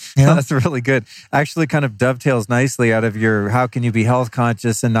answer. That's really good. Actually kind of dovetails nicely out of your, how can you be health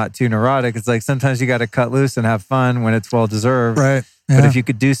conscious and not too neurotic? It's like sometimes you got to cut loose and have fun when it's well deserved. Right. Yeah. But if you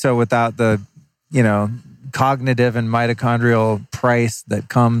could do so without the, cognitive and mitochondrial price that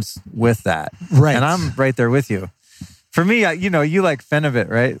comes with that. Right. And I'm right there with you. For me, you like Phenibut,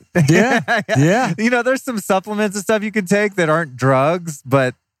 right? Yeah. Yeah. There's some supplements and stuff you can take that aren't drugs,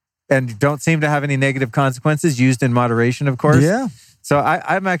 and don't seem to have any negative consequences, used in moderation, of course. Yeah. So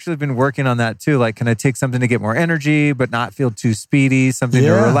I've actually been working on that too. Like, can I take something to get more energy, but not feel too speedy? Something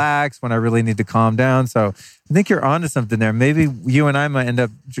to relax when I really need to calm down. So I think you're onto something there. Maybe you and I might end up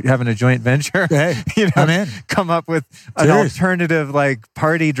having a joint venture. Hey, I'm in. Come up with an alternative like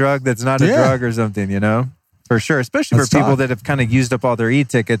party drug that's not a drug or something, For sure. Especially for people that have kind of used up all their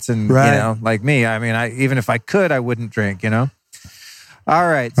e-tickets and, like me. I mean, even if I could, I wouldn't drink, All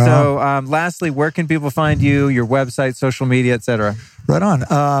right. So lastly, where can people find you, your website, social media, etc.? Right on.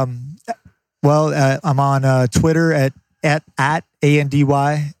 I'm on Twitter at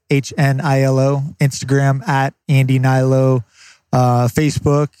AndyHnilo, Instagram at Andy Nilo,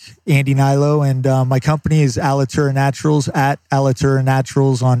 Facebook, Andy Nilo, and my company is Alitura Naturals, at Alitura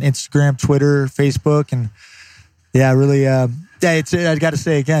Naturals on Instagram, Twitter, Facebook. And really, I got to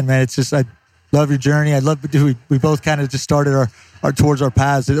say again, man, it's just, I love your journey. I love, we both kind of just started our towards our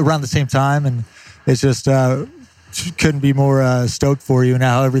paths around the same time, and it's just couldn't be more stoked for you and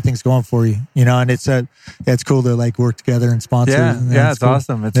how everything's going for you. And it's cool to like work together and sponsor. It's cool.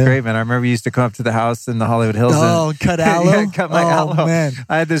 Awesome. It's great, man. I remember you used to come up to the house in the Hollywood Hills. Oh, cut aloe. Cut my aloe. Man.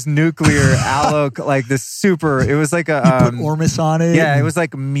 I had this nuclear aloe, like this super. It was like a. You put Ormus on it. Yeah, it was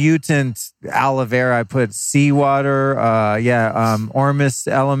like mutant aloe vera. I put seawater. Ormus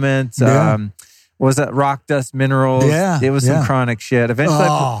element. Was that rock dust minerals? Yeah, it was some chronic shit. Eventually,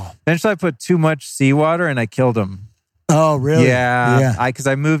 I put too much seawater and I killed them. Oh, really? Yeah. Because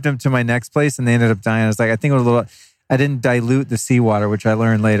I moved them to my next place and they ended up dying. I was like, I think it was a little. I didn't dilute the seawater, which I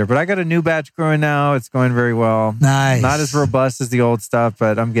learned later. But I got a new batch growing now. It's going very well. Nice. Not as robust as the old stuff,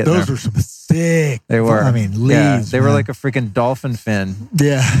 but I'm getting Those there. were some thick. They were. I mean, leaves. They were like a freaking dolphin fin.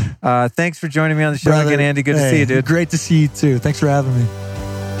 Yeah. Thanks for joining me on the show again, Andy. Good to see you, dude. Great to see you too. Thanks for having me.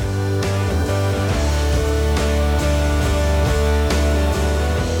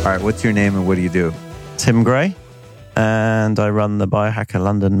 All right, what's your name and what do you do? Tim Gray, and I run the Biohacker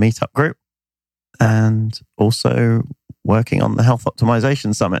London meetup group, and also working on the Health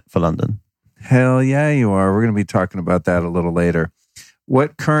Optimization Summit for London. Hell yeah, you are. We're going to be talking about that a little later.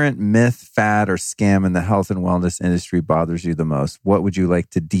 What current myth, fad, or scam in the health and wellness industry bothers you the most? What would you like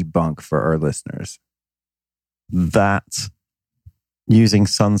to debunk for our listeners? That using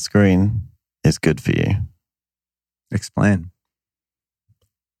sunscreen is good for you. Explain.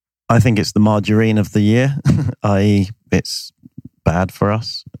 I think it's the margarine of the year, i.e. it's bad for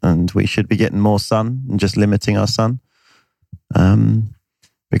us and we should be getting more sun and just limiting our sun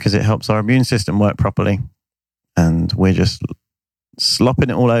because it helps our immune system work properly. And we're just slopping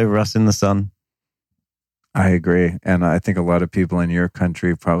it all over us in the sun. I agree. And I think a lot of people in your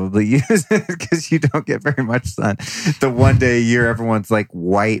country probably use it because you don't get very much sun. The one day a year, everyone's like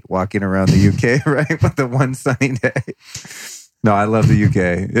white walking around the UK, right? But the one sunny day. No, I love the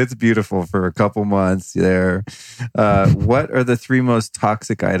UK. It's beautiful for a couple months there. What are the 3 most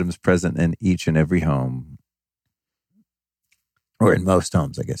toxic items present in each and every home? Or in most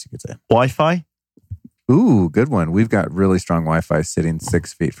homes, I guess you could say. Wi-Fi? Ooh, good one. We've got really strong Wi-Fi sitting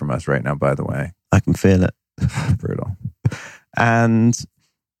 6 feet from us right now, by the way. I can feel it. Brutal. And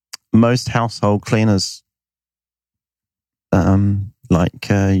most household cleaners, like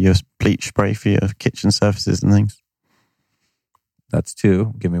your bleach spray for your kitchen surfaces and things. That's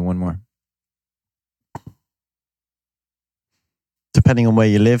 2. Give me one more. Depending on where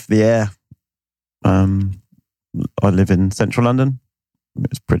you live, the air. I live in central London.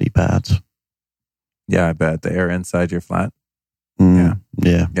 It's pretty bad. Yeah, I bet. The air inside your flat. Yeah.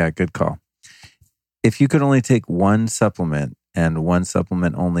 Yeah, good call. If you could only take one supplement and one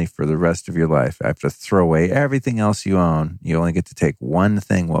supplement only for the rest of your life, I have to throw away everything else you own. You only get to take one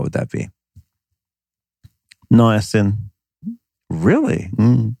thing. What would that be? Niacin. Really?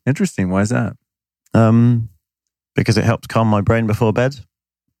 Interesting. Why is that? Because it helps calm my brain before bed.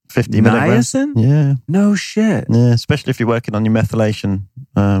 50 milligrams. Niacin? Yeah. No shit. Yeah, especially if you're working on your methylation,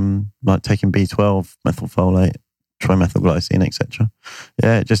 like taking B12, methylfolate, trimethylglycine, etc.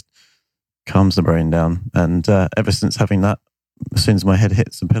 Yeah, it just calms the brain down. And ever since having that, as soon as my head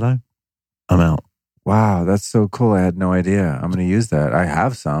hits the pillow, I'm out. Wow, that's so cool. I had no idea. I'm going to use that. I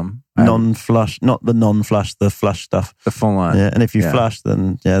have some. Non-flush, not the non-flush, the flush stuff. The full on. Yeah, and if you flush,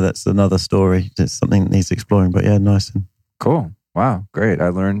 then that's another story. It's something that needs exploring, but yeah, niacin. Cool. Wow, great. I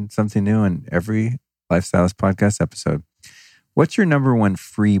learned something new in every Lifestylist podcast episode. What's your number one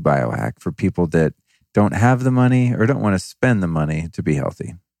free biohack for people that don't have the money or don't want to spend the money to be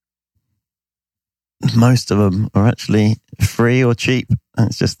healthy? Most of them are actually free or cheap. And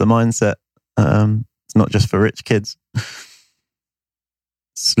it's just the mindset. It's not just for rich kids.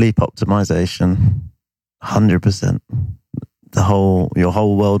 Sleep optimization, 100%. Your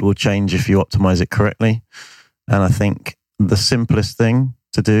whole world will change if you optimize it correctly. And I think the simplest thing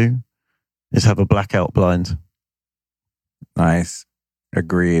to do is have a blackout blind. Nice.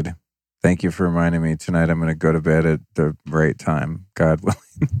 Agreed. Thank you for reminding me. Tonight I'm going to go to bed at the right time, God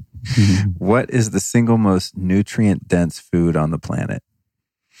willing. What is the single most nutrient-dense food on the planet?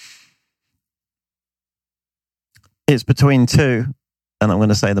 It's between 2, and I'm going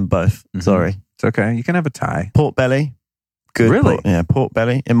to say them both. Mm-hmm. Sorry. It's okay. You can have a tie. Pork belly. Good. Really? Pork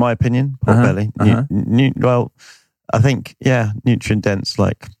belly, in my opinion. Pork belly. Well, I think, nutrient dense,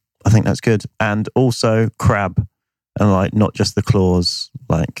 like, I think that's good. And also crab, and like, not just the claws,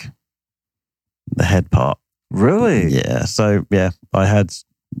 like the head part. Really? Yeah. So,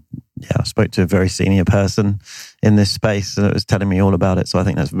 I spoke to a very senior person in this space and it was telling me all about it. So I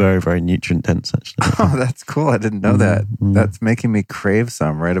think that's very, very nutrient dense, actually. Oh, that's cool. I didn't know that. That's making me crave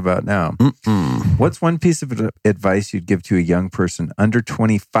some right about now. What's one piece of advice you'd give to a young person under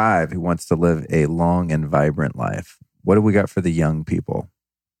 25 who wants to live a long and vibrant life? What do we got for the young people?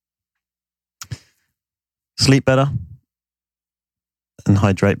 Sleep better and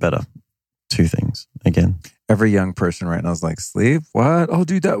hydrate better. 2 things, again. Every young person right now is like, sleep? What? I'll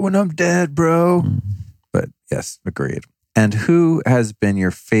do that when I'm dead, bro. But yes, agreed. And who has been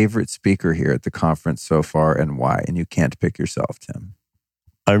your favorite speaker here at the conference so far and why? And you can't pick yourself, Tim.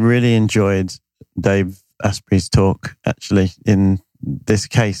 I really enjoyed Dave Asprey's talk. Actually, in this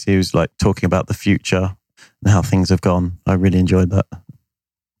case, he was like talking about the future and how things have gone. I really enjoyed that.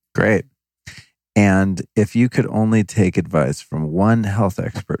 Great. And if you could only take advice from one health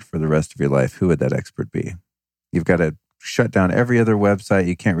expert for the rest of your life, who would that expert be? You've got to shut down every other website.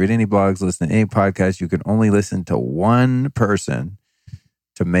 You can't read any blogs, listen to any podcasts. You can only listen to one person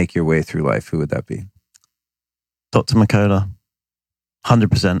to make your way through life. Who would that be? Dr. McCullough.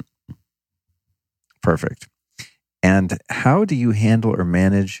 100%. Perfect. And how do you handle or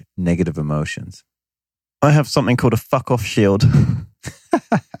manage negative emotions? I have something called a fuck off shield.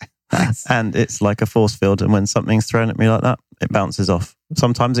 Nice. And it's like a force field. And when something's thrown at me like that, it bounces off.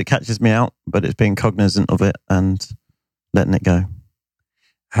 Sometimes it catches me out, but it's being cognizant of it and letting it go.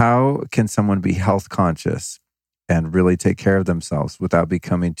 How can someone be health conscious and really take care of themselves without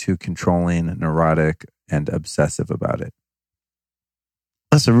becoming too controlling, neurotic, and obsessive about it?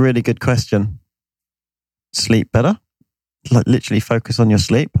 That's a really good question. Sleep better. Like literally focus on your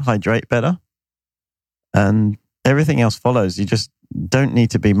sleep, hydrate better. And everything else follows. You just don't need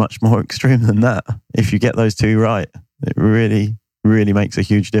to be much more extreme than that. If you get those 2 right, it really, really makes a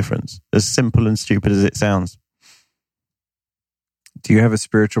huge difference. As simple and stupid as it sounds. Do you have a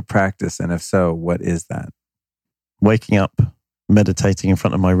spiritual practice? And if so, what is that? waking up, meditating in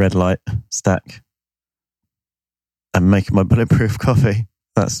front of my red light stack, and making my bulletproof coffee.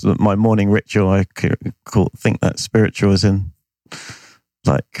 That's my morning ritual. I think that spiritual is in.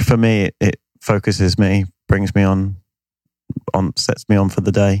 Like for me, it focuses me, brings me on, sets me on for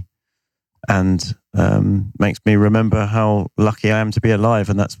the day, and makes me remember how lucky I am to be alive.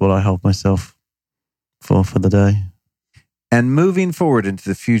 And that's what I hold myself for the day. And moving forward into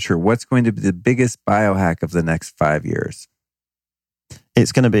the future, what's going to be the biggest biohack of the next 5 years?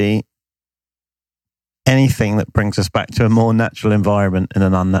 It's going to be anything that brings us back to a more natural environment in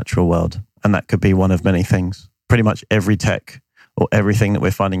an unnatural world. And that could be one of many things. Pretty much every tech or everything that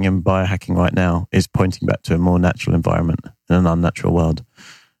we're finding in biohacking right now is pointing back to a more natural environment in an unnatural world.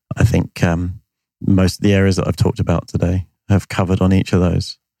 I think most of the areas that I've talked about today have covered on each of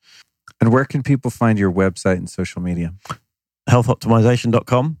those. And where can people find your website and social media?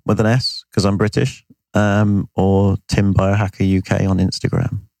 Healthoptimization.com with an S, because I'm British, or Tim Biohacker UK on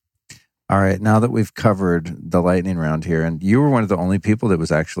Instagram. All right, now that we've covered the lightning round here, and you were one of the only people that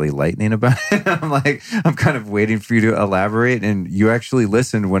was actually lightning about it, I'm kind of waiting for you to elaborate, and you actually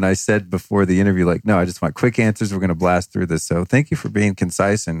listened when I said before the interview, like, no, I just want quick answers. We're going to blast through this. So thank you for being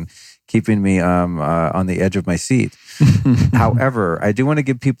concise and keeping me on the edge of my seat. However, I do want to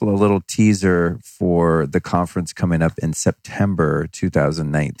give people a little teaser for the conference coming up in September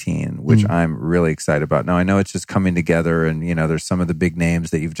 2019, which I'm really excited about. Now, I know it's just coming together and, there's some of the big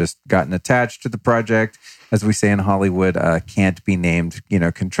names that you've just gotten attached to the project. As we say in Hollywood, can't be named,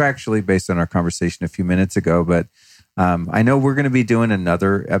 contractually based on our conversation a few minutes ago. But I know we're going to be doing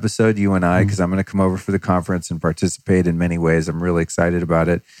another episode, you and I, because I'm going to come over for the conference and participate in many ways. I'm really excited about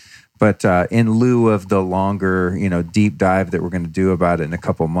it. But in lieu of the longer, deep dive that we're going to do about it in a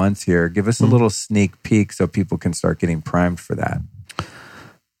couple months here, give us a little sneak peek so people can start getting primed for that.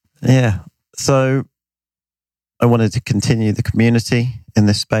 Yeah. So I wanted to continue the community in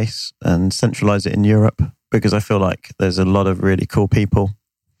this space and centralize it in Europe, because I feel like there's a lot of really cool people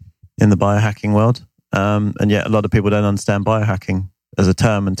in the biohacking world. And yet a lot of people don't understand biohacking as a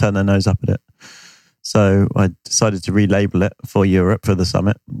term and turn their nose up at it. So I decided to relabel it for Europe for the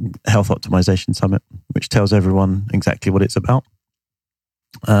summit, Health Optimization Summit, which tells everyone exactly what it's about.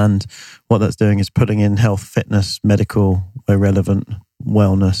 And what that's doing is putting in health, fitness, medical, where relevant,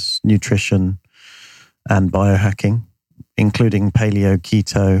 wellness, nutrition, and biohacking, including paleo,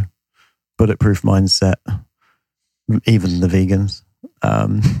 keto, bulletproof mindset, even the vegans,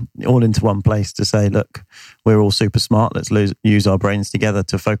 all into one place to say, look, we're all super smart. Let's use our brains together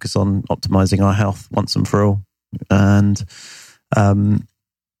to focus on optimizing our health once and for all. And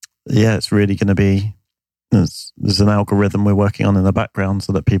it's really going to be, there's an algorithm we're working on in the background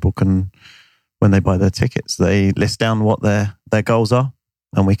so that people can, when they buy their tickets, they list down what their goals are,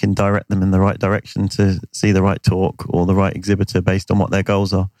 and we can direct them in the right direction to see the right talk or the right exhibitor based on what their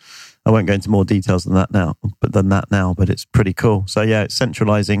goals are. I won't go into more details than that now, but it's pretty cool. So yeah, it's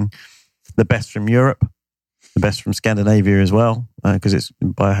centralizing the best from Europe, the best from Scandinavia as well, because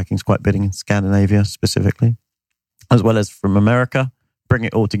biohacking is quite big in Scandinavia specifically, as well as from America. Bring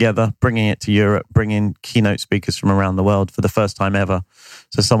it all together, bringing it to Europe, bringing keynote speakers from around the world for the first time ever.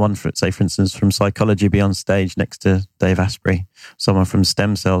 So someone, for instance, from psychology be on stage next to Dave Asprey. Someone from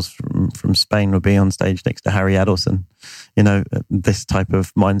stem cells from Spain will be on stage next to Harry Adelson. This type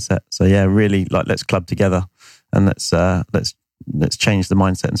of mindset. So yeah, really, let's club together and let's change the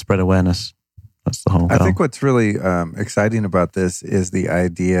mindset and spread awareness. That's the whole goal. I think what's really exciting about this is the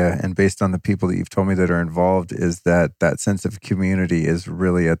idea, and based on the people that you've told me that are involved, is that sense of community is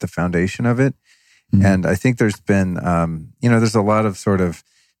really at the foundation of it. Mm-hmm. And I think there's been, there's a lot of sort of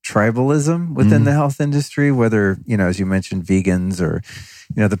tribalism within the health industry, whether, as you mentioned, vegans or,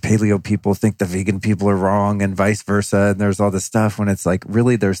 the paleo people think the vegan people are wrong and vice versa. And there's all this stuff when it's like,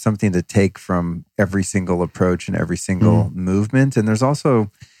 really, there's something to take from every single approach and every single movement. And there's also,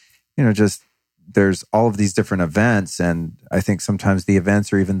 there's all of these different events. And I think sometimes the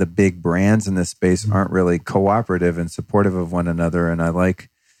events or even the big brands in this space aren't really cooperative and supportive of one another. And I like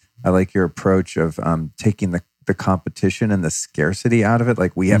your approach of taking the competition and the scarcity out of it.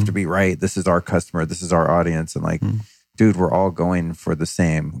 Like, we have to be right. This is our customer. This is our audience. And dude, we're all going for the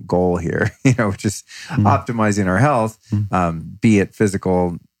same goal here, which is optimizing our health, be it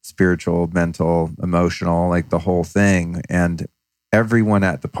physical, spiritual, mental, emotional, like the whole thing. And everyone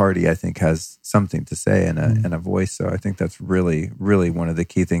at the party, I think, has something to say and a voice. So I think that's really, really one of the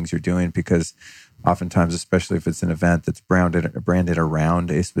key things you're doing, because oftentimes, especially if it's an event that's branded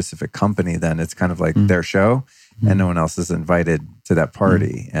around a specific company, then it's kind of like their show and no one else is invited to that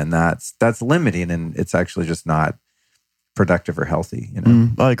party. And that's limiting, and it's actually just not productive or healthy. You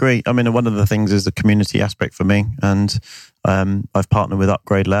know, I agree. I mean, one of the things is the community aspect for me, and I've partnered with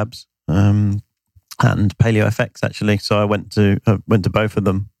Upgrade Labs and Paleo FX actually. So I went to both of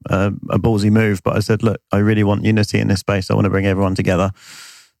them. A ballsy move, but I said, look, I really want unity in this space. I want to bring everyone together.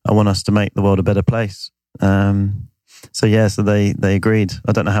 I want us to make the world a better place. So they agreed.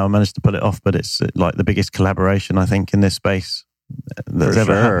 I don't know how I managed to pull it off, but it's like the biggest collaboration I think in this space that's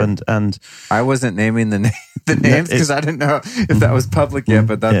ever happened. And I wasn't naming the names because I didn't know if that was public yet.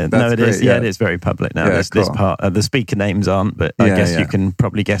 But that's it great. is. Yeah, it is very public now. This part, the speaker names aren't, but I guess you can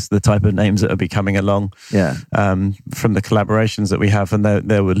probably guess the type of names that will be coming along. Yeah, from the collaborations that we have, and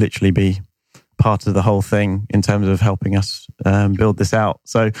there would literally be part of the whole thing in terms of helping us build this out.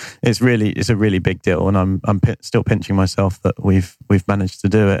 So it's a really big deal, and I'm still pinching myself that we've managed to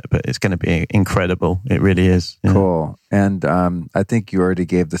do it, but it's going to be incredible. It really is. Yeah. Cool. And I think you already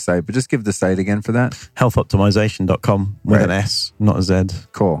gave the site, but just give the site again for that. Healthoptimization.com with an S, not a Z.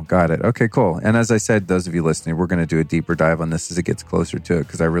 Cool. Got it. Okay, cool. And as I said, those of you listening, we're going to do a deeper dive on this as it gets closer to it,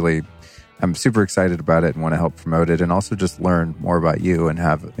 because I'm super excited about it and want to help promote it, and also just learn more about you and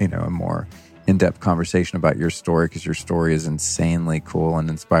have, a more in-depth conversation about your story, because your story is insanely cool and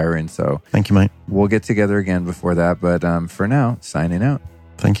inspiring. So thank you, mate. We'll get together again before that, but for now, signing out.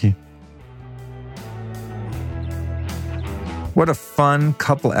 Thank you. What a fun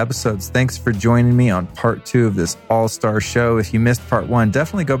couple episodes. Thanks for joining me on part 2 of this all-star show. If you missed part 1,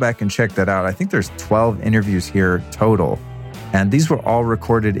 definitely go back and check that out. I think there's 12 interviews here total, and these were all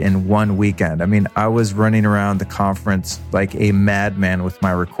recorded in one weekend. I mean, I was running around the conference like a madman with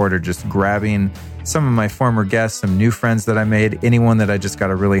my recorder, just grabbing some of my former guests, some new friends that I made, anyone that I just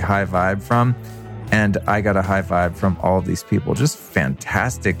got a really high vibe from. And I got a high vibe from all of these people, just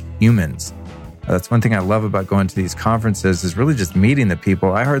fantastic humans. That's one thing I love about going to these conferences, is really just meeting the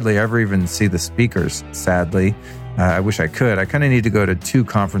people. I hardly ever even see the speakers, sadly. I wish I could. I kind of need to go to 2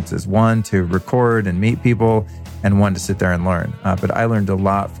 conferences, one to record and meet people, and one to sit there and learn. But I learned a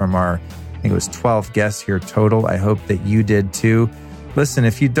lot from I think it was 12 guests here total. I hope that you did too. Listen,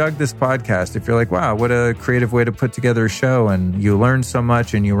 if you dug this podcast, if you're like, wow, what a creative way to put together a show, and you learned so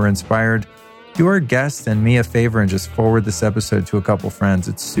much and you were inspired, do our guest and me a favor and just forward this episode to a couple friends.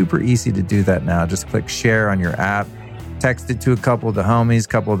 It's super easy to do that now. Just click share on your app, text it to a couple of the homies,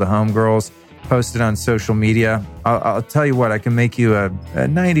 couple of the homegirls, post it on social media. I'll tell you what, I can make you a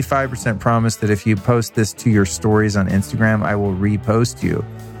 95% promise that if you post this to your stories on Instagram, I will repost you,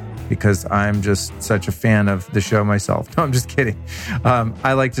 because I'm just such a fan of the show myself. No, I'm just kidding.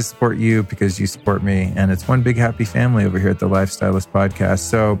 I like to support you because you support me, and it's one big happy family over here at the Lifestylist Podcast.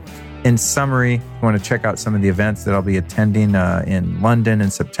 So in summary, if you want to check out some of the events that I'll be attending in London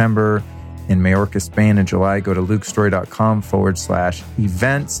in September, in Majorca, Spain in July, go to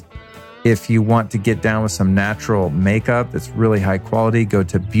lukestory.com/events. If you want to get down with some natural makeup that's really high quality, go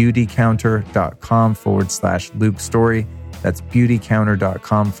to beautycounter.com/lukestory. That's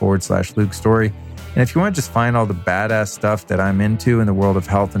beautycounter.com/lukestory. And if you want to just find all the badass stuff that I'm into in the world of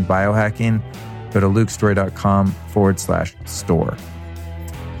health and biohacking, go to lukestory.com/store.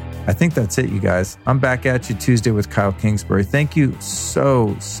 I think that's it, you guys. I'm back at you Tuesday with Kyle Kingsbury. Thank you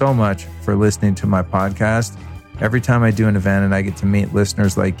so much for listening to my podcast. Every time I do an event and I get to meet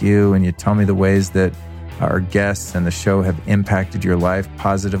listeners like you, and you tell me the ways that our guests and the show have impacted your life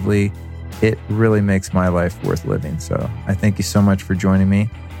positively, it really makes my life worth living. So I thank you so much for joining me,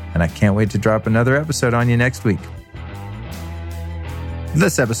 and I can't wait to drop another episode on you next week.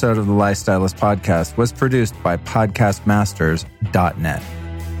 This episode of the Lifestylist Podcast was produced by podcastmasters.net.